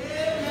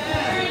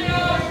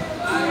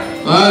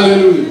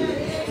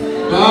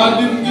 Hallelujah. God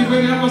didn't give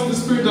any of us the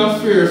spirit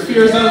of fear.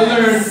 Fear is a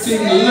learned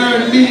thing,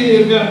 learned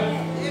behavior.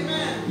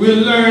 We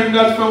learn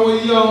that from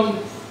we're young,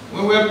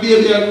 when we're a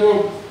baby and grow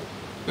up.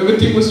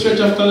 Everything we stretch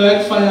after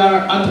like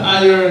fire and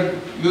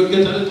iron, you'll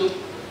get a little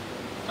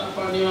tap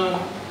on your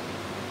arm.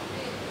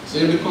 So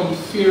you become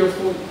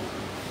fearful.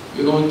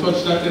 You don't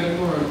touch that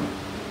anymore.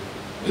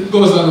 It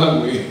goes a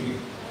long way.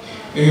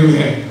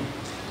 Amen.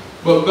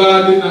 But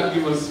God did not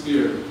give us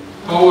fear.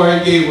 Power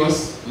He gave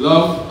us,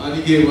 love, and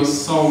He gave us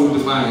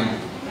sound mind.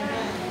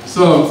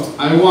 So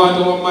I want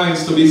our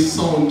minds to be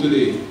sound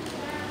today.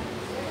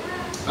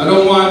 I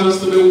don't want us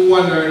to be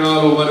wandering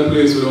all over the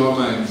place with our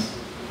minds.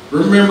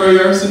 Remember,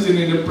 you're sitting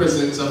in the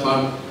presence of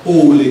an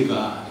holy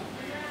God.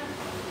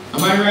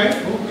 Am I right?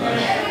 Oh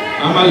gosh.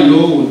 I'm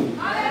alone.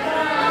 I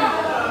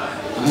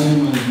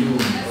am alone.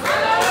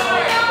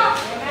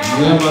 I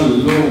am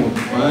alone.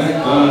 My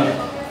God.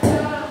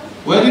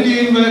 Why did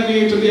you invite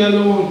me to be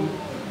alone?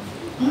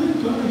 My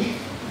gosh.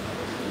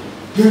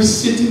 You're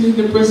sitting in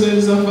the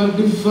presence of a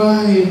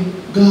divine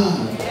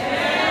God.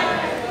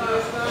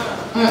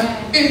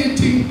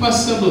 Anything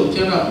possible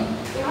can happen.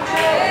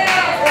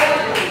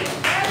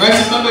 Right,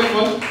 Sister Becky?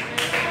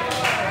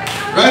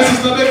 Right,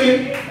 Sister Becky?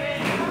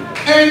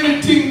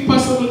 Anything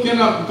possible can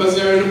happen because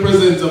you're in the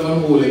presence of a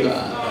holy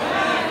God.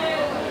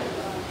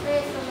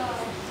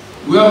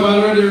 We have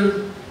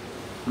already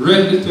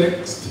read the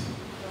text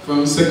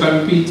from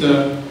 2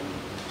 Peter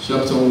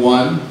chapter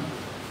 1.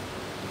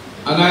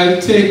 And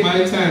I'll take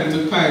my time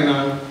to kind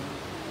of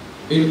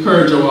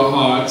encourage our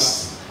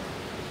hearts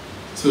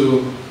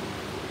to...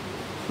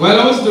 While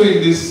I was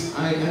doing this,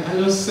 I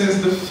just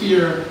sensed the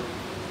fear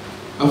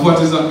of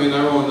what is happening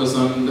around us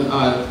on the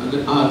heart and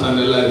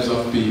the lives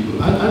of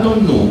people. I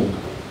don't know.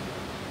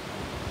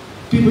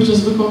 People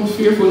just become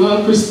fearful,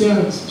 all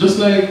Christians. Just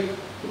like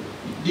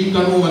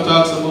Deacon Homer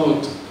talks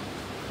about.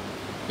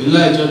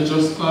 Elijah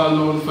just called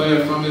down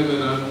fire from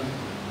heaven and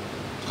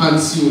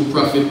consumed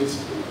prophet.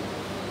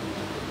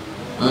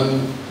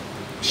 And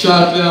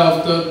shortly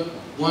after,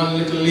 one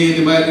little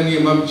lady by the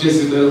name of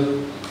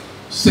Jezebel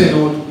sent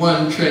out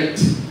one threat.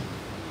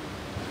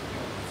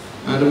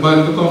 And the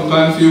man become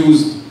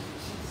confused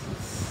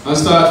and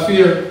start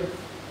fear.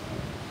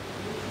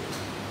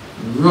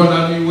 Run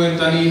and he went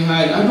and he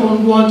hid. I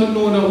don't want to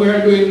know that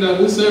we're doing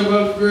that. We serve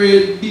a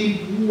great,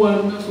 big,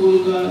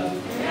 wonderful God.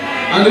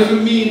 And if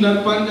you mean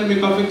that pandemic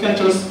have to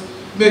catch us,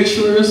 make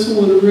sure your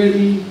soul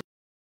ready.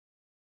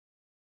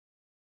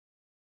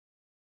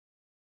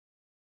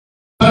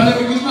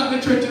 Pandemic is not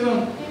the threat, you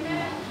know.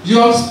 You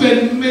have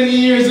spent many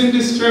years in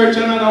this church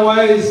and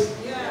otherwise.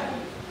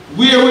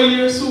 Where will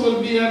your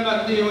soul be on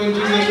that day when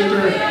Jesus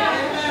returns?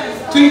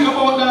 Think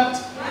about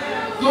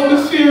that. Don't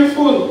be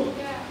fearful.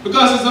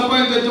 Because it's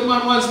appointed the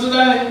man wants to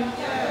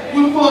die.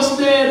 We're both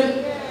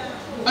dead.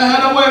 I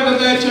had a wife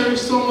that I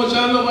cherished so much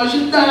I love her.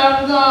 She died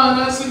and gone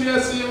and see me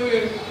the same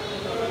way.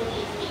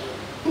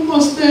 We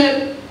must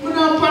dead. We're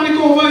not panic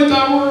over it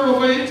or worry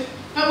over it.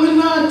 I will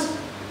not.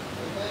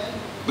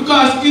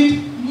 Because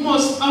it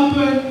must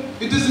happen.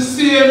 It is the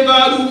same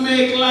God who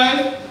makes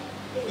life.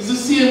 It's the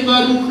same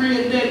God who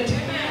created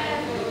death.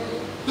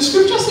 The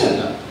scripture said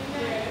that.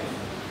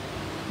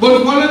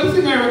 But one of the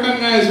things I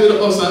recognize with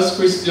us as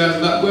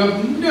Christians that we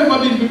have never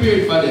been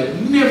prepared for that.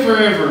 Never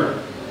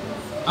ever.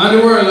 And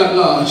the world at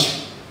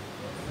large.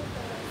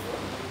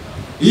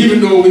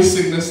 Even though we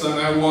sing the song,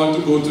 I want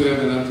to go to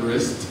heaven at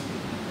rest.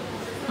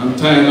 I'm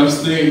tired of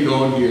staying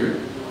down here.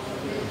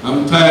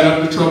 I'm tired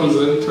of the troubles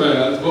and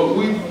trials, but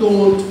we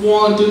don't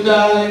want to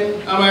die.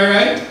 Am I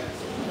right?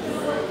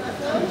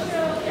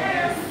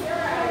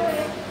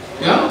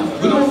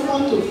 Yeah? We don't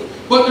want to.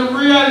 But the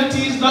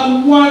reality is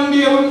that one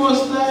day we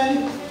must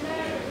die.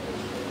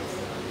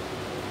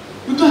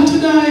 We got to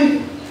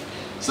die.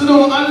 So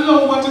don't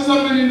allow what is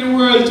happening in the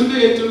world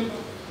today to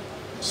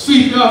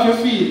sweep you off your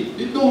feet.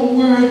 It don't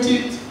worth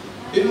it.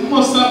 It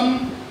must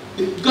happen.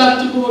 It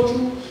got to go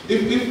through.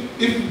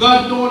 If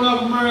God don't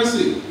have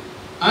mercy,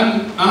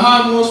 and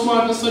I almost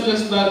want to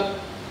suggest that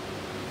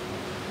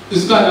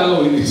it's God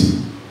allowing it.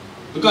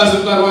 Because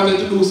if God wanted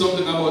to do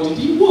something about it,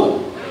 He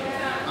would.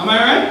 Am I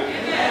right?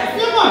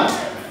 Yeah, man.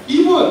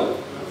 He would.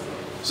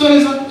 So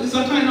it's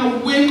a kind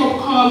of wake-up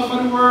call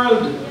for the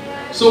world.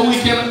 So we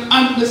can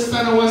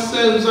understand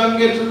ourselves and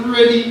get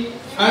ready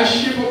and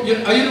shape up.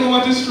 You know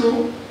what is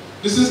true?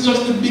 This is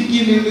just the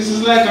beginning. This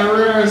is like a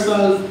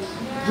rehearsal.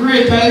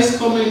 Greater is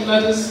coming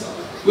that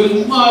will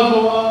move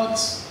our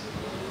hearts.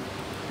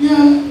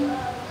 Yeah.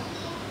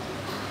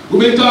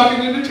 We've been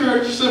talking in the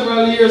church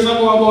several years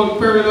ago about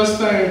perilous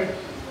times.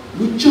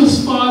 We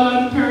just fall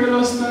on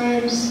perilous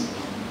times.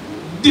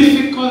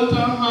 Difficult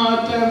and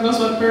hard times. That's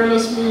what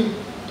perilous means.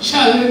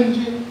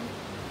 Challenging.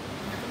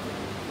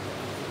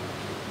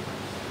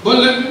 But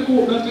let me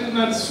hope that it's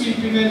not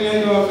sweeping any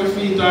of you off your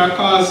feet or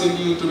causing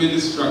you to be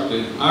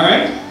distracted.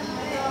 Alright?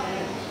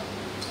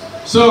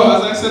 So,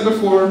 as I said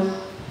before,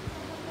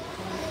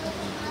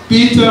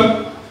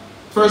 Peter,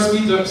 1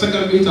 Peter,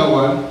 2 Peter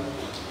 1,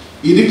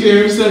 he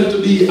declared himself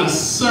to be a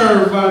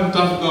servant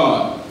of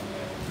God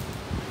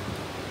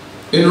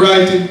in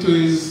writing to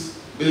his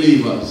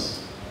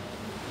believers,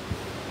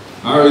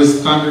 or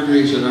his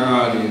congregation or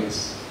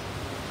audience.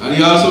 And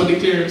he also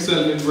declared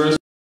himself in verse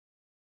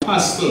 1,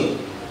 apostle.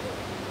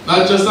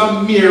 Not just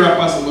a mere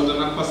apostle, but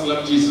an apostle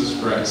of Jesus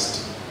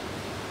Christ.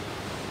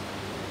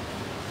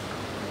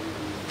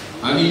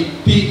 And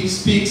he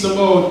speaks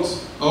about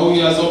how he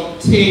has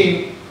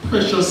obtained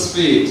precious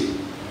faith.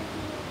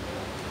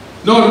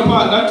 Now the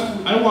part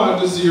that I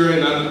want to zero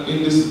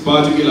in this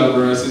particular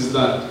verse is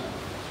that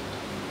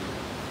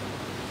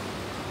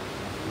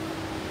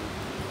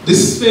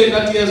this faith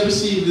that he has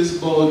received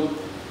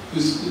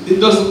it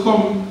doesn't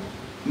come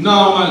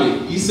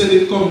normally. He said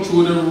it comes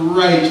through the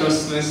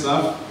righteousness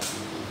of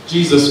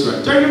Jesus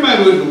Christ. Turn your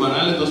Bible with me, man,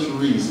 and let us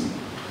reason.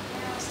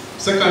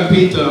 2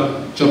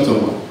 Peter chapter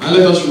 1. And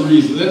let us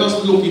reason. Let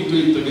us look into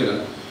it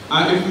together.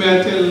 And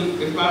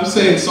if I'm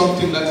saying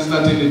something that is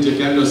not in it, you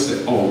can just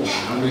say, ouch,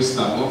 and we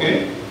stop,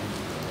 okay?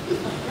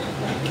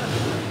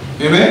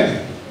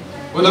 Amen?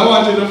 But I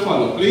want you to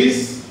follow,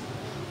 please.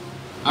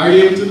 Are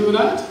you able to do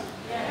that?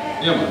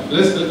 Yeah, man.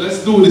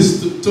 Let's do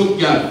this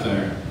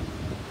together.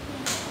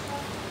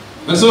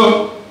 And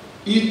so,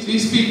 he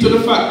speaks to the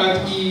fact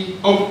that he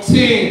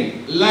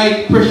obtained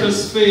like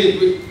precious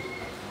faith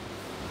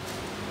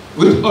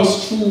with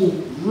us through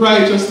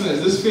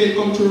righteousness. This faith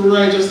comes through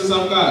righteousness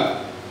of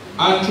God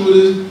and through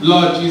the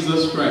Lord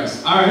Jesus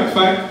Christ. Alright,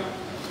 fine.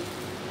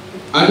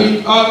 And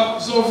he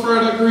also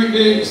further greet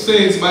the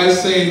saints by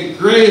saying,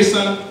 grace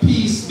and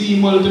peace be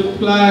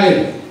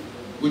multiplied.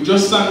 We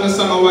just sang the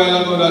song a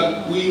while ago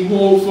that we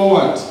hope for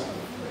what?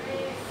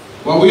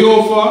 What we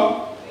hope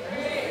for?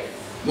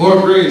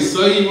 More grace.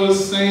 So he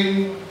was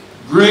saying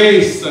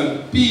grace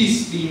and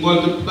peace be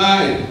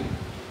multiplied.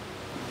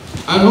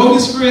 And how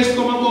this grace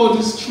come about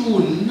is through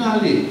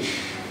knowledge.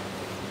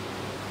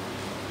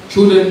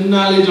 Through the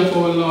knowledge of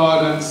our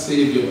Lord and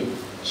Savior,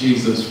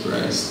 Jesus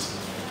Christ.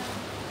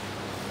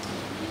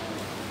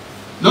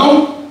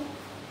 Now,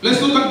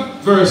 let's look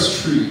at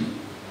verse 3.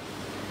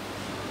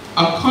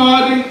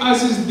 According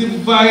as his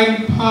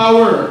divine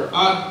power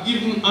are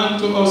given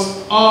unto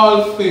us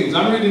all things.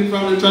 I'm reading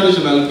from the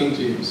traditional King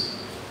James.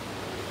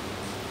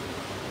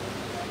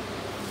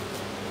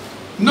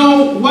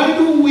 Now, why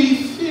do we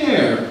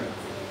fear?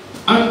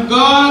 And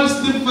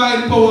God's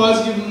divine power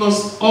has given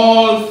us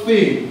all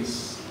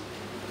things.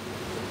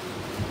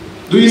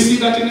 Do you see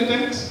that in the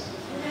text?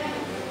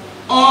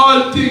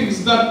 All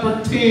things that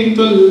pertain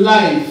to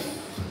life.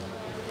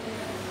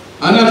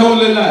 And not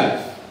only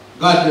life,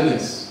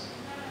 godliness.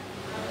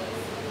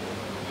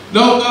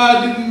 Now,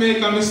 God didn't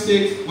make a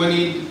mistake when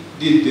He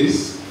did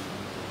this.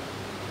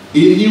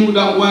 He knew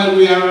that while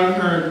we are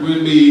on earth,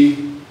 we'll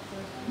be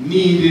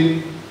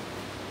needing.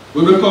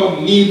 We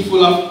become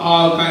needful of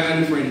all kinds of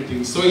different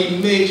things. So He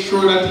makes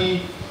sure that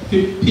He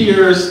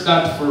prepares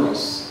that for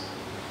us.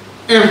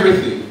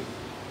 Everything.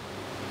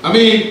 I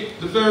mean,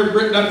 the very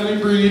breath that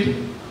we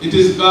breathe, it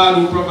is God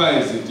who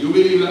provides it. You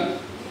believe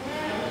that?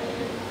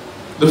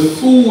 The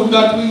food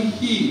that we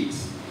eat,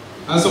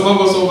 and some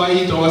of us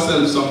overeat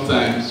ourselves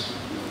sometimes,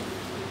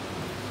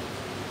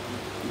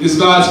 is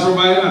God's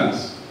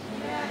providence.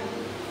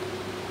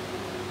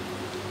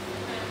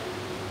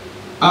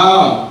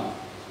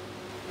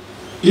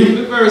 Even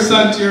the very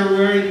sanctuary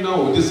we're in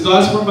now, it is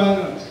God's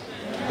provided.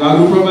 God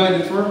will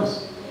provide it for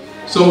us.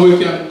 So we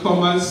can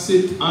come and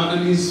sit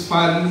under these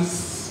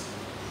fans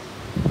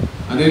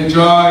and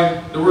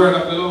enjoy the word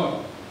of the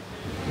Lord.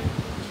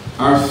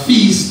 Our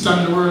feast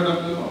on the word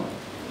of the Lord.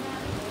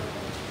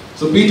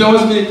 So Peter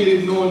was making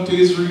it known to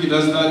his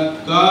readers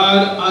that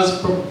God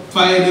has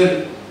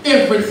provided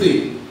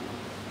everything.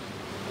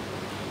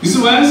 You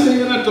see why I say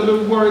you're not to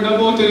be worried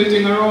about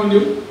anything around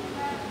you?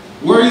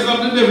 Worries of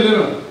the devil, you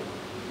know.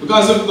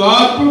 Because if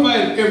God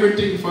provides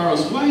everything for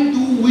us, why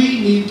do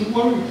we need to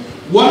worry?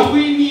 What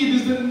we need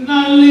is the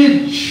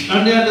knowledge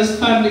and the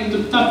understanding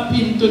to tap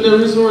into the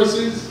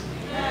resources.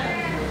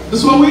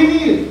 That's what we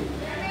need.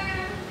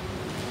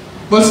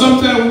 But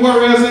sometimes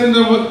worries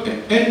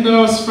hinder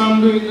us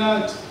from doing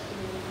that.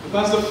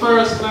 Because the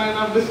first line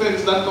of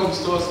defense that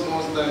comes to us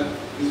most time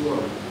is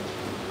worry.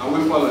 And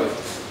we follow it.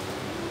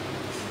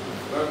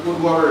 We're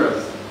good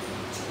warriors.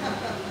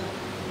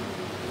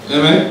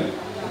 Amen?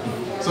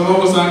 Some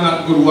of us are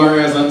not good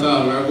warriors at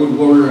all. We're good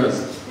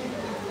warriors.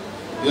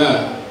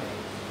 Yeah.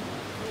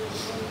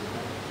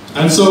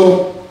 And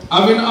so,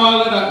 having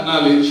all of that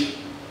knowledge,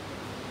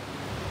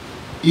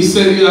 he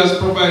said he has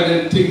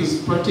provided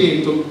things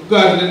pertaining to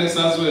godliness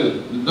as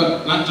well.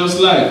 Not just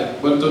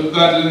life, but to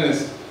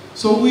godliness.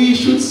 So we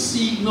should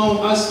seek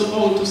now as to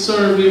how to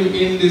serve him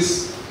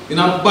in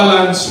a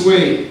balanced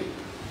way.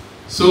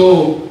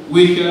 So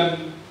we can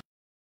be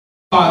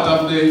part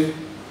of the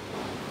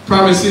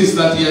promises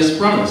that he has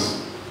promised.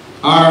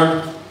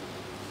 Or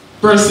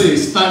per se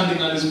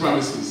standing on his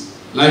promises,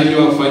 like you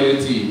have for your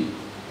team.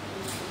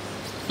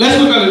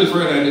 Let's look a little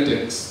further in the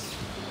text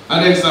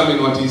and examine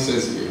what he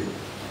says here.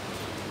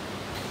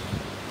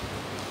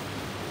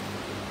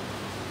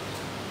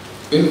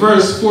 In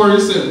verse 4 he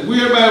said,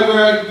 whereby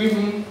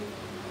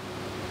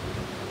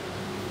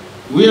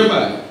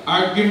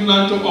are given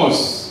unto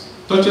us.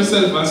 Touch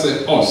yourself and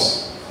say,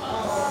 us.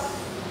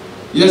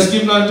 He has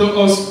given unto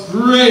us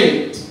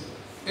great,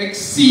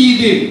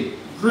 exceeding,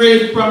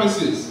 great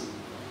promises,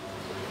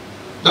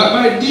 that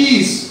by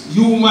these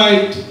you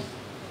might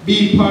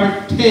be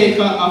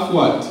partaker of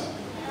what?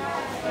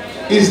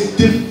 His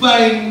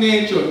divine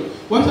nature.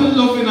 What a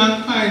loving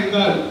and kind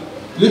God.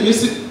 You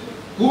see,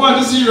 we want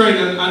to zero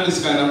in on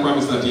this kind of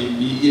promise that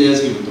he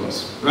has given to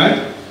us,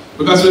 right?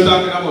 Because we're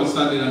talking about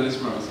standing on his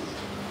promises.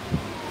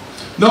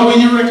 Now when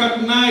you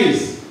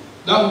recognize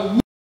that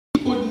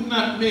we could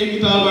not make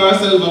it all by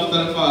ourselves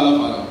after the fall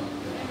of Adam.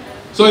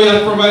 So he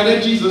has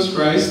provided Jesus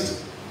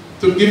Christ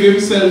to give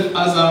himself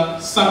as a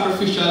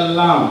sacrificial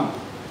lamb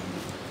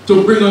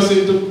to bring us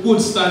into good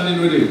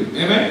standing with him.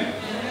 Amen?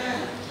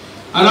 Amen.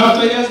 And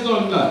after he has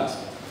done that,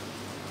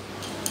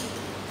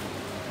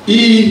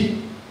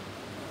 he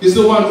is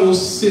the one who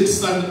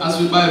sits, and,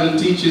 as the Bible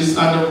teaches,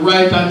 on the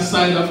right hand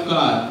side of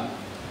God,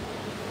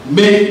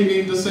 making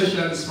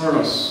intercessions for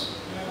us.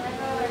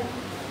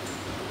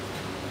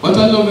 What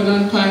a loving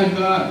and kind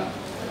God.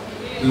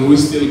 And we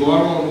still go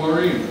around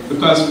worrying,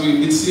 because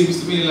it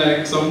seems to me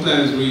like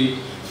sometimes we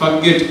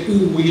forget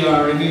who we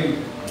are in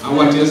him and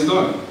what he has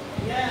done.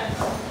 Yes.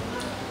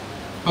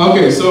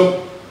 Okay,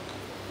 so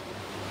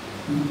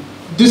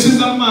this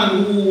is a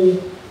man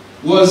who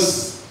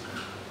was,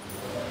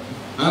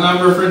 and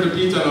I'm referring to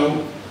Peter now,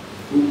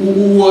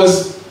 who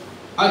was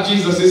at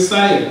Jesus'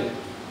 side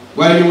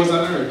while he was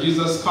on earth.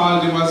 Jesus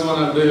called him as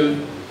one of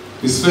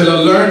his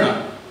fellow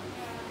learners.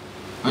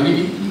 And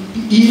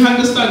he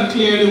understands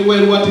clearly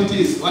well what it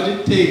is, what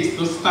it takes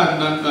to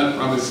stand on God's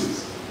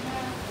promises.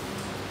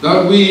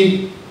 That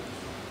we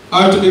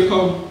are to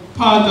become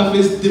part of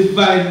his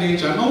divine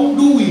nature. And how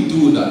do we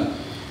do that?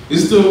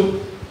 Is to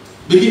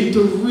begin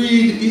to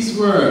read his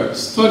words,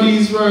 study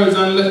his words,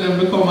 and let them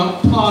become a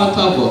part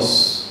of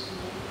us.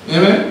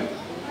 Amen?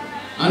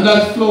 And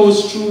that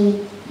flows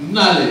through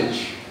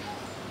knowledge.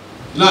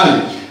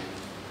 Knowledge.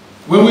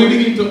 When we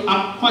begin to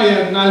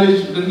acquire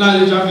knowledge, the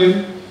knowledge of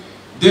him,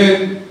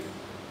 then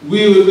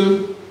we will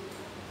be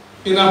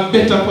in a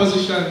better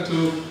position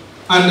to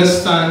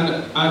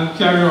understand and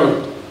carry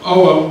out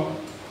our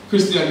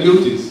Christian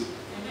duties.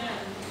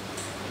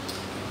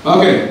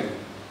 Okay.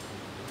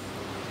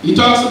 He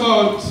talks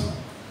about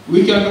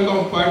we can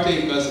become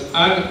partakers,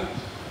 and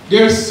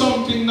there's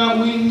something that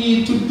we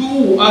need to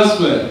do as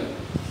well.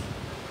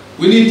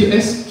 We need to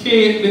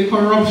escape the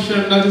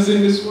corruption that is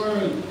in this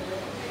world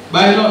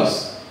by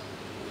lust,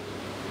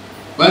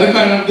 by the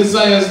kind of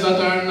desires that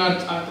are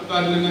not unto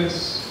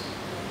godliness.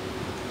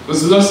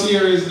 Because lust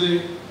here is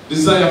the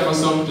desire for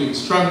something,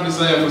 strong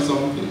desire for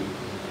something.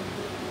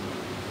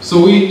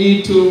 So we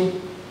need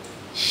to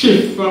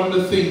shift from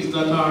the things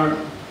that are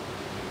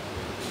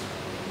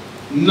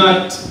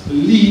not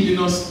leading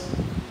us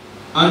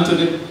unto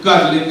the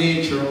godly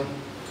nature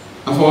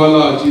of our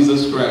Lord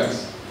Jesus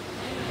Christ.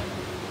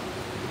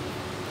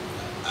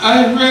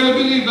 I really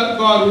believe that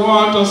God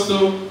wants us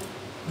to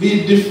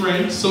be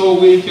different so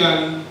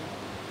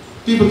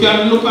people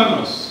can look at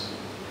us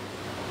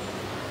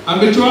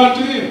and be drawn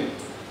to him.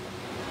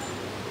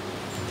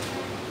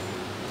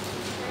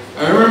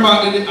 I remember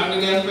on the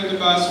day of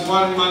Pentecost,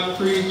 one man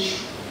preached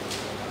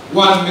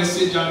one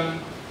message and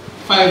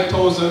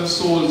 5,000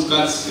 souls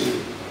got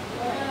saved.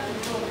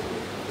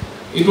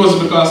 It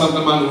was because of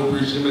the man who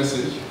preached the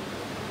message.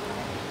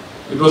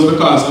 It was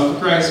because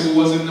of Christ who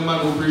was in the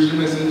man who preached the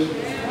message.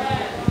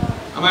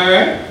 Am I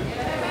right?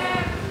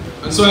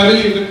 And so I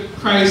believe that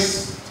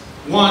Christ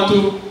wants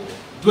to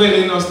dwell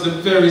in us the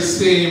very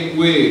same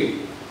way.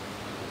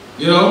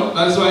 You know,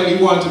 that is why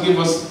He wants to give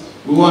us,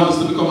 we want us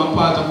to become a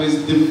part of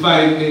His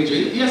divine nature.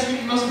 He has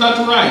given us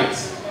that right.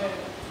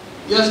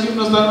 He has given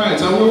us that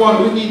right.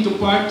 And we need to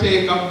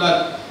partake of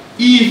that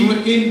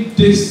even in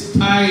this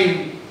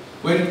time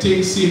when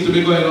things seem to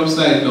be going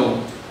upside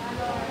down.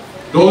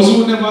 Those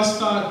who never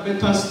start,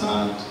 better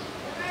start.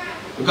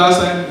 Because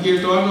I'm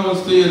here to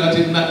announce to you that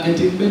it's not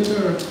getting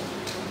better.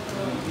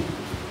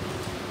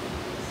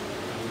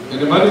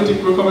 Anybody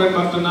think we're coming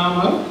back to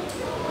normal?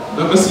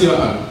 Let me see your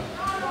hand.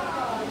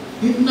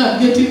 It's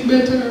not getting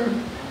better.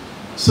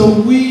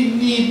 So we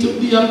need to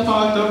be a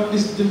part of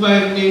this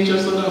divine nature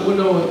so that we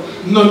know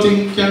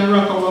nothing can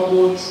rock our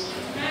boats.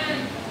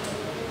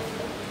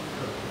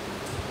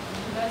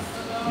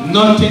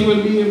 Nothing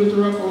will be able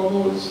to rock our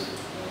boats.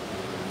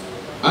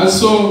 And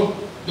so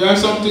there are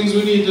some things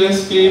we need to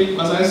escape,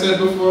 as I said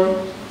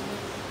before.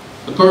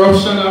 The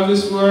corruption of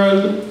this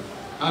world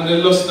and the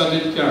lust that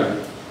it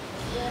carries.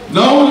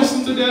 Now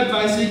listen to the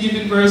advice He gives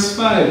in verse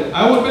 5.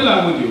 I will be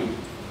long with you.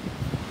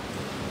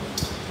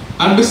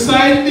 And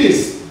beside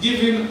this,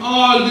 giving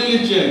all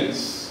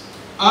diligence,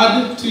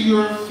 add to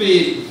your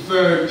faith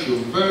virtue.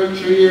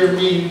 Virtue here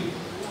means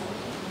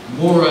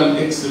moral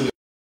excellence.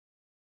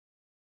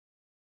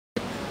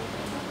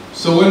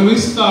 So when we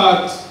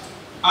start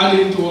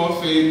adding to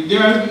our faith,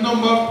 there are a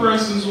number of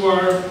persons who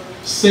are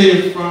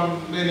saved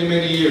from many,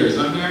 many years,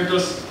 and they're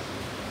just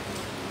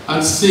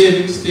at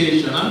saving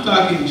station. I'm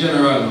talking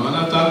general now, I'm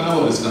not talking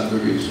about this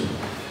congregation.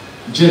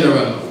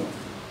 General.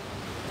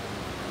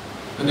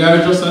 And they are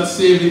just at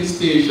saving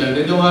station.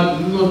 They don't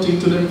add nothing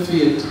to their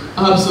faith.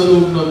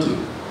 Absolute nothing.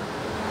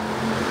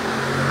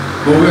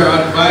 But we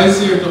are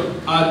advised here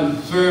to add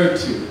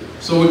virtue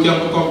so we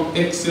can become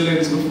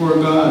excellence before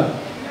God.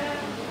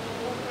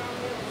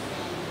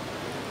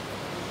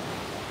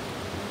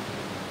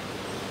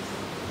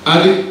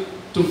 Adding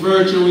to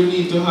virtue, we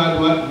need to add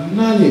what?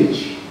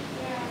 Knowledge.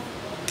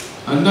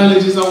 And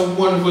knowledge is a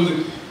wonderful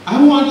thing.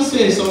 I want to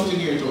say something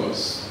here to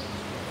us.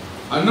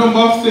 A number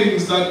of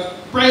things that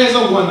prayer is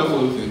a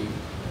wonderful thing.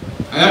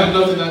 I have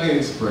nothing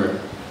against prayer.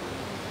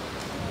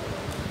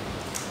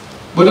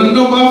 But a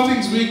number of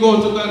things we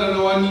go to God on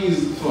our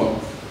knees for.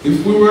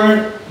 If we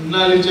were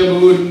knowledgeable,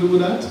 we wouldn't do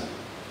that.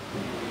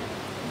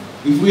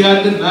 If we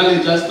had the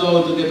knowledge as to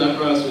how to get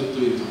across with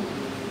it,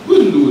 we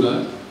wouldn't do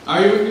that.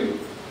 Are you with me?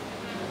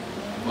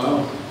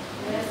 Wow.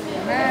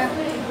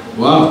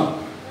 Wow.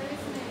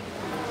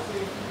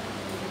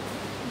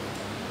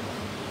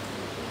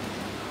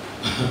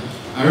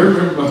 I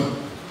remember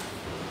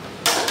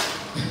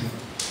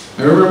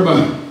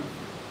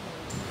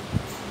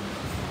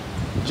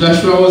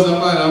Joshua was a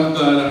man of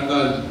God, and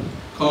God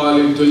called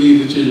him to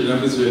lead the children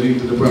of Israel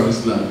into the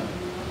promised land.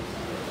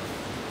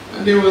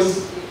 And there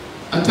was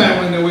a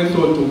time when they went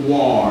out to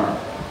war.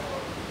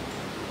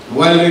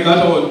 While they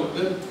got out,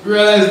 they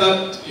realized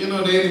that, you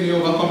know, the enemy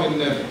overcoming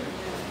them.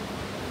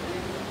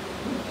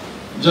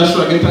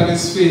 Joshua get on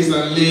his face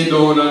and lay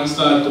down and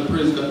start to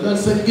praise God. God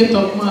said, get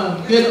up,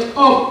 man, get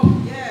up.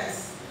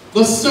 Yes.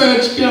 Go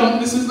search camp.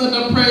 This is not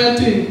a prayer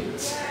thing.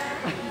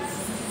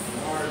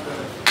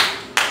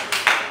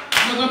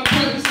 Not a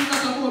prayer. This is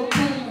not about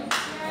prayer.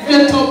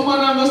 Get up, man,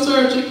 and go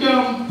search a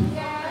camp.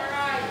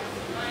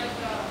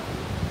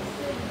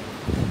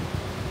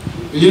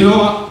 You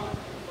know,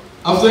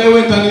 after he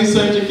went and he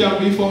searched a camp,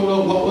 he found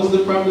out what was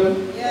the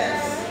problem.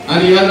 Yes.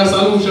 And he had a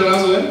solution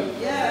as well.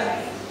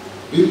 Yes.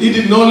 He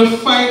didn't only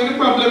find the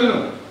problem, you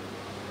know,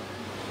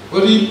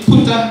 but he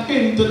put an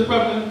end to the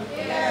problem.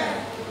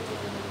 Yes.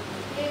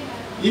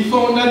 He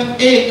found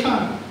that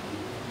Achan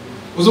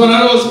was one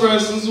of those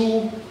persons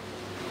who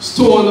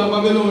stole a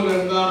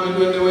Babylonian garment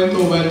when they went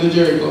over into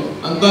Jericho.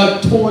 And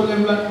God told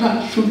them that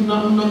that should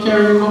not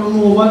carry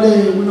nothing over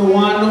there. We don't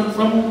want nothing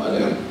from over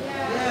there. Yeah.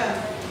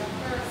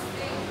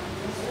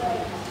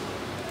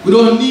 We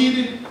don't need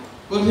it.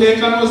 But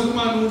Achan was the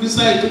man who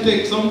decided to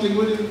take something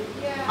with him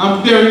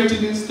and bury it in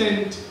his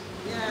tent.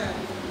 Yeah.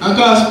 And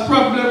cause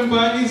problem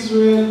by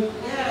Israel.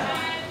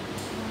 Yeah.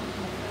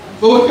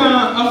 But we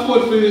can't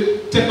afford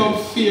to take up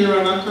fear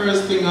and a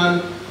cursing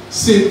and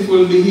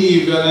sinful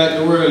behavior like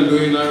the world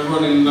doing and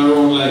running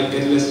around like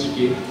headless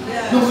chicken.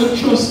 Yes. No, we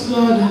trust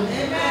God.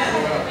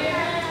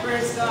 Amen.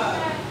 Praise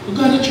God. We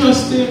gotta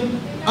trust Him.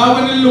 And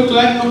when it look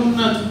like nothing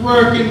not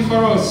working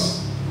for us,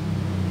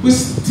 we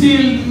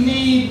still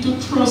need to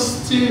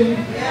trust Him.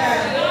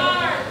 Yeah.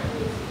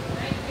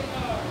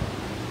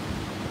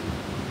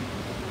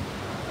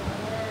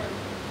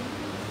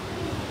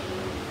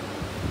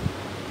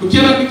 We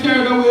cannot be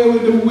carried away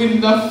with the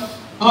wind of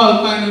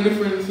all kinds of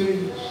different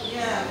things.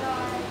 Yeah.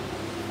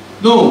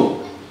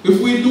 No.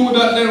 If we do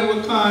that, then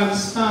we can't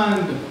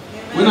stand.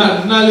 Amen. We're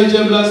not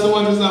knowledgeable as to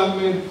what is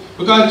happening.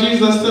 Because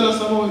Jesus tells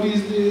us about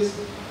these days.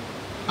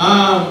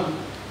 Paul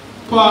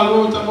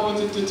wrote about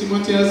to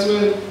Timothy as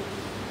well.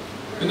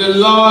 In the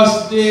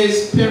last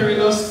days,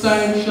 perilous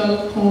time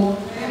shall come.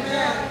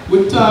 Amen.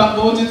 We talk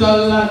about it a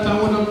lot.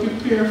 I want to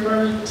prepare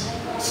for it.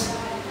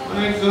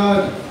 My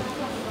God.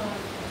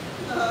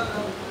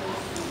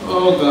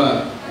 Oh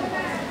God.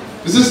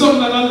 This is something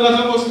that a lot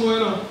of us know, you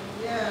know.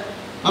 Yeah.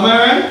 Am I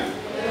right?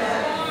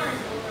 Yeah.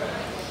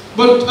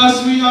 But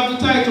as we have the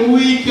title,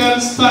 we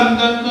can stand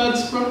on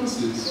God's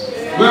promises.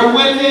 Yeah. We're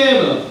well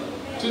able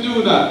to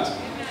do that.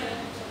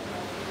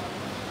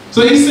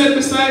 So he said,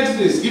 besides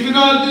this, giving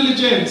all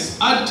diligence,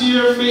 add to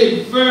your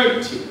faith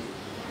virtue,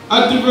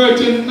 add to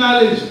virtue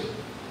knowledge.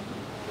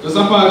 That's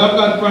a part of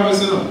God's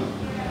promise, you know.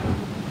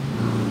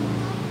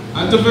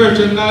 And to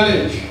virtue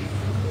knowledge.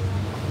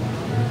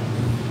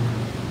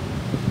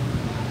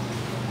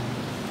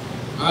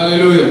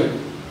 Hallelujah.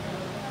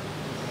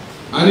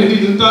 And he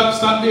didn't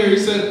stop there. He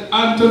said,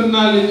 and to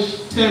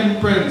knowledge,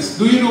 temperance.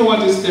 Do you know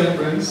what is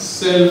temperance?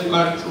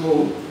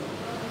 Self-control.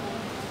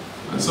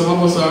 And some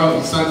of us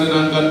are standing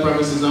on God's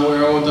promises and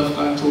we're out of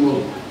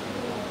control.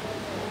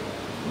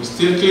 We're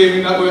still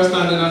claiming that we're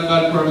standing on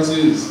God's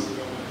promises.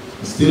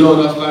 We're still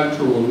out of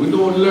control. We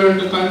don't learn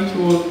to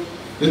control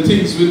the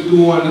things we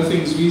do and the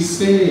things we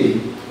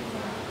say.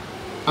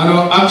 And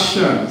our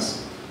actions.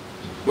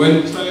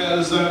 When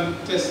trials and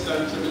tests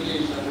and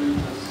tribulation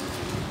reach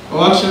us,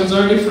 our actions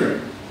are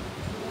different.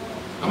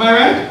 Am I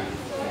right?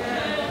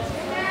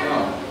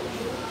 Wow.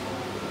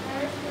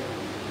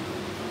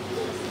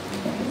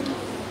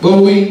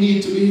 But we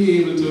need to be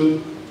able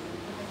to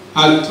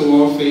add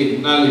to our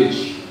faith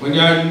knowledge. When you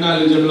are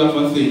knowledgeable of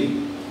a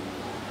thing,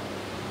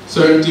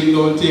 certain things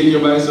don't take you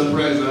by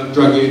surprise and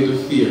drag you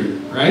into fear,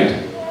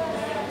 right?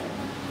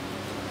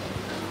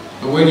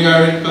 And when you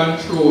are in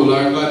control,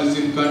 or God is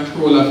in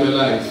control of your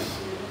life,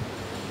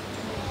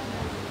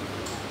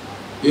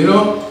 you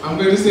know, I'm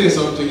going to say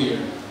something here.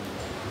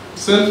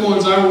 Cell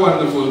phones are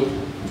wonderful.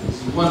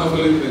 It's a wonderful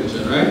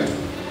invention, right?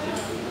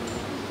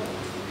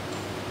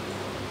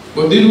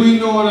 But did we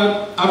know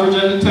that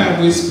average of the time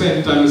we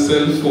spent on the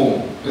cell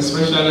phone,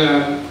 especially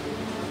on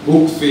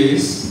book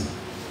face,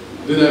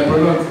 did I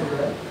pronounce it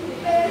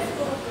right?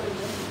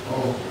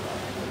 Oh.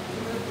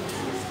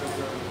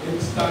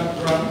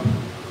 Instagram.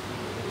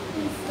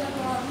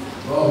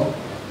 Oh.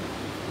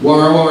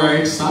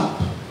 WhatsApp.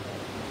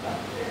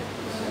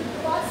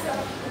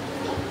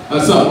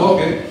 What's up?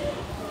 Okay.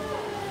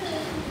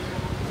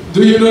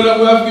 Do you know that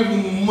we have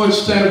given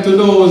much time to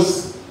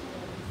those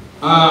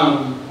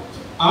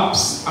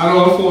apps on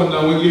our phone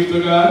that we give to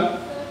God?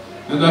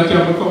 And that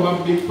can become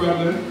a big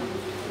problem?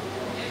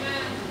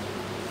 Amen.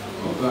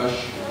 Oh gosh.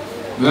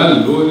 We are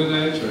alone in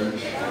our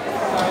church.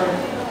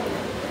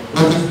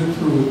 What is the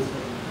truth?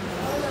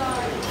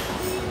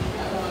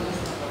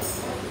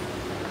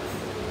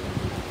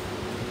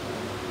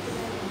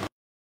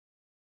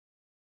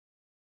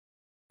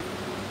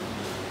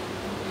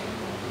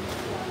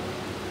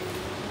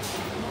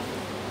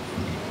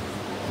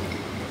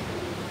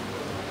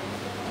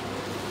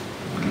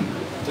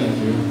 Thank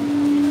you.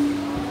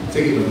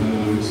 Take it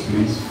on,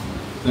 please.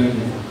 Thank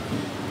you.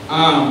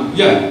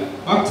 Yeah,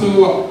 back to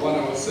what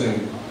I was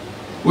saying.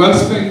 We have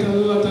spent a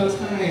lot of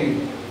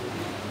time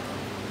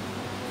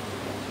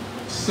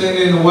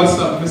sending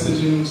WhatsApp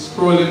messaging,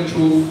 scrolling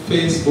through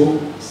Facebook,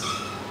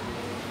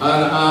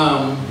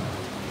 and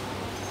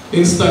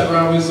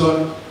Instagram is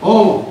on.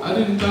 Oh, I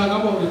didn't talk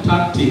about the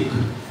tactic.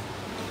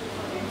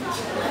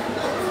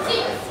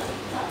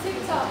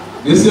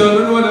 You see, I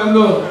don't know what I'm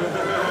doing.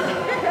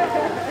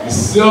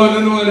 So I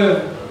don't know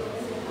them.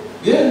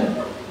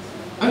 Yeah.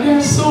 And there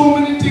are so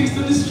many things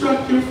to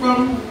distract you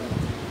from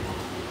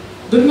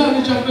the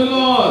knowledge of the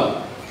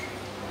Lord.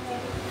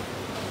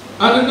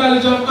 And the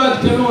knowledge of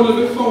God can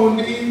only be found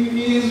in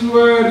His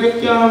Word. You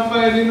can't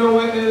find it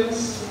nowhere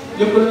else.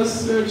 You could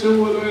search the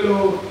whole way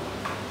out.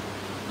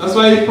 That's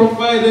why He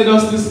provided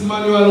us this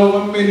manual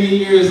over many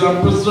years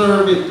and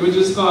preserved it, which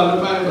is called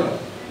the Bible.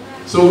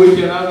 So we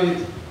can have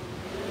it.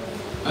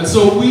 And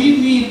so we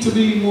need to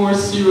be more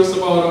serious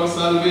about our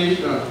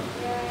salvation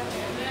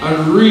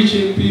and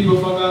reaching people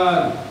for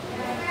God.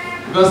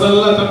 Because a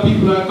lot of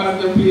people are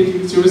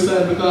contemplating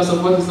suicide because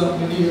of what is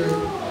happening here.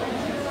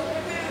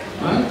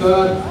 My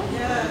God.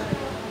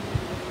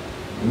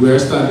 We are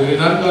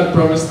standing on God's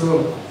promise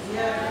though.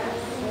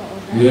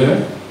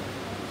 Yeah.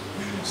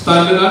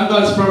 Standing on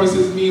God's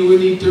promises means we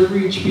need to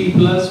reach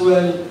people as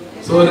well,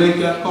 so they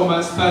can come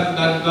and stand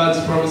on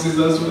God's promises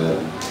as well.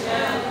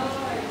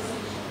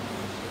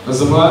 That's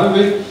a part of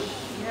it.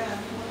 Yeah.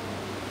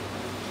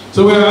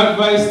 So we are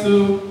advised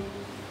to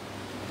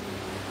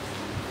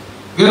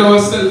get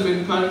ourselves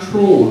in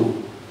control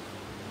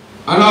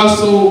and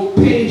also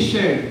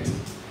patient.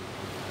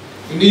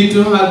 We need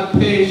to have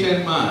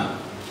patient man.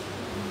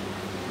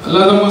 A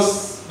lot of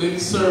us been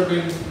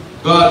serving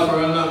God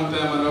for a long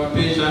time and our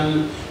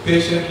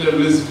patient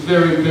level is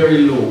very,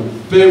 very low.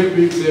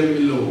 Very, very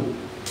low.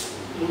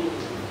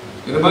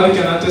 Anybody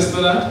can attest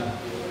to that?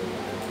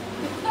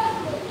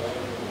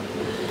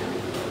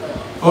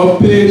 Our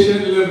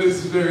patient level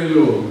is very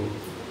low.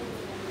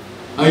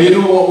 And you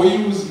know what we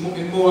use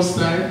in most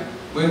time?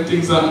 When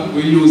things happen,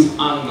 we use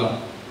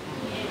anger.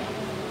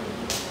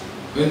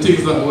 when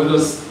things that we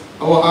just,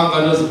 our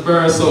anger just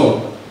bursts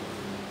out.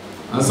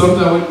 And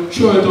sometimes we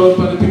throw it out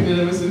for the people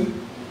that we see.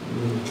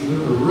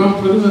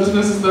 Ramp with the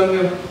nonsense down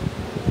there.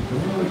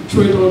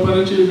 Throw it out for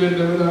the children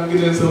and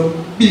give them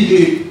some big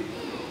lip.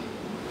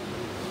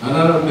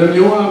 And then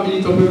you want to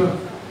beat up, you know.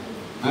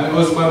 And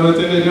husband will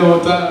tell you how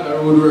to talk the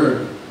road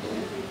work.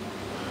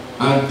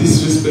 And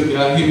disrespect you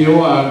and him you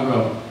want to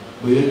grab.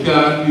 But you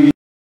can't do it.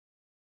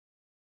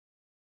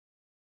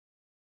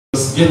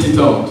 Just get it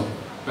out.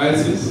 Right,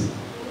 sis?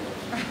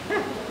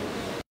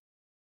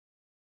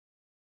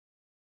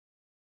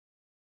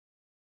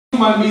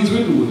 Human beings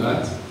will do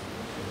that.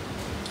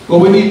 But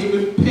we need to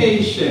be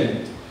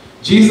patient.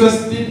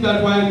 Jesus did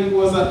that while he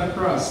was at the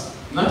cross.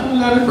 Not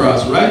only at the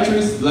cross, right through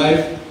his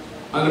life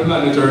on the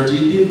planet Earth,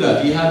 he did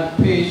that. He had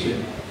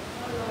patience.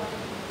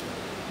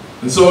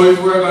 And so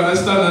if we're going to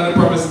stand on the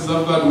promises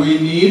of God, we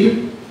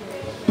need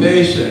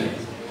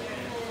patience.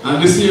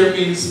 And this here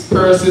means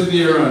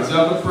perseverance. You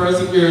have to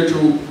persevere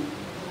through.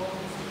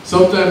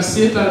 Sometimes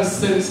Satan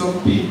sends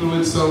some people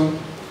with some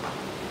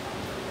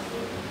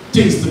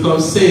things to come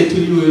say to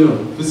you, you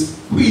know. To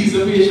squeeze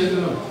the patience,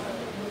 you know.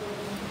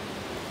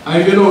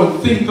 And if you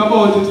don't think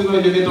about it, you know,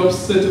 you get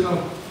upset, you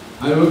know.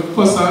 And you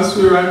cuss and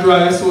swear and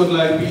draw your sword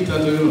like Peter,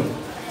 you know.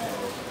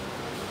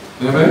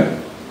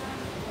 Amen?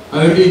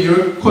 And I mean,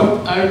 you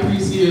cut high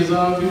priest ears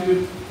off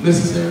if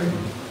necessary.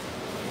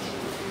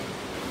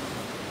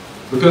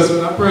 Because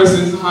when a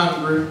person is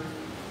hungry,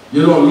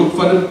 you don't look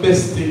for the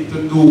best thing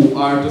to do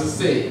or to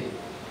say.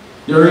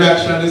 Your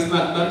reaction is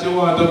not that you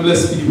want to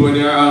bless people when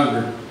you're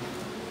hungry.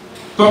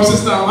 Come,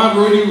 sister, I'm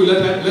hungry with you.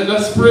 Let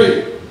us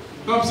pray.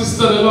 Come,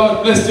 sister, the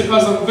Lord bless you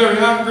because I'm very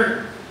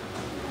hungry.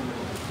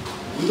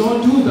 We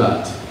don't do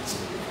that.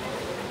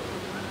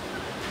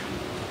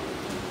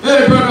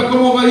 Hey, brother,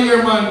 come over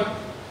here, man.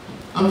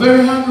 I'm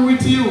very hungry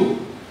with you.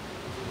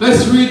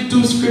 Let's read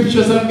 2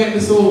 scriptures and get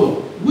this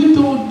over. We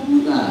don't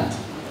do that.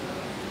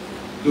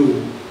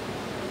 No.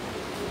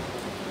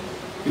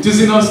 It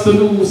is in us to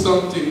do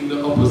something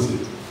the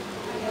opposite.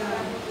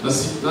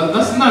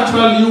 That's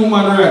natural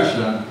human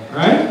reaction,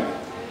 right?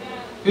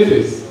 It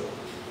is.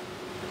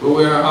 But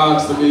we are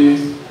asked to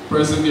be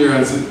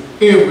perseverance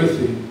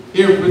in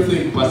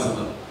everything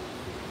possible.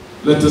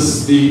 Let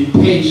us be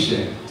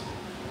patient.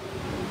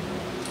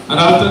 And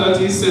after that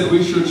he said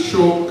we should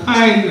show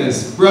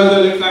kindness,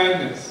 brotherly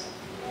kindness.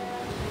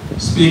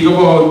 Speak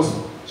about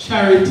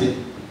charity.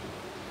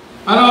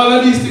 And all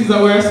of these things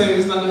that we're saying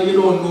is not that you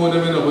don't know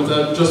them, you know, but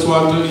I just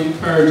want to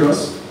encourage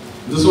us.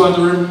 I just want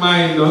to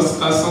remind us,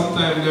 because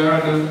sometimes they're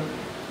on them,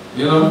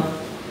 you know,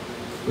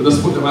 we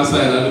just put them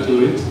aside a little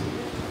bit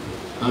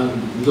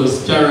and we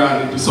just carry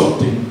on into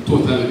something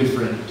totally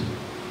different.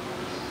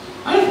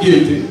 I'm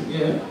guilty,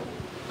 yeah,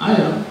 I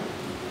am.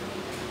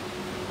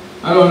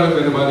 I don't know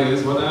if anybody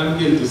is, but I'm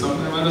guilty.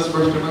 Sometimes I just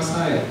brush them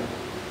aside.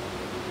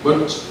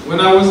 But when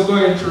I was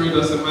going through it,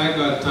 I said, my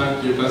God,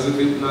 thank you, because if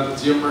it's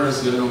not your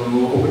mercy, I don't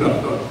know what would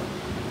have done.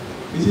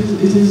 It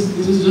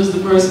is just the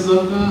mercies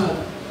of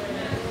God.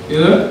 You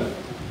know?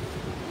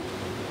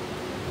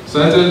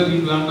 So I tell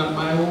people I'm not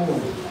my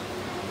own.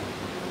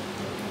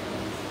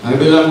 I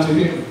belong to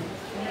Him.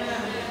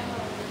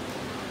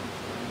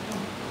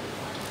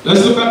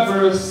 Let's look at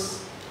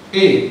verse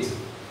 8.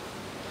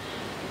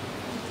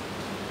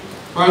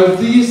 For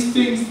these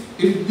things,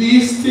 if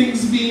these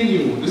things be in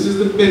you, this is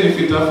the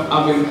benefit of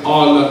having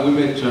all that we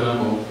mentioned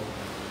about.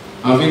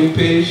 Having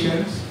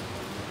patience,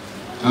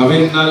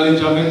 having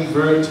knowledge, having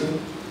virtue,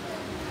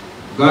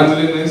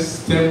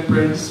 godliness,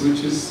 temperance,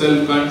 which is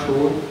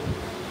self-control.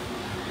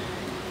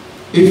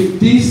 If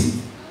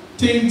these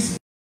things,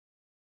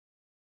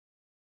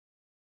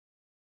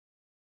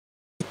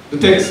 the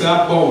text is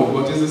abound,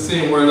 but it's the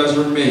same word as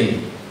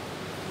remain.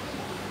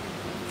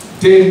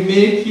 They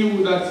make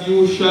you that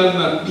you shall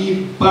not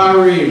be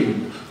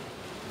barren.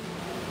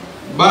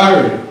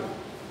 Barren.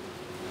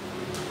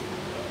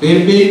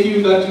 They make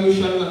you that you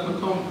shall not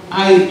become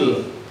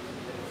idle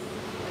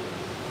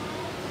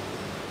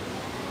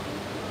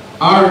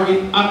or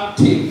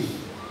inactive.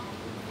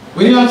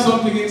 When you have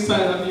something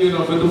inside of you, you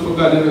know, if you do for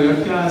God,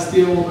 you can't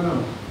stay home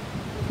now.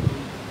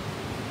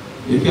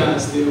 You can't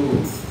stay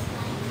home.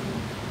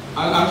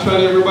 And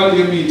actually, everybody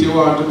you meet, you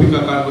want to pick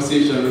a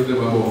conversation with them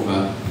about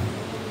God.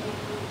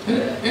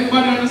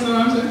 Anybody understand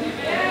what I'm saying?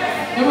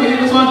 Yeah. You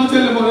just want to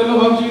tell them about the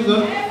love of Jesus.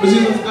 But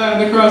Jesus died on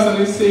the cross and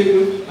He saved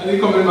you and He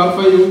coming back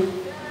for you.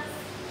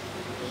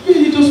 Yeah,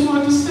 you just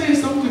want to say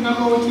something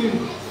about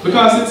Him.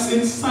 Because it's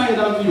inside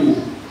of you.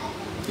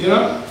 You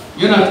know?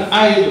 You're not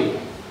idle.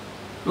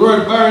 The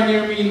word barren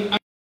here means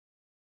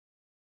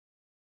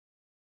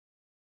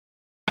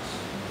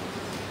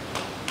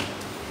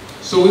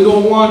so we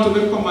don't want to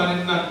become an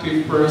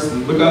inactive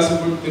person. Because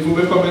if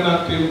we become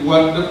inactive,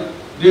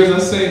 there's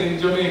a saying in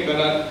Jamaica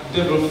that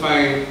devil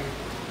find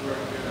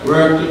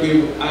work to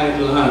give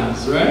idle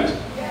hands, right?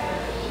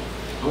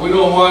 And we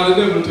don't want the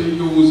devil to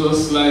use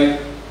us like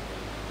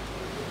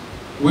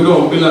we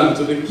don't belong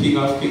to the King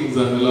of Kings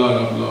and the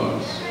Lord of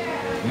Lords.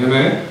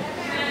 Amen?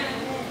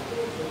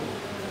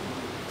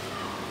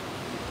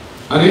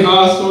 And he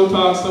also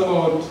talks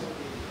about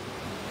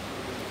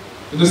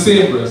In the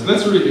same verse.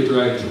 Let's read it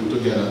right through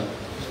together.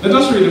 Let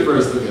us read the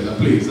verse together,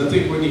 please. I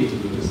think we need to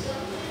do this.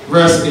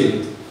 Verse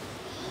 8.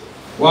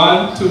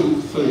 1,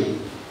 2, 3.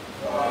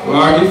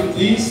 For if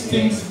these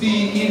things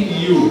be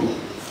in you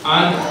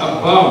and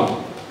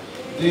abound,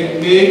 they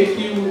make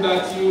you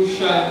that you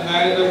shall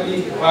neither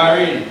be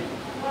barren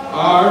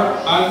or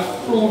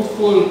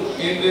unfruitful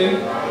in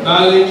the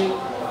knowledge.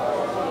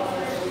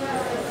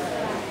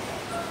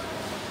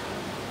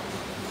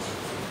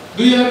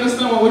 Do you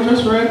understand what we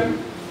just read?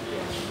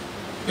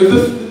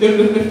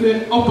 If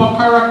the upper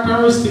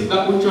characteristic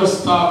that we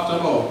just talked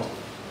about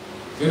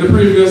in the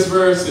previous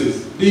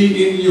verses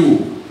be in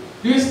you,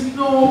 there's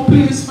no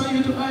place for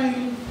you to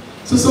hide.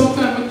 So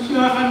sometimes you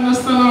can't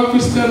understand how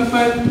Christian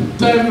find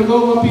time to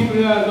go over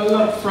people that have a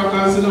lot of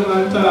fracas in them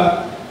and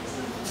talk.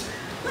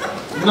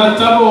 Not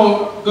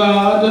about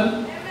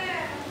God,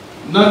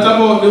 not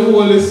about the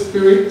Holy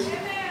Spirit,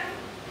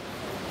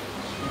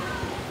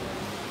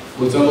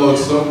 but about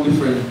some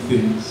different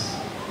things.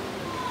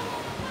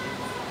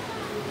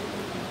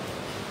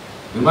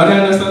 Anybody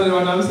understand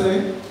what I'm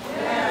saying?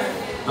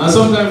 Yes. And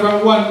sometimes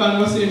from one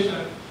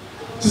conversation,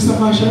 Sister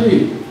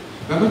Marsha,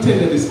 I'm going to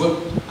tell you this, but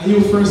are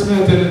you first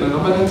man telling you? I'm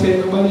going to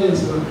tell nobody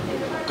else.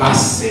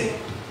 Gossip.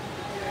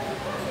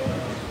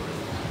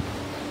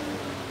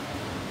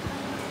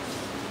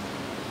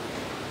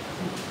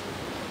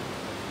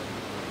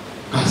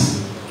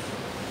 Gossip.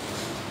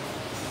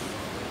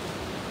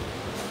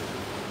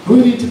 We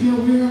need to be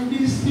aware of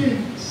these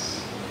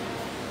things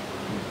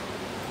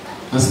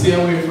and stay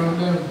away from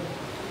them.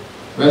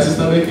 Right,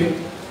 Sister Becky?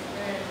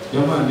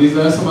 Yeah, man, these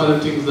are some of the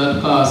things that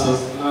cause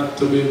us not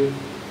to be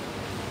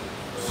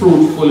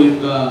fruitful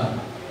in God.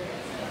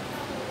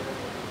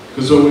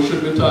 Because when we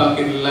should be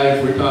talking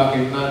life, we're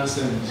talking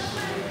nonsense.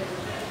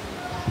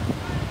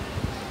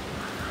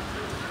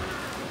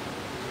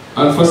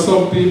 And for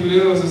some people,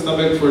 you know, Sister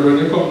Beckford, when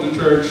they come to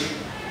church,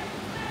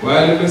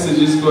 while the message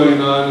is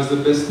going on, it's the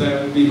best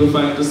time people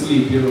find to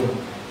sleep, you know.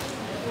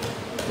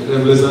 The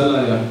devil is a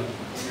liar.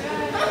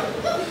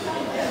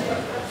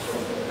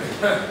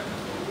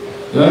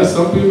 Yeah,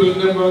 some people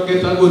never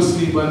get a good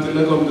sleep until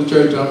they come to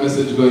church and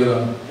message going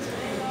on.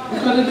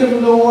 Because the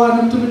devil don't want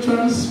them to be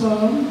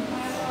transformed.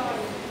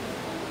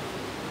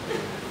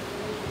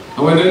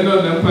 And when they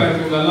done them point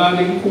finger, Lord,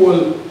 him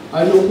cold.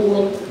 Are you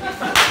cold?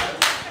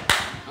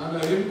 And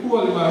when him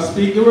cold, he must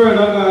speak the word of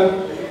God.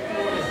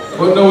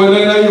 But now when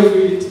they're on your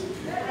feet,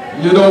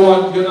 you don't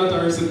want, you're not a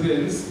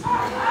recipient.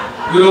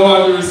 You don't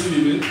want to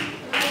receive it.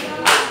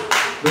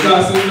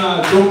 Because you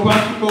now jump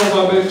and kick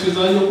over benches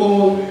and you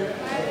cold.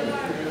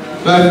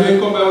 Like when you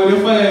come back with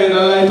your fire and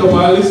light up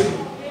and listen.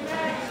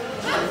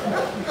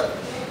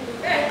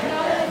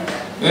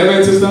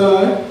 Amen, Sister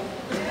Lloyd?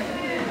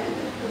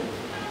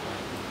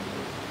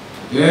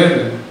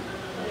 Amen.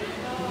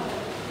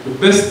 The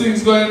best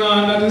things going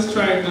on that is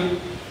trying to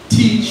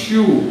teach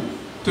you,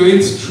 to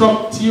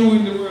instruct you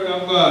in the Word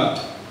of God.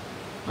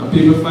 And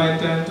people find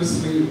time to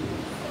sleep.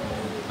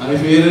 And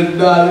if you didn't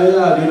die,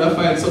 you'd have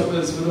find something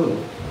else to do.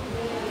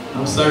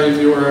 I'm sorry if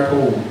you were at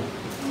home.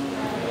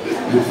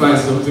 You'd find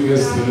something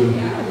else to do.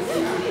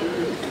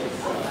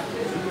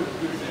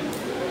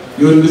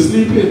 You would be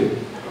sleeping.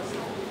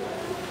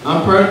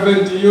 And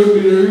peradventure you would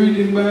be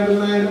reading Bible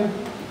night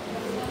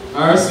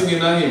or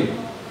singing a hymn.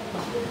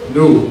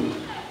 No.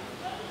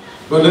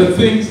 But the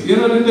things, you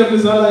know, the devil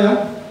is a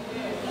liar.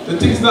 The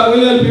things that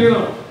will help you, you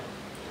know.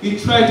 He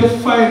tries to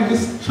find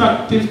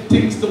destructive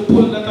things to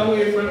pull that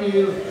away from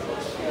you.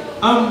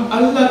 A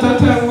lot of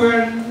time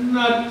we're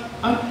not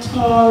at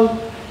all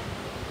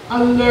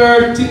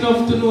alert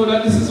enough to know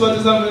that this is what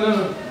is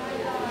happening.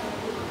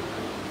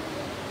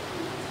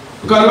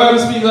 Because the Bible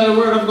speaks that the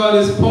Word of God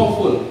is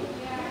powerful.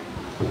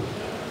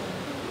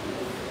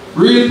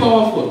 Real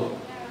powerful.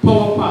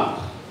 Power pack.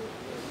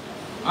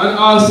 And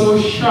also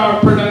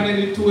sharper than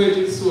any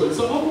two-edged sword.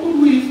 So how could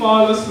we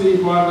fall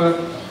asleep on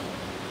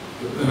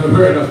the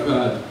Word of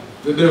God?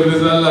 The devil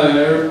is a liar. I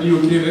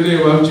rebuke you in the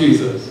name of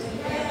Jesus.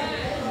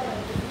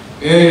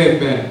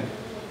 Amen.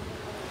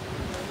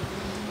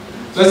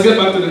 Let's get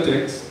back to the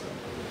text.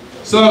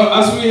 So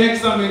as we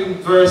examine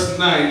verse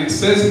 9, it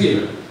says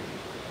here,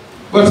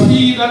 but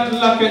he that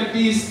lacketh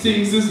these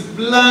things is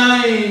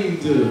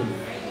blind. You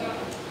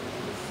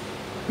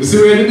see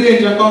where the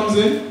danger comes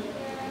in?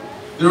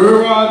 The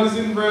reward is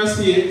in verse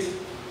 8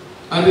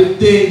 and the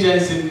danger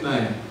is in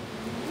 9.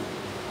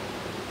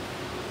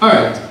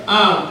 Alright,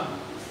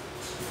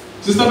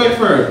 Sister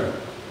Beckford,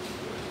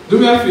 do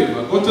me a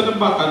favor, go to the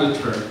back of the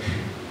church.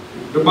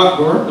 The back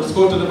door, let's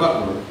go to the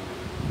back door.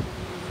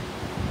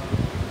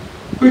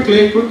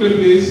 Quickly,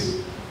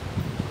 please.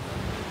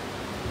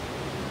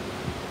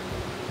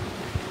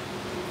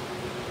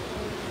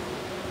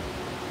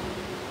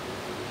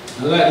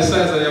 I like the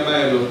size of your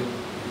Bible.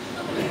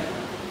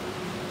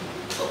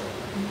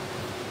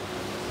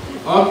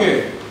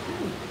 Okay.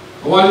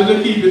 I want you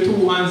to keep your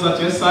two hands at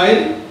your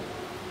side.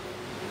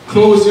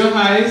 Close your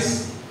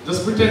eyes.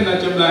 Just pretend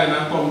that you're blind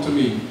and come to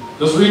me.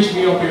 Just reach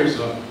me up here,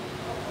 son.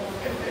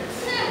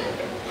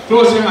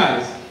 Close your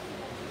eyes.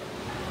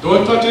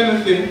 Don't touch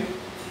anything.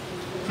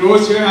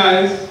 Close your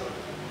eyes.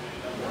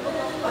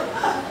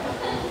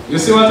 You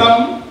see what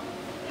happened?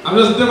 I'm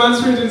just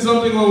demonstrating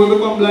something when we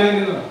become blind,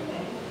 you know.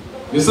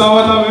 You saw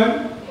what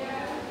happened?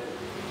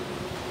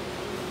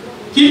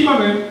 Keep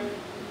coming.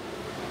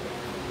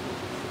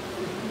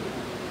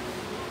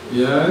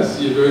 Yes,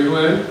 you're doing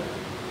well.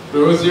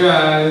 Close your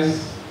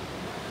eyes.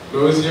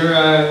 Close your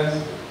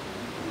eyes.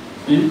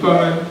 Keep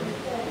coming.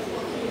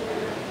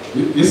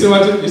 You see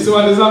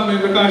what is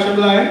happening because she's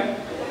blind?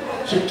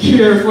 She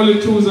carefully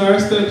chooses her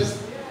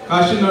steps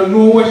because she don't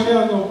know where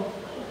she'll go.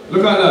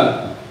 Look at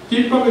that.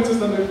 Keep coming,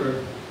 Sister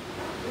Becker.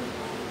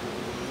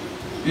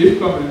 Keep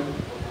coming.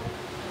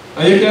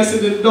 And you can see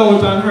the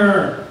doubt on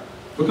her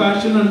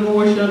because she don't know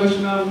where she'll go.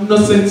 She don't have no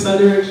sense of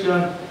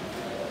direction.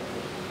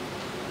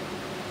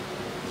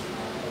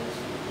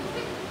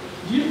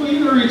 You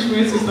don't reach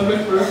me, Sister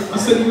Becker. I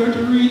said you have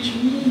to reach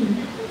me.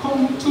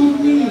 Come to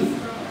me.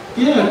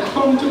 Yeah,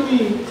 come to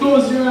me.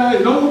 Close your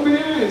eyes. Don't open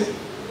your eyes.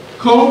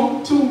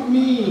 Come to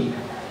me.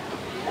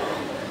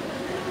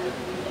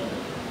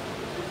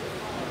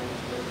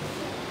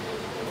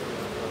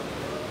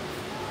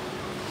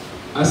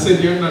 I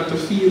said you're not to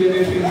feel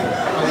anything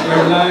because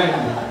you're blind.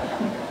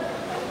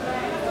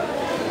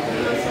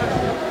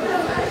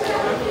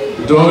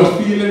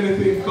 Don't feel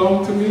anything.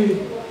 Come to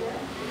me.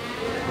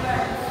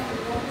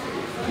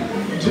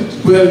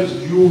 Well,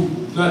 you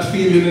not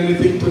feeling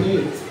anything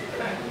today.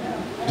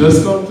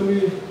 Just come to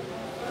me.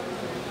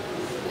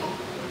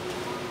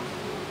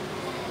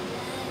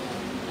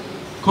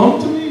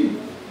 Come to me.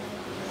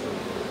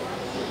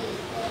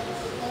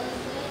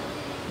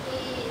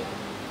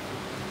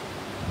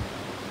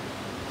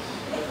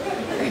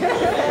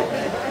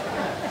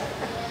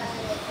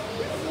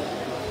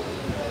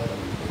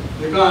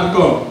 You can't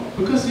come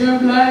because you're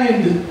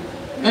blind.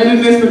 I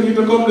didn't expect you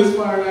to come this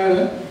far,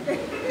 either.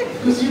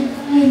 Because you're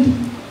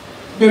blind.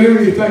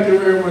 Anyway, thank you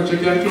very much. You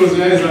can close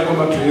your eyes and come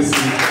back to your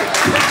seat.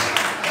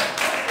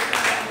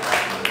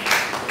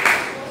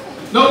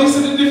 Now, you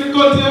see the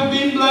difficulty of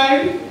being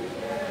blind?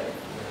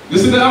 You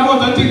see the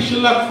amount of things she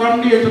lacked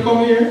from there to come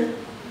here?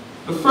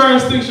 The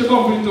first thing she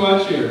comes into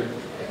her chair.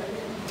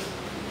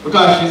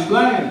 Because she's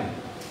blind.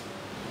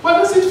 What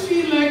does it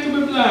feel like to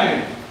be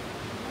blind?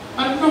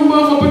 A number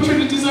of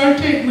opportunities are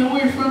taken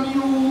away from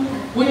you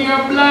when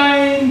you're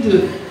blind.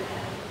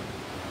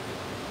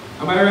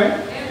 Am I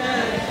right?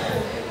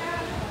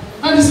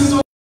 And this is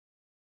what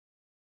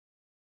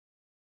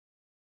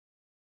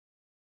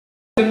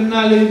the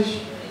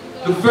knowledge,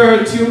 the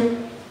virtue,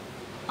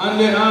 and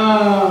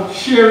the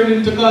sharing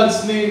into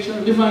God's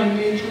nature, divine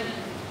nature.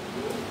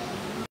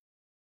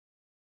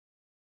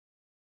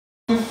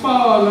 We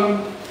fall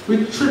and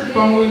we trip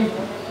and we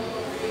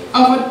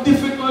have a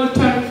difficult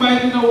time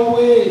finding our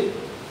way.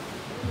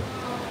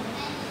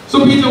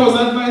 So Peter was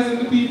advising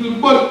the people,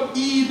 but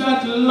he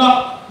that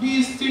lacked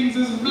these things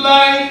is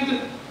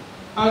blind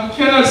and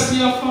cannot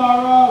see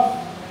afar off.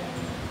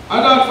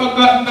 And had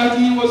forgotten that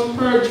he was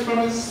purged from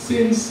his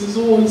sins, his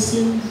own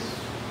sins.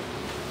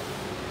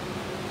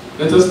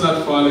 Let us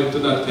not fall into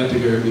that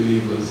category,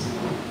 believers.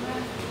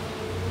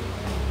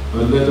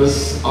 But let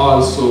us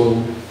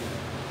also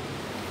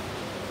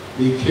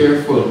be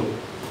careful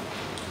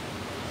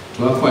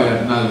to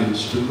acquire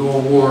knowledge, to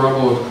know more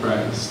about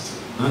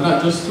Christ. And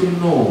not just to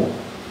know.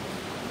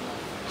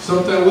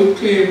 Sometimes we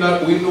claim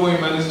that we know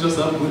him and it's just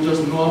that we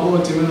just know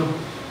about him. You know?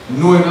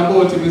 Knowing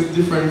about him is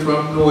different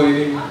from knowing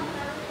him.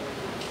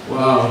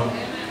 Wow.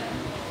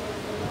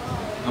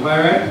 Am I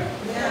right?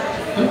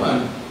 Yeah,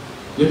 man.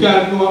 You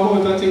can't know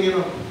about that thing, you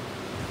know.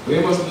 But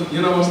you must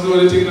know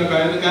the thing, you know,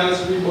 because you can't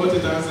just read about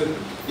it and say,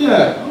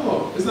 yeah,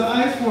 oh, it's an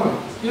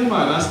iPhone. Yeah,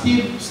 man. And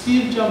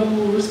Steve Jobs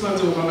who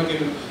responsible for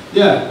making it.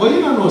 Yeah, but you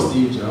don't know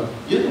Steve Jobs.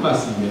 You never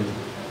see him yet.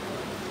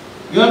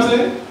 You know what I'm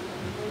saying?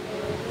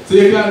 So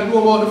you can't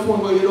know about the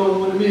phone, but you don't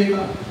know the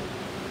maker.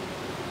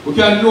 We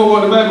can't know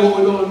about the Bible, but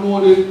we don't know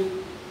the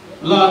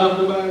Lord of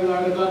the Bible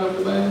or the God of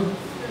the Bible.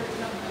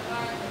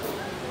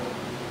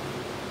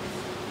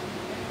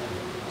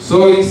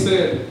 So he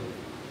said,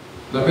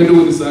 let me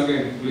do this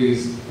again,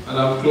 please, and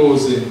I'm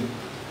closing.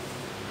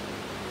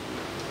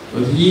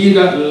 But he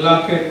that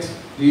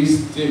lacketh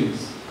these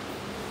things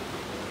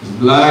is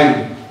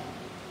blind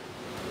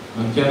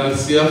and cannot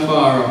see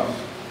afar off.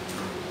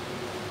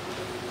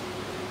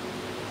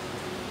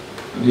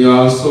 And he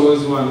also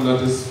is one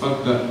that is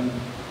forgotten.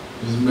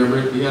 His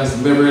memory, he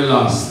has memory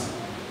lost,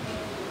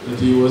 that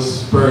he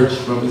was purged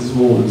from his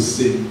whole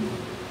sin.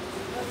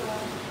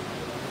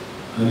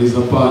 And is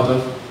a part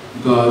of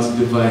God's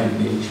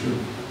divine nature.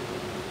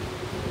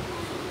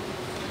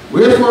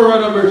 Wherefore,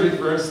 rather, Virgin,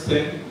 verse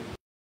 10.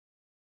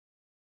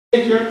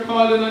 Make your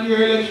calling and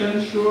your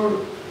election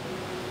sure.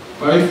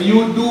 For if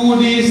you do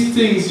these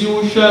things,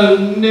 you shall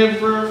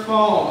never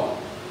fall.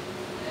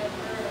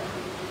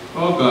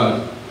 Oh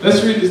God.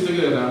 Let's read this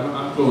together.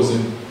 I'm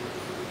closing.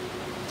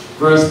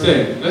 Verse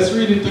 10. Let's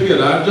read it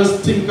together. And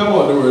just think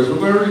about the words. We're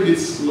going to read it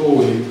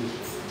slowly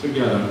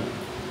together.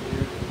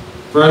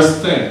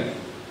 Verse 10.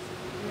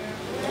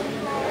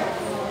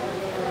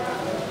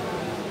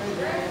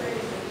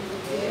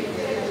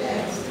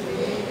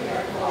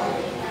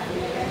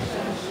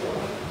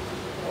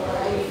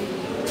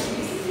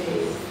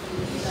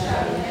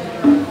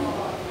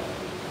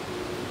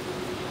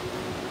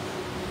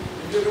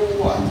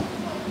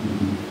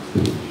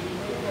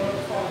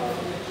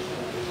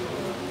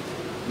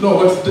 No,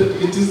 but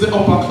it is the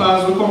upper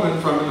class we're coming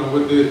from, you know,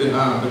 with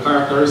the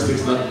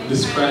characteristics that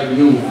describe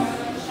you.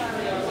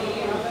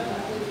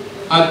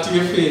 Add to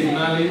your faith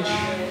knowledge,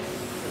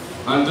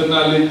 and to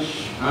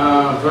knowledge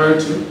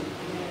virtue,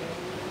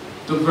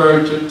 to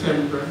virtue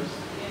temperance.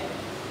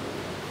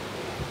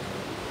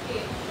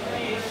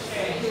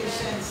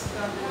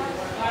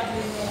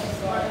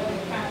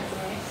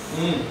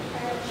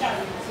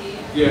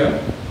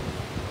 Yeah.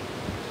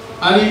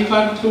 And he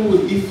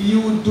concludes, if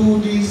you do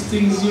these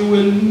things, you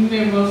will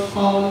never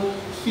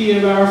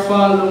fail or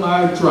fall down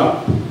or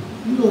drop.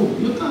 No,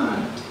 you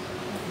can't.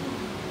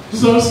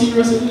 This is how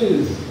serious it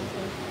is.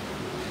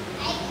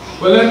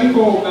 Well, let me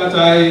hope that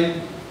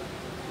I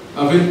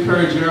have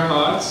encouraged your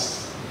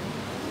hearts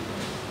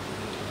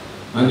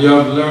and you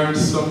have learned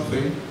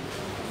something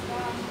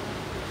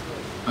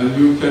and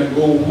you can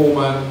go home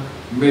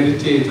and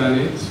meditate on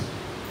it.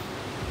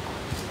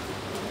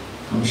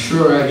 I'm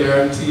sure, I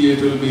guarantee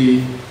it will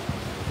be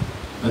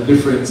a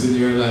difference in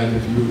your life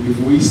if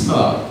we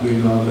start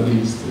doing all of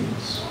these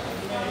things.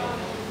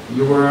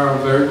 You were a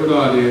very good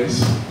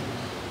audience,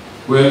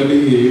 well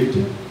behaved,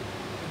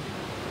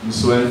 and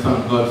so I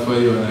thank God for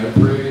you, and I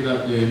pray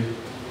that the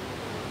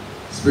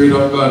Spirit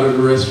of God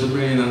will rest,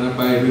 remain, and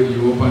abide with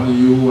you, upon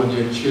you and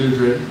your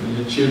children, and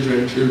your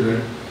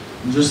children,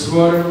 and just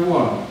about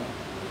everyone,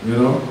 you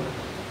know,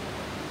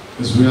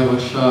 because we have a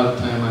short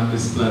time on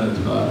this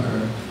planet called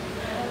Earth.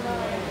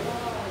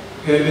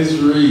 Hell is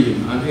real,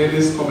 and hell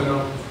is coming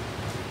up.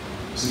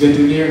 It's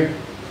getting near.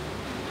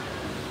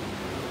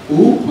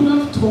 Who could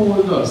have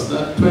told us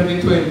that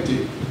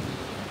 2020?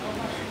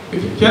 Can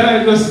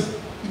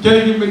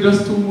you give me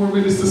just 2 more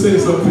minutes to say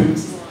something?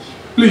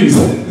 Please.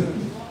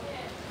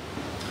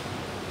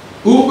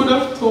 Who could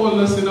have told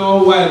us in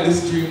our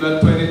wildest dream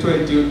that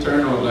 2020 would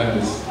turn out like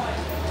this?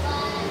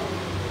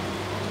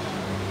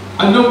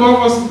 A number of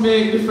us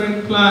make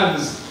different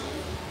plans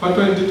for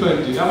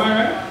 2020. Am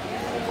I right?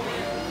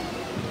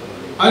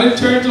 And it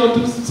turns out to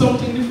be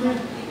something different.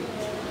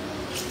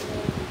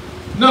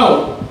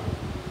 Now,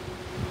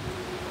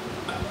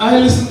 I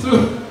listen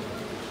to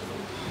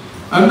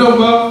a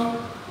number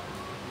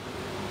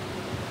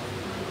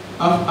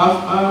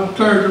of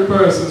clergy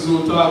persons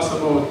who talks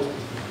about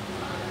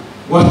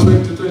what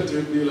 2020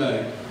 would be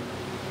like.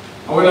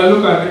 And when I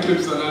look at the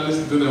clips and I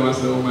listen to them, I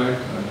say, oh my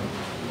God,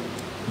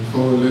 if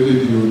only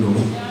did you know.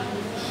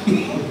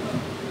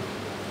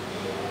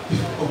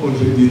 If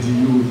only did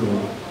you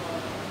know.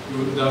 You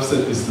wouldn't have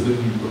said this to the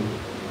people.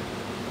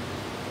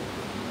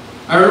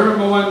 I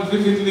remember one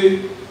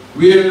vividly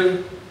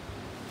where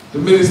the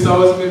minister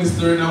was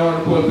ministering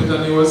around the pulpit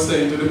and he was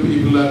saying to the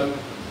people that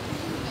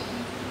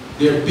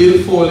their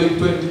billfold in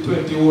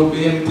 2020 won't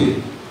be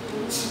empty.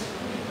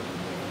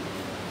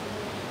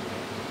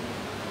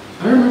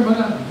 I remember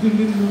that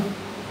vividly.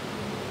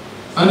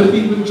 And the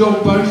people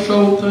jump and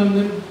shout and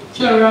then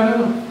carry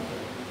on.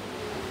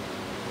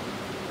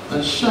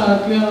 And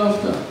shortly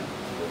after,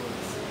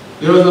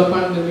 there was a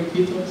pandemic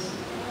hit us.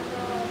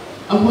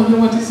 I wonder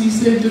what is he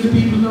saying to the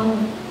people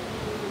now?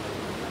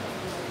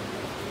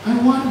 I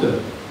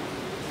wonder.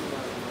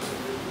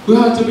 We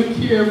have to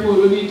be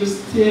careful. We need to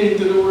stay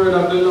to the word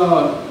of the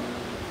Lord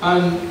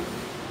and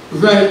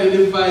rightly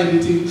divide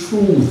it in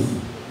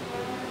truth.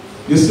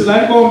 You see,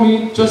 like how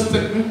me just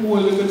take me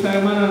whole little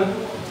time and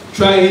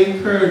try to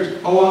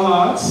encourage our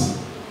hearts.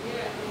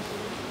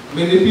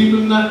 Many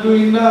people not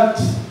doing that.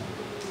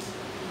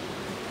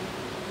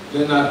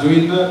 They're not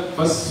doing that.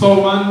 For some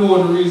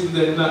unknown reason,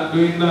 they're not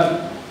doing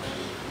that.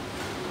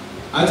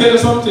 I'll tell you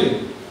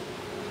something.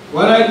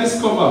 What I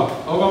discover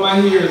over my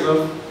years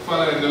of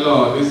following the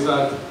Lord is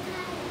that,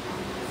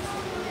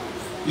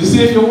 you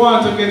see, if you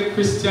want to get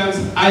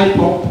Christians hype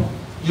up,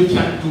 you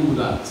can do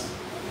that.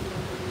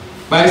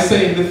 By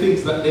saying the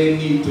things that they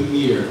need to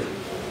hear.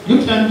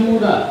 You can do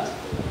that.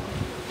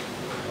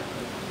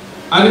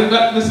 And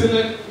that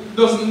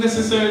doesn't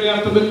necessarily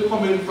have to be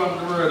coming from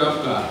the Word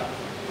of God.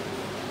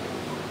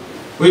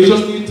 We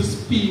just need to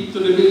speak to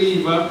the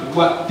believer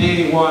what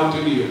they want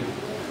to hear.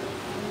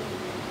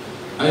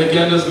 And you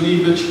can just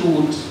leave the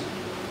truth.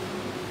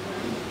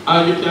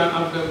 And you can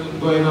have them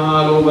going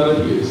all over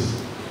the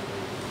place.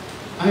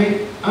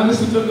 I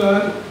honestly to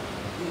God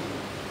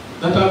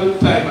that I have the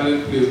time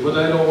and the place, but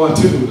I don't want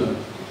to do that.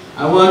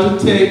 I want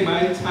to take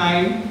my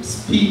time,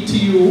 speak to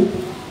you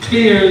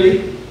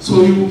clearly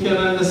so you can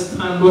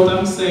understand what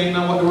I'm saying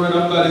and what the Word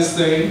of God is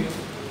saying.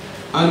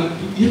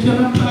 And you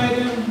can apply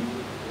them.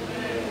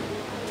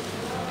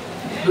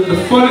 The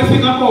funny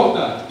thing about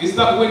that is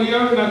that when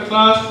you're in a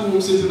classroom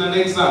sitting an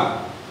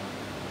exam,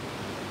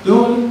 the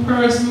only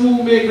person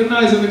who makes the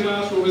noise in the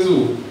classroom is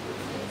who?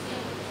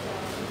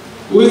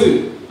 Who is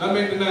it that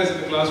makes the noise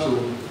in the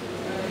classroom?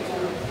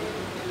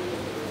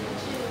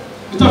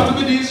 It has to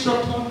be the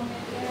instructor.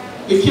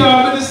 It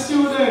can't be the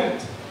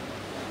student.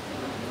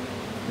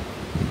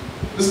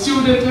 The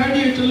student are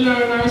here to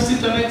learn or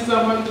sit an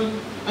exam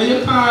and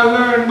you can't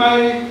learn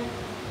by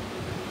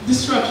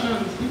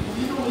distractions.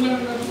 You don't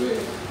learn that way.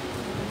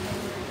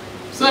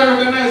 So I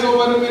recognize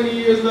over the many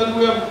years that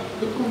we have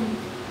become,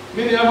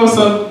 many of us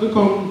have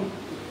become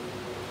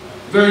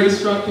Very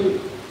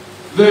destructive.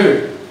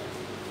 Very.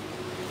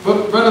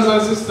 But brothers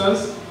and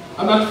sisters,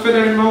 I'm not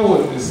feathering my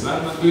own.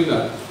 I'm not doing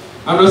that.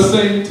 I'm just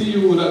saying to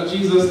you that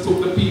Jesus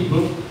took the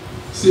people,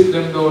 sit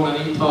them down,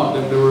 and he taught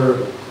them the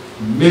word.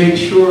 Make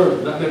sure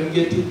that they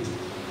get it.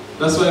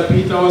 That's why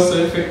Peter was so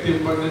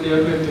effective on the day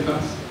of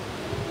Pentecost.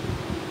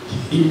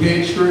 He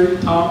made sure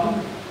he taught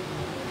them.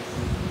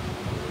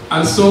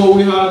 And so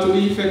we have to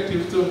be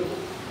effective too.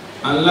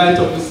 And light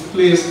up this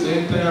place, the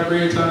entire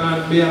Braeton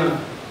and beyond,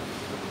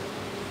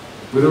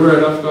 with the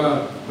word of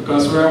God.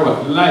 Because we are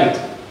what? Light.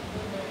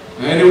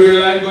 And anywhere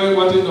light going,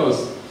 what it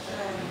does?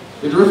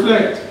 It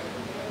reflects.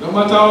 No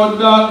matter how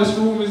dark this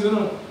room is, you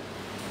know.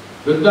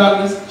 The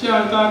darkness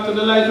can't talk to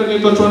the light when you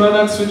touch one of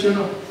that switch, you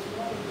know.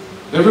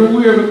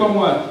 Everywhere become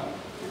what?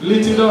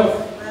 Lit it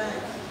up.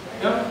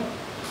 Yeah?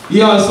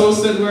 He also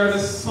said we are the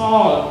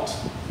salt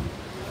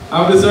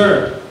of this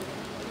earth.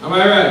 Am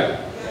I right?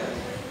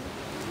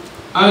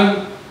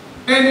 And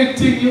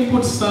anything you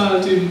put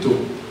salt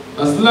into,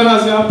 as long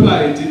as you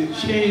apply it, it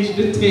changes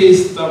the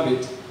taste of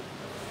it.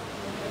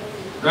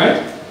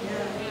 Right?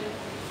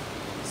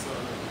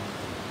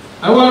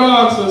 I want to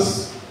ask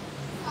us,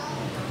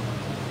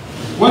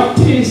 what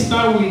taste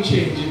are we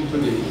changing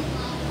today?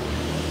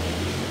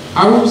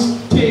 Or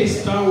whose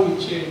taste are we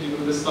changing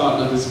with the salt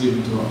that is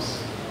given to us?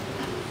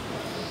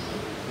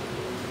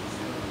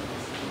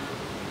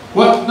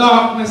 What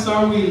darkness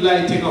are we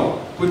lighting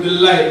up with the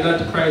light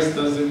that Christ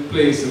has in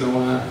place in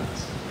our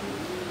hearts?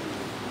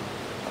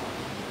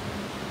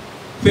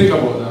 Think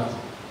about that.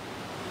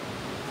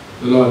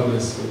 The Lord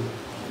bless you.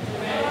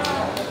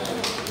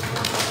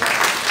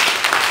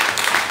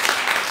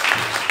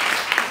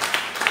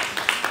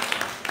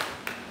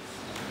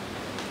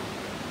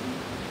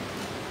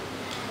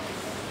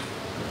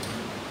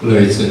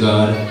 Glory to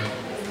God.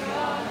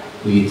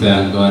 We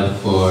thank God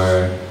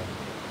for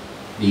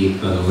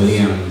Deacon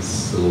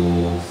Williams,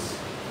 who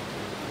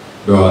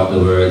brought the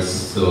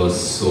words to us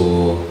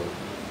so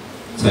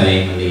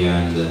timely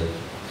and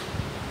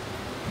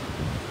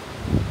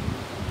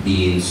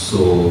being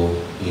so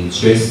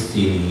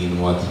interesting in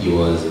what he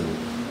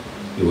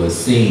was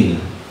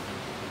saying.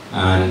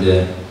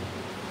 And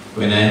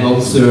when I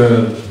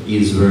observed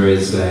his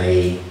words,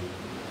 I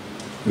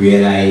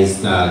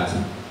realized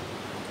that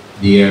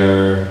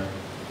there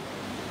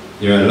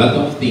are a lot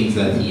of things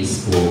that he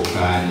spoke,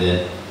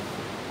 and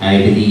I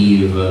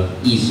believe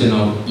each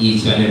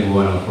and every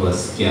one of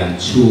us can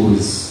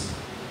choose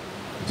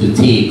to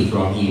take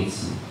from it,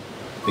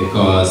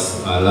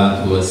 because a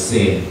lot was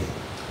said.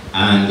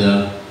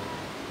 And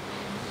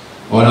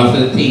one of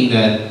the things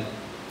that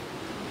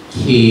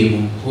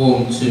came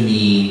home to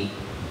me,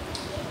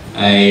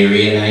 I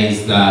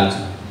realized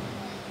that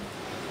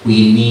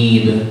we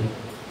need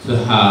to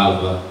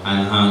have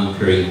an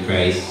anchor in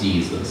Christ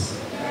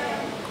Jesus,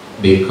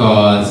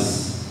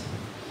 because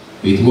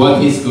with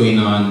what is going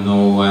on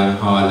now and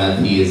all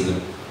that is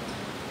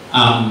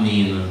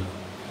happening,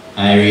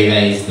 I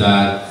realize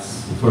that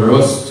for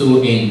us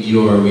to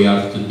endure, we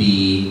have to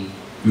be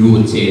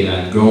rooted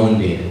and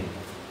grounded.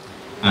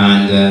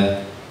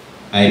 And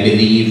I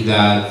believe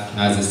that,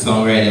 as the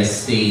songwriter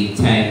said,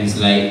 times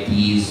like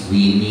these,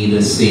 we need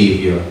a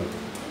Savior.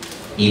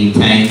 In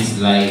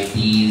times like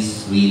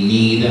these, we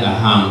need a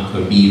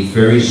anchor. Be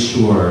very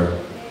sure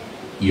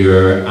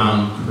your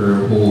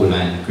anchor hold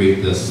and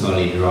grip the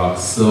solid rock.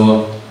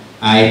 So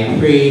I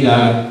pray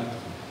that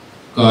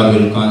God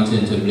will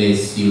continue to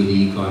bless you,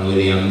 Deacon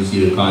Williams.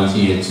 You'll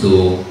continue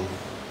to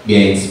be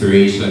an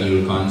inspiration.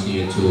 You'll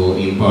continue to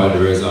impart the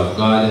words of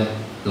God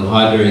to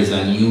others,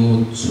 and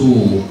you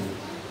too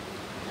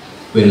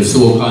will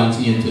so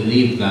continue to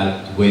live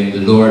that when the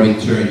Lord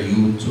returns,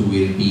 you too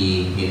will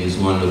be in his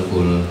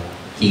wonderful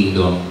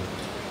kingdom.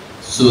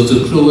 So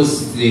to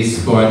close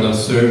this part of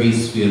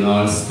service, we'll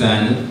all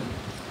stand.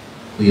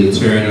 We'll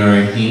turn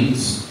our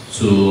hymns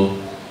to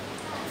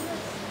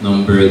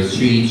number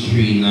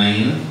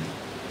 339.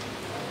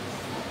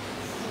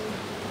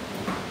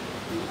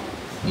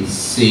 It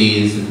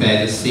says, the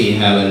title says,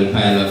 "Have a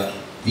pile of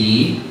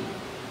thee."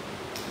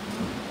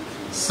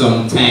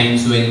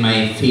 Sometimes when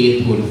my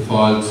faith would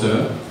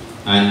falter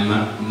and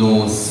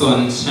no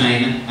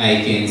sunshine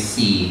I can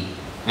see,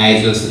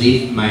 I just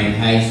lift my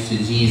eyes to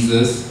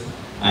Jesus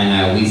and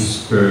I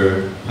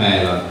whisper,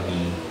 "Pile of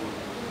me."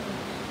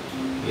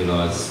 You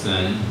Lord,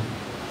 stand.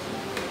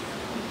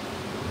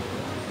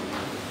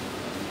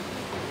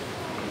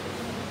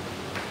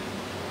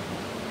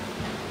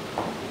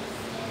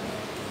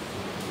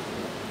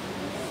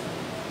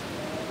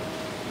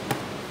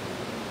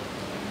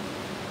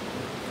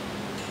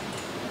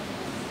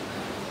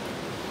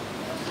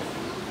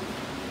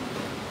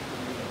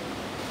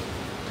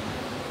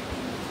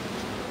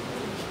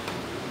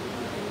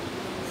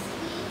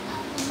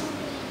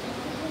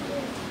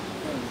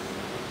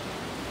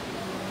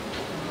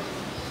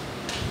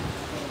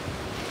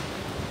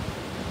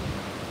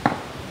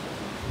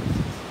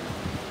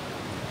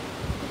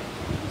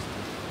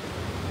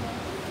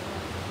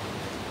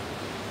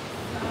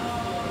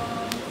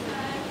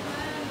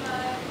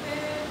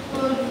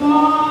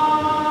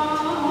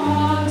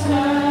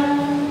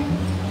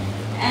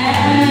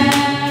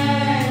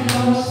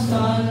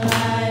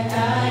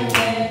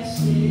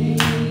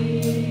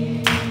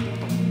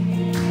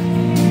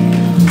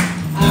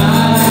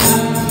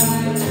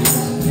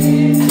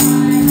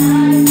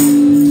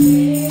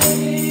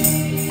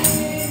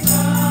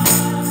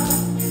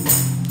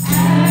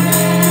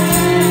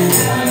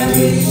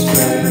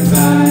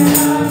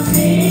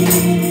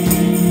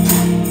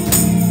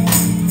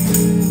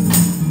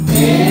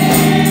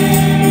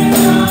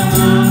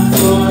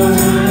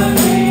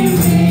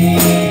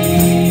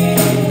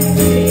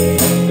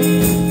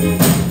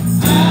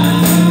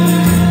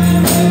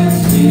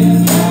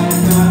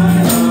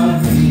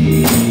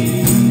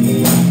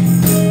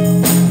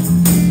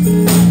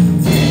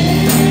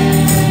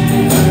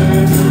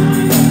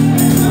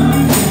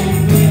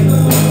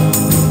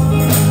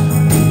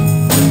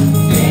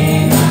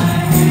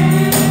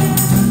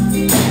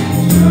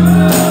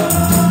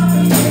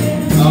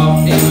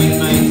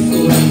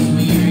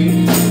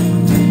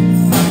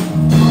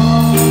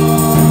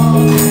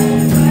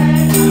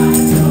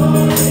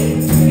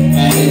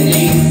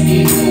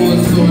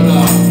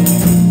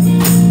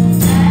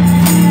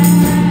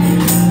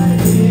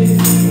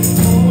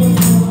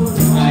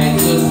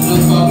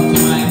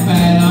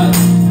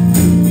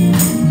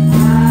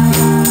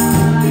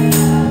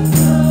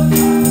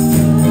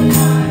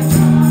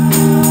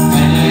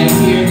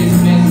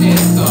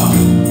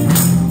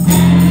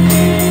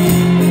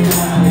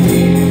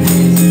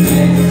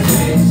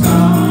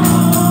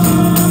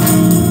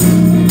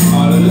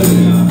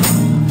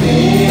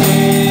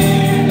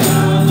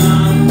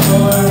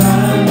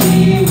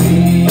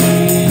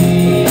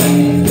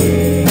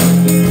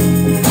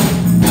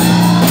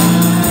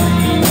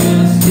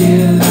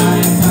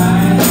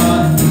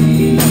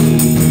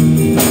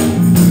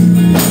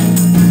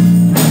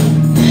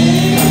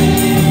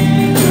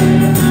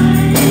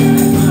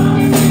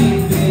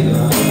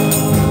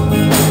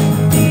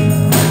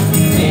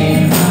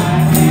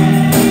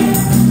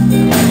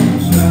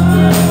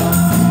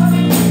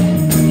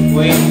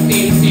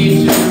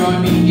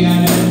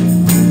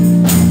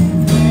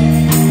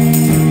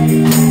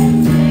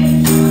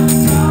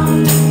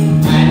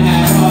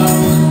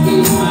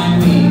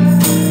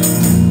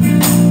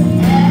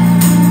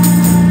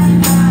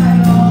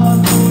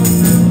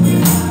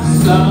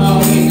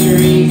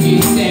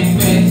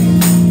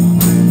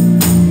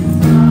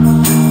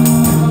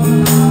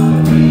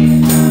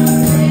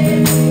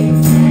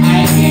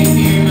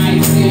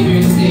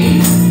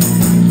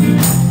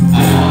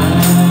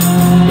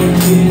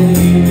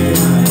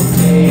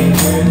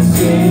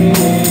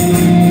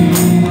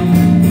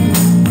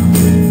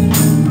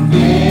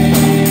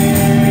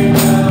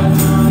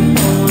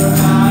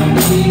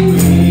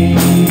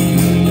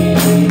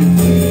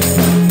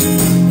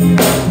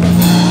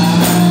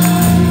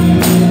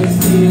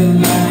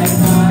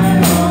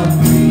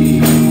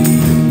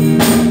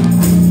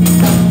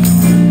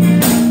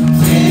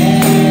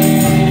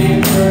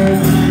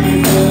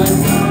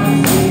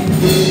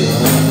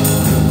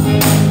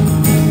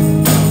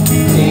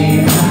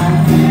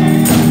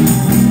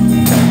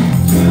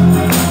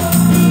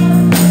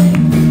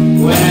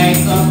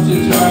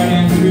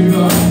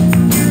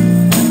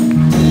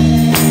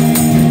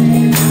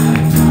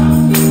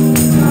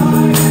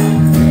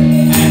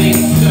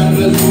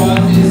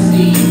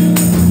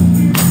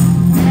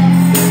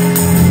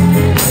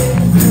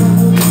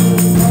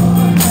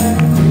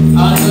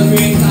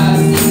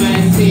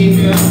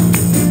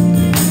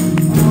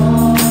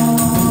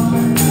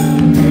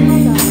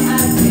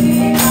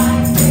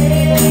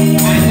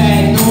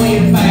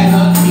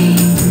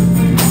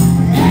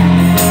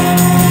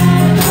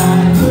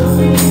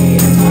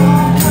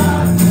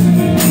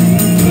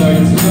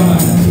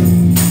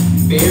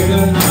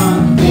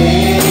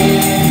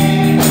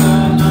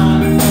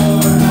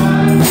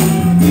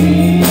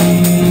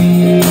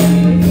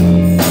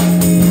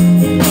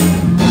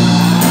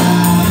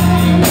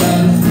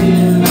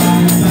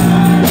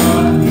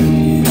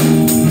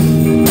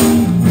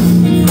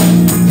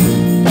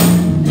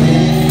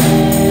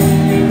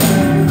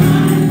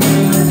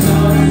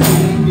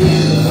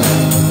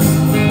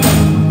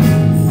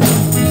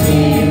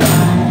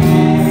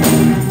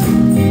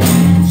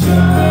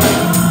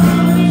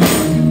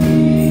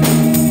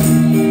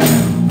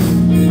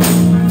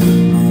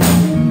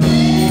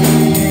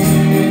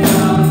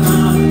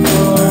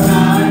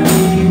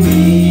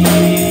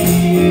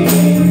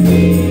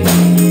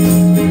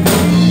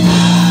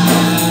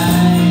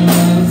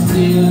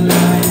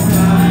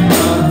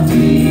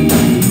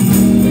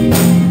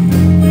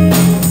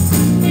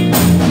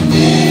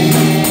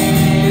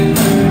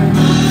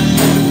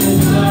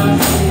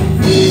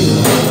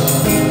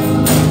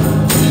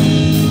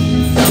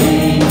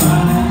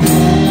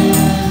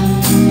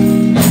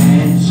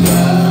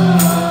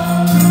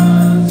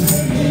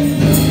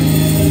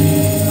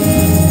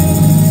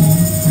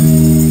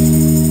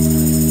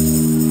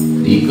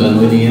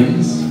 our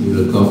names, we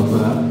will come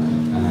back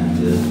and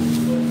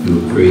we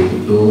will pray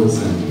to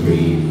close and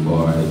pray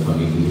for the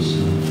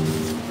congregation.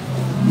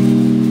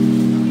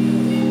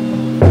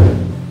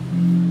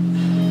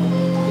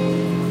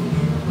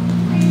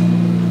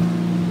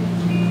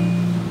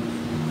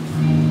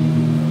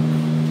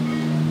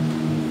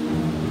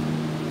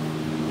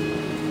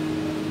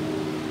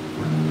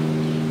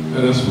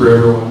 Let us pray,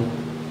 everyone.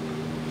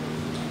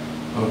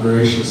 Our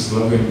gracious,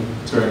 loving,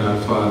 eternal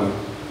Father,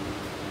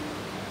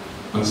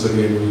 once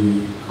again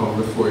we come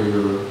before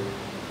your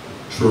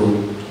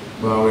throne,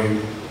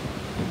 bowing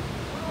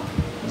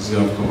as you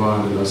have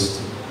commanded us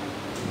to.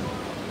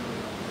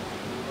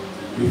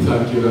 We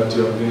thank you that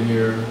you have been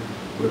here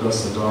with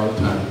us at all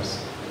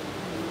times.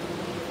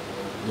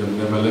 You have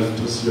never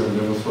left us, you have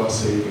never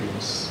forsaken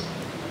us.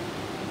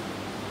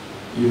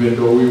 Even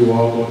though we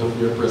walk out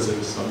of your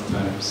presence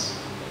sometimes,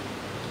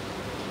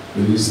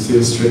 will you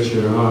still stretch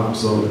your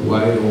arms out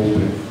wide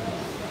open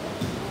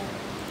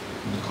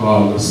and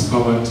call us,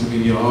 come unto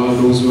me, all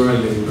those who are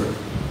labor,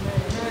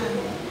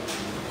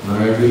 and are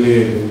heavy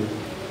laden,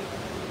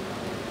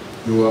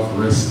 you have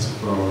rest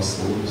for our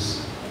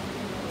souls.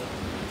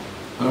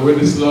 And with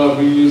this, Lord,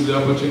 we use the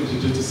opportunity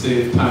to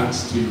say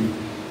thanks to you.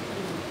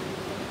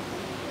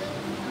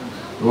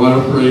 We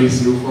want to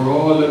praise you for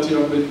all that you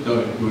have been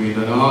doing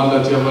and all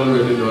that you have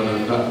already done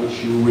and that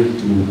which you will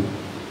do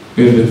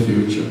in the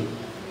future.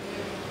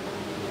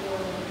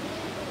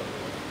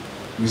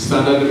 We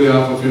stand on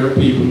behalf of your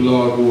people,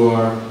 Lord, who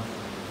are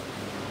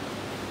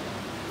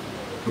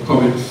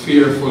becoming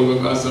fearful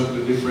because of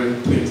the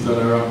different things that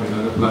are happening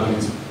on the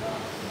planet.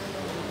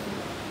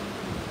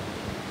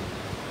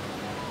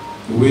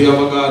 We have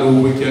a God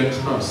who we can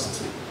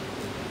trust,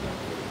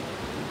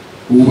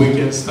 who we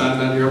can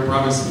stand on your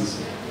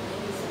promises.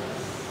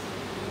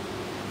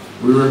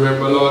 We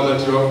remember, Lord,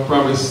 that you have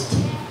promised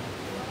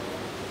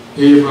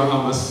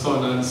Abraham a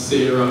son and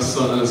Sarah a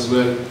son as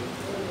well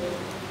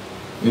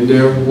in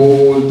their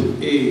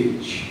old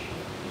age.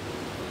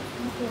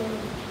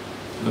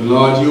 And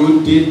Lord,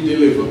 you did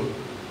deliver.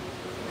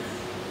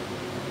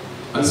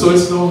 And so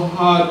it's no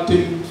hard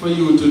thing for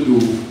you to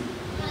do.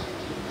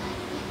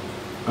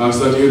 I ask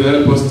that you'd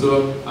help us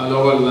to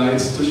allow our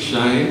lights to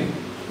shine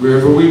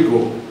wherever we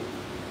go.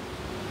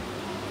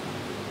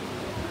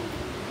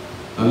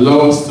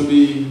 Allow us to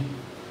be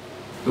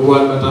the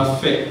one that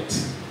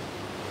affect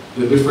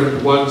the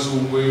different ones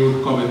whom we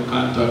would come in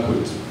contact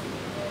with,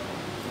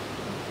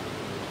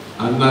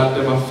 and not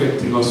them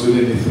affecting us with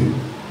anything.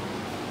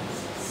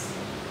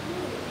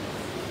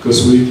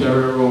 Because we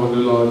carry around the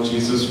Lord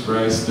Jesus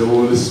Christ, the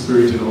Holy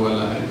Spirit in our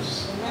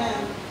lives.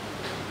 Amen.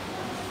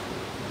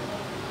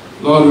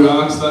 Lord, we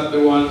ask that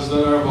the ones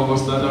that are among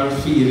us that are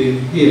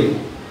feeling ill,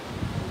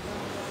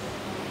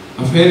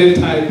 of any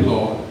type,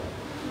 Lord,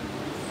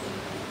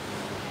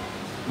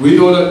 we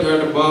know that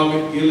you're the balm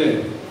in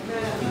Gilead.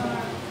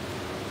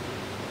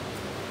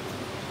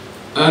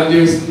 And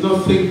there's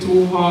nothing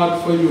too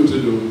hard for you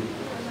to do.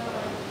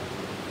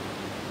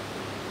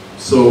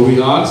 So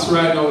we ask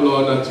right now,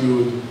 Lord, that you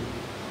would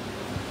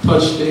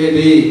touch the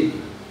headache,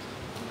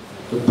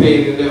 the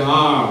pain in the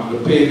arm, the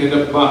pain in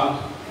the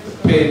back,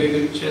 the pain in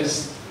the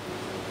chest,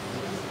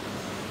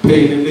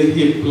 pain in the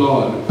hip,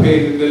 Lord, the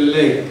pain in the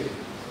leg.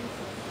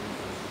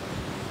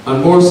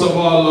 And most of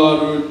all,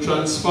 Lord, we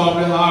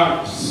transform the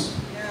hearts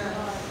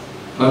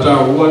that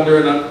are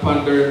wondering and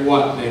pondering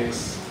what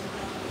next.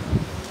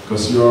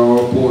 Because you are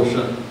our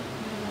portion.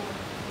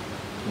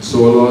 And so,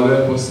 Lord,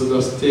 help us to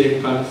just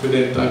stay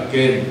confident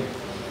again.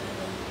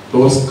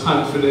 Those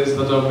confidence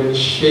that have been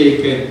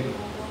shaken,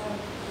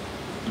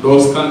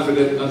 those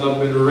confidence that have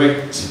been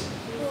wrecked,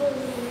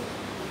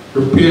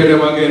 repair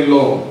them again,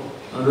 Lord,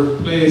 and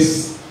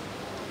replace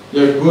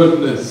your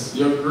goodness,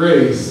 your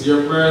grace,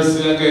 your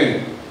mercy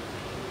again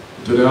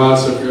to the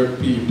hearts of your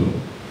people.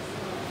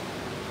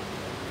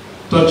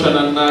 Touch and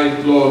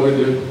anoint, Lord, with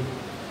the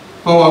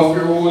power of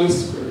your Holy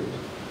Spirit.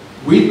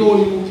 We know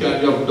you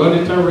can. You have done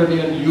it already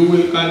and you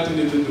will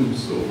continue to do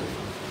so.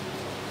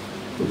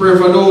 We pray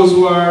for those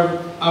who are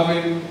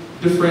having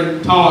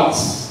different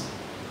thoughts,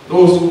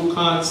 those who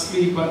can't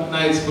sleep at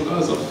nights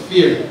because of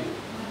fear.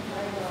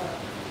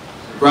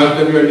 Grant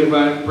them your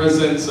divine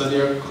presence and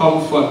your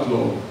comfort,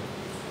 Lord,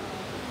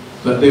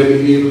 that they'll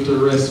be able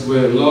to rest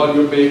well. Lord,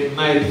 you make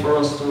night for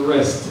us to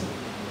rest,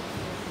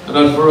 and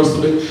not for us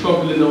to be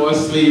troubled in our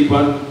sleep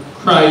and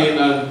crying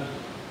and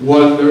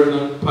wandering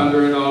and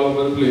pondering all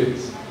over the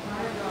place.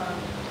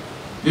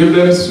 Give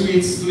them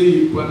sweet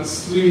sleep and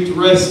sweet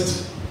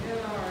rest.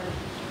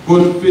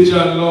 Good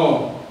vision,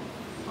 Lord.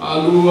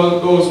 All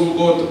those who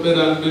go to bed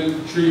and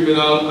been dreaming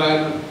all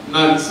kind of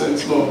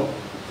nonsense, Lord.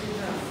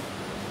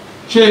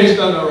 Change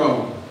that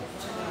around.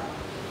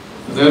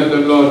 And help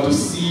them, Lord, to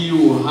see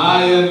you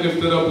high and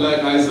lifted up like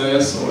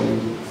Isaiah saw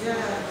you.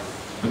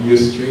 And your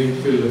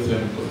strength fill the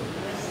temple.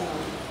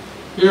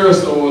 Hear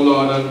us, O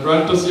Lord, and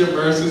grant us your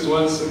mercies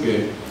once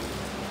again.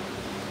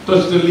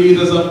 Touch the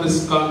leaders of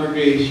this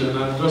congregation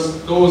and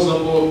just those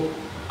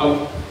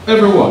of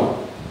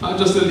everyone. Not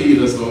just the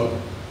leaders, Lord,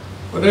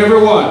 but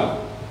everyone.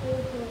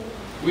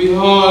 We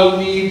all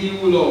need you,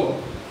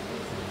 Lord.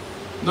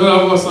 None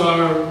of us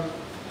are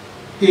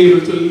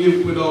able to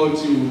live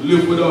without you,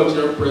 live without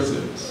your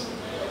presence.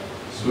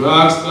 So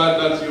I ask God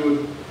that you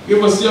would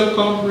give us your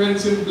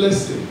comprehensive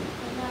blessing,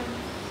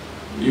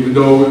 even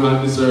though we're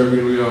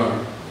undeserving we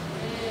are.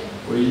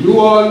 But you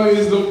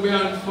always look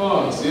beyond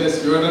faults.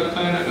 Yes, you're that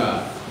kind of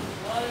God.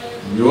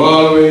 You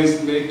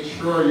always make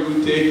sure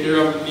you take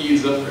care of the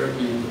needs of your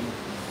people.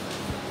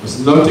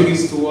 Because nothing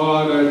is too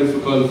hard or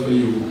difficult for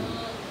you.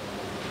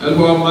 Help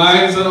our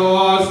minds and our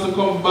hearts to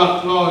come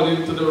back, Lord,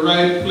 into the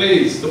right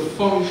place, to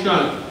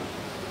function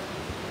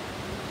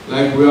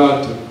like we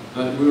ought to,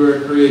 that we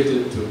were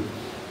created to.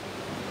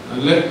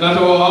 And let not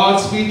our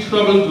hearts be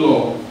troubled,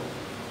 Lord,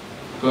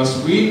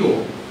 because we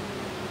know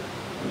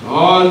that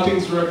all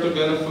things work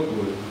together for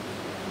good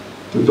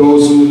to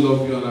those who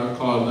love you and are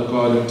called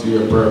according to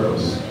your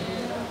purpose.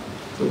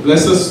 So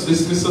bless us,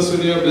 dismiss us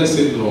with your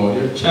blessing, Lord,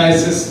 your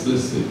choicest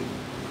blessing.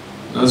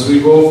 And as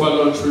we go for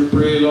lunch, we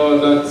pray,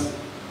 Lord, that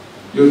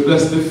you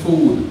bless the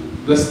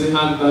food, bless the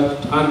hand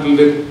that handle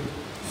the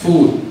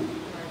food.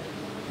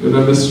 You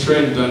have the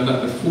strength, and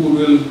that the food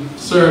will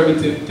serve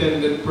its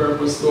intended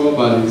purpose to our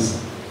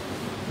bodies.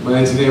 In the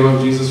mighty name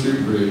of Jesus we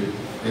pray.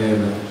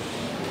 Amen.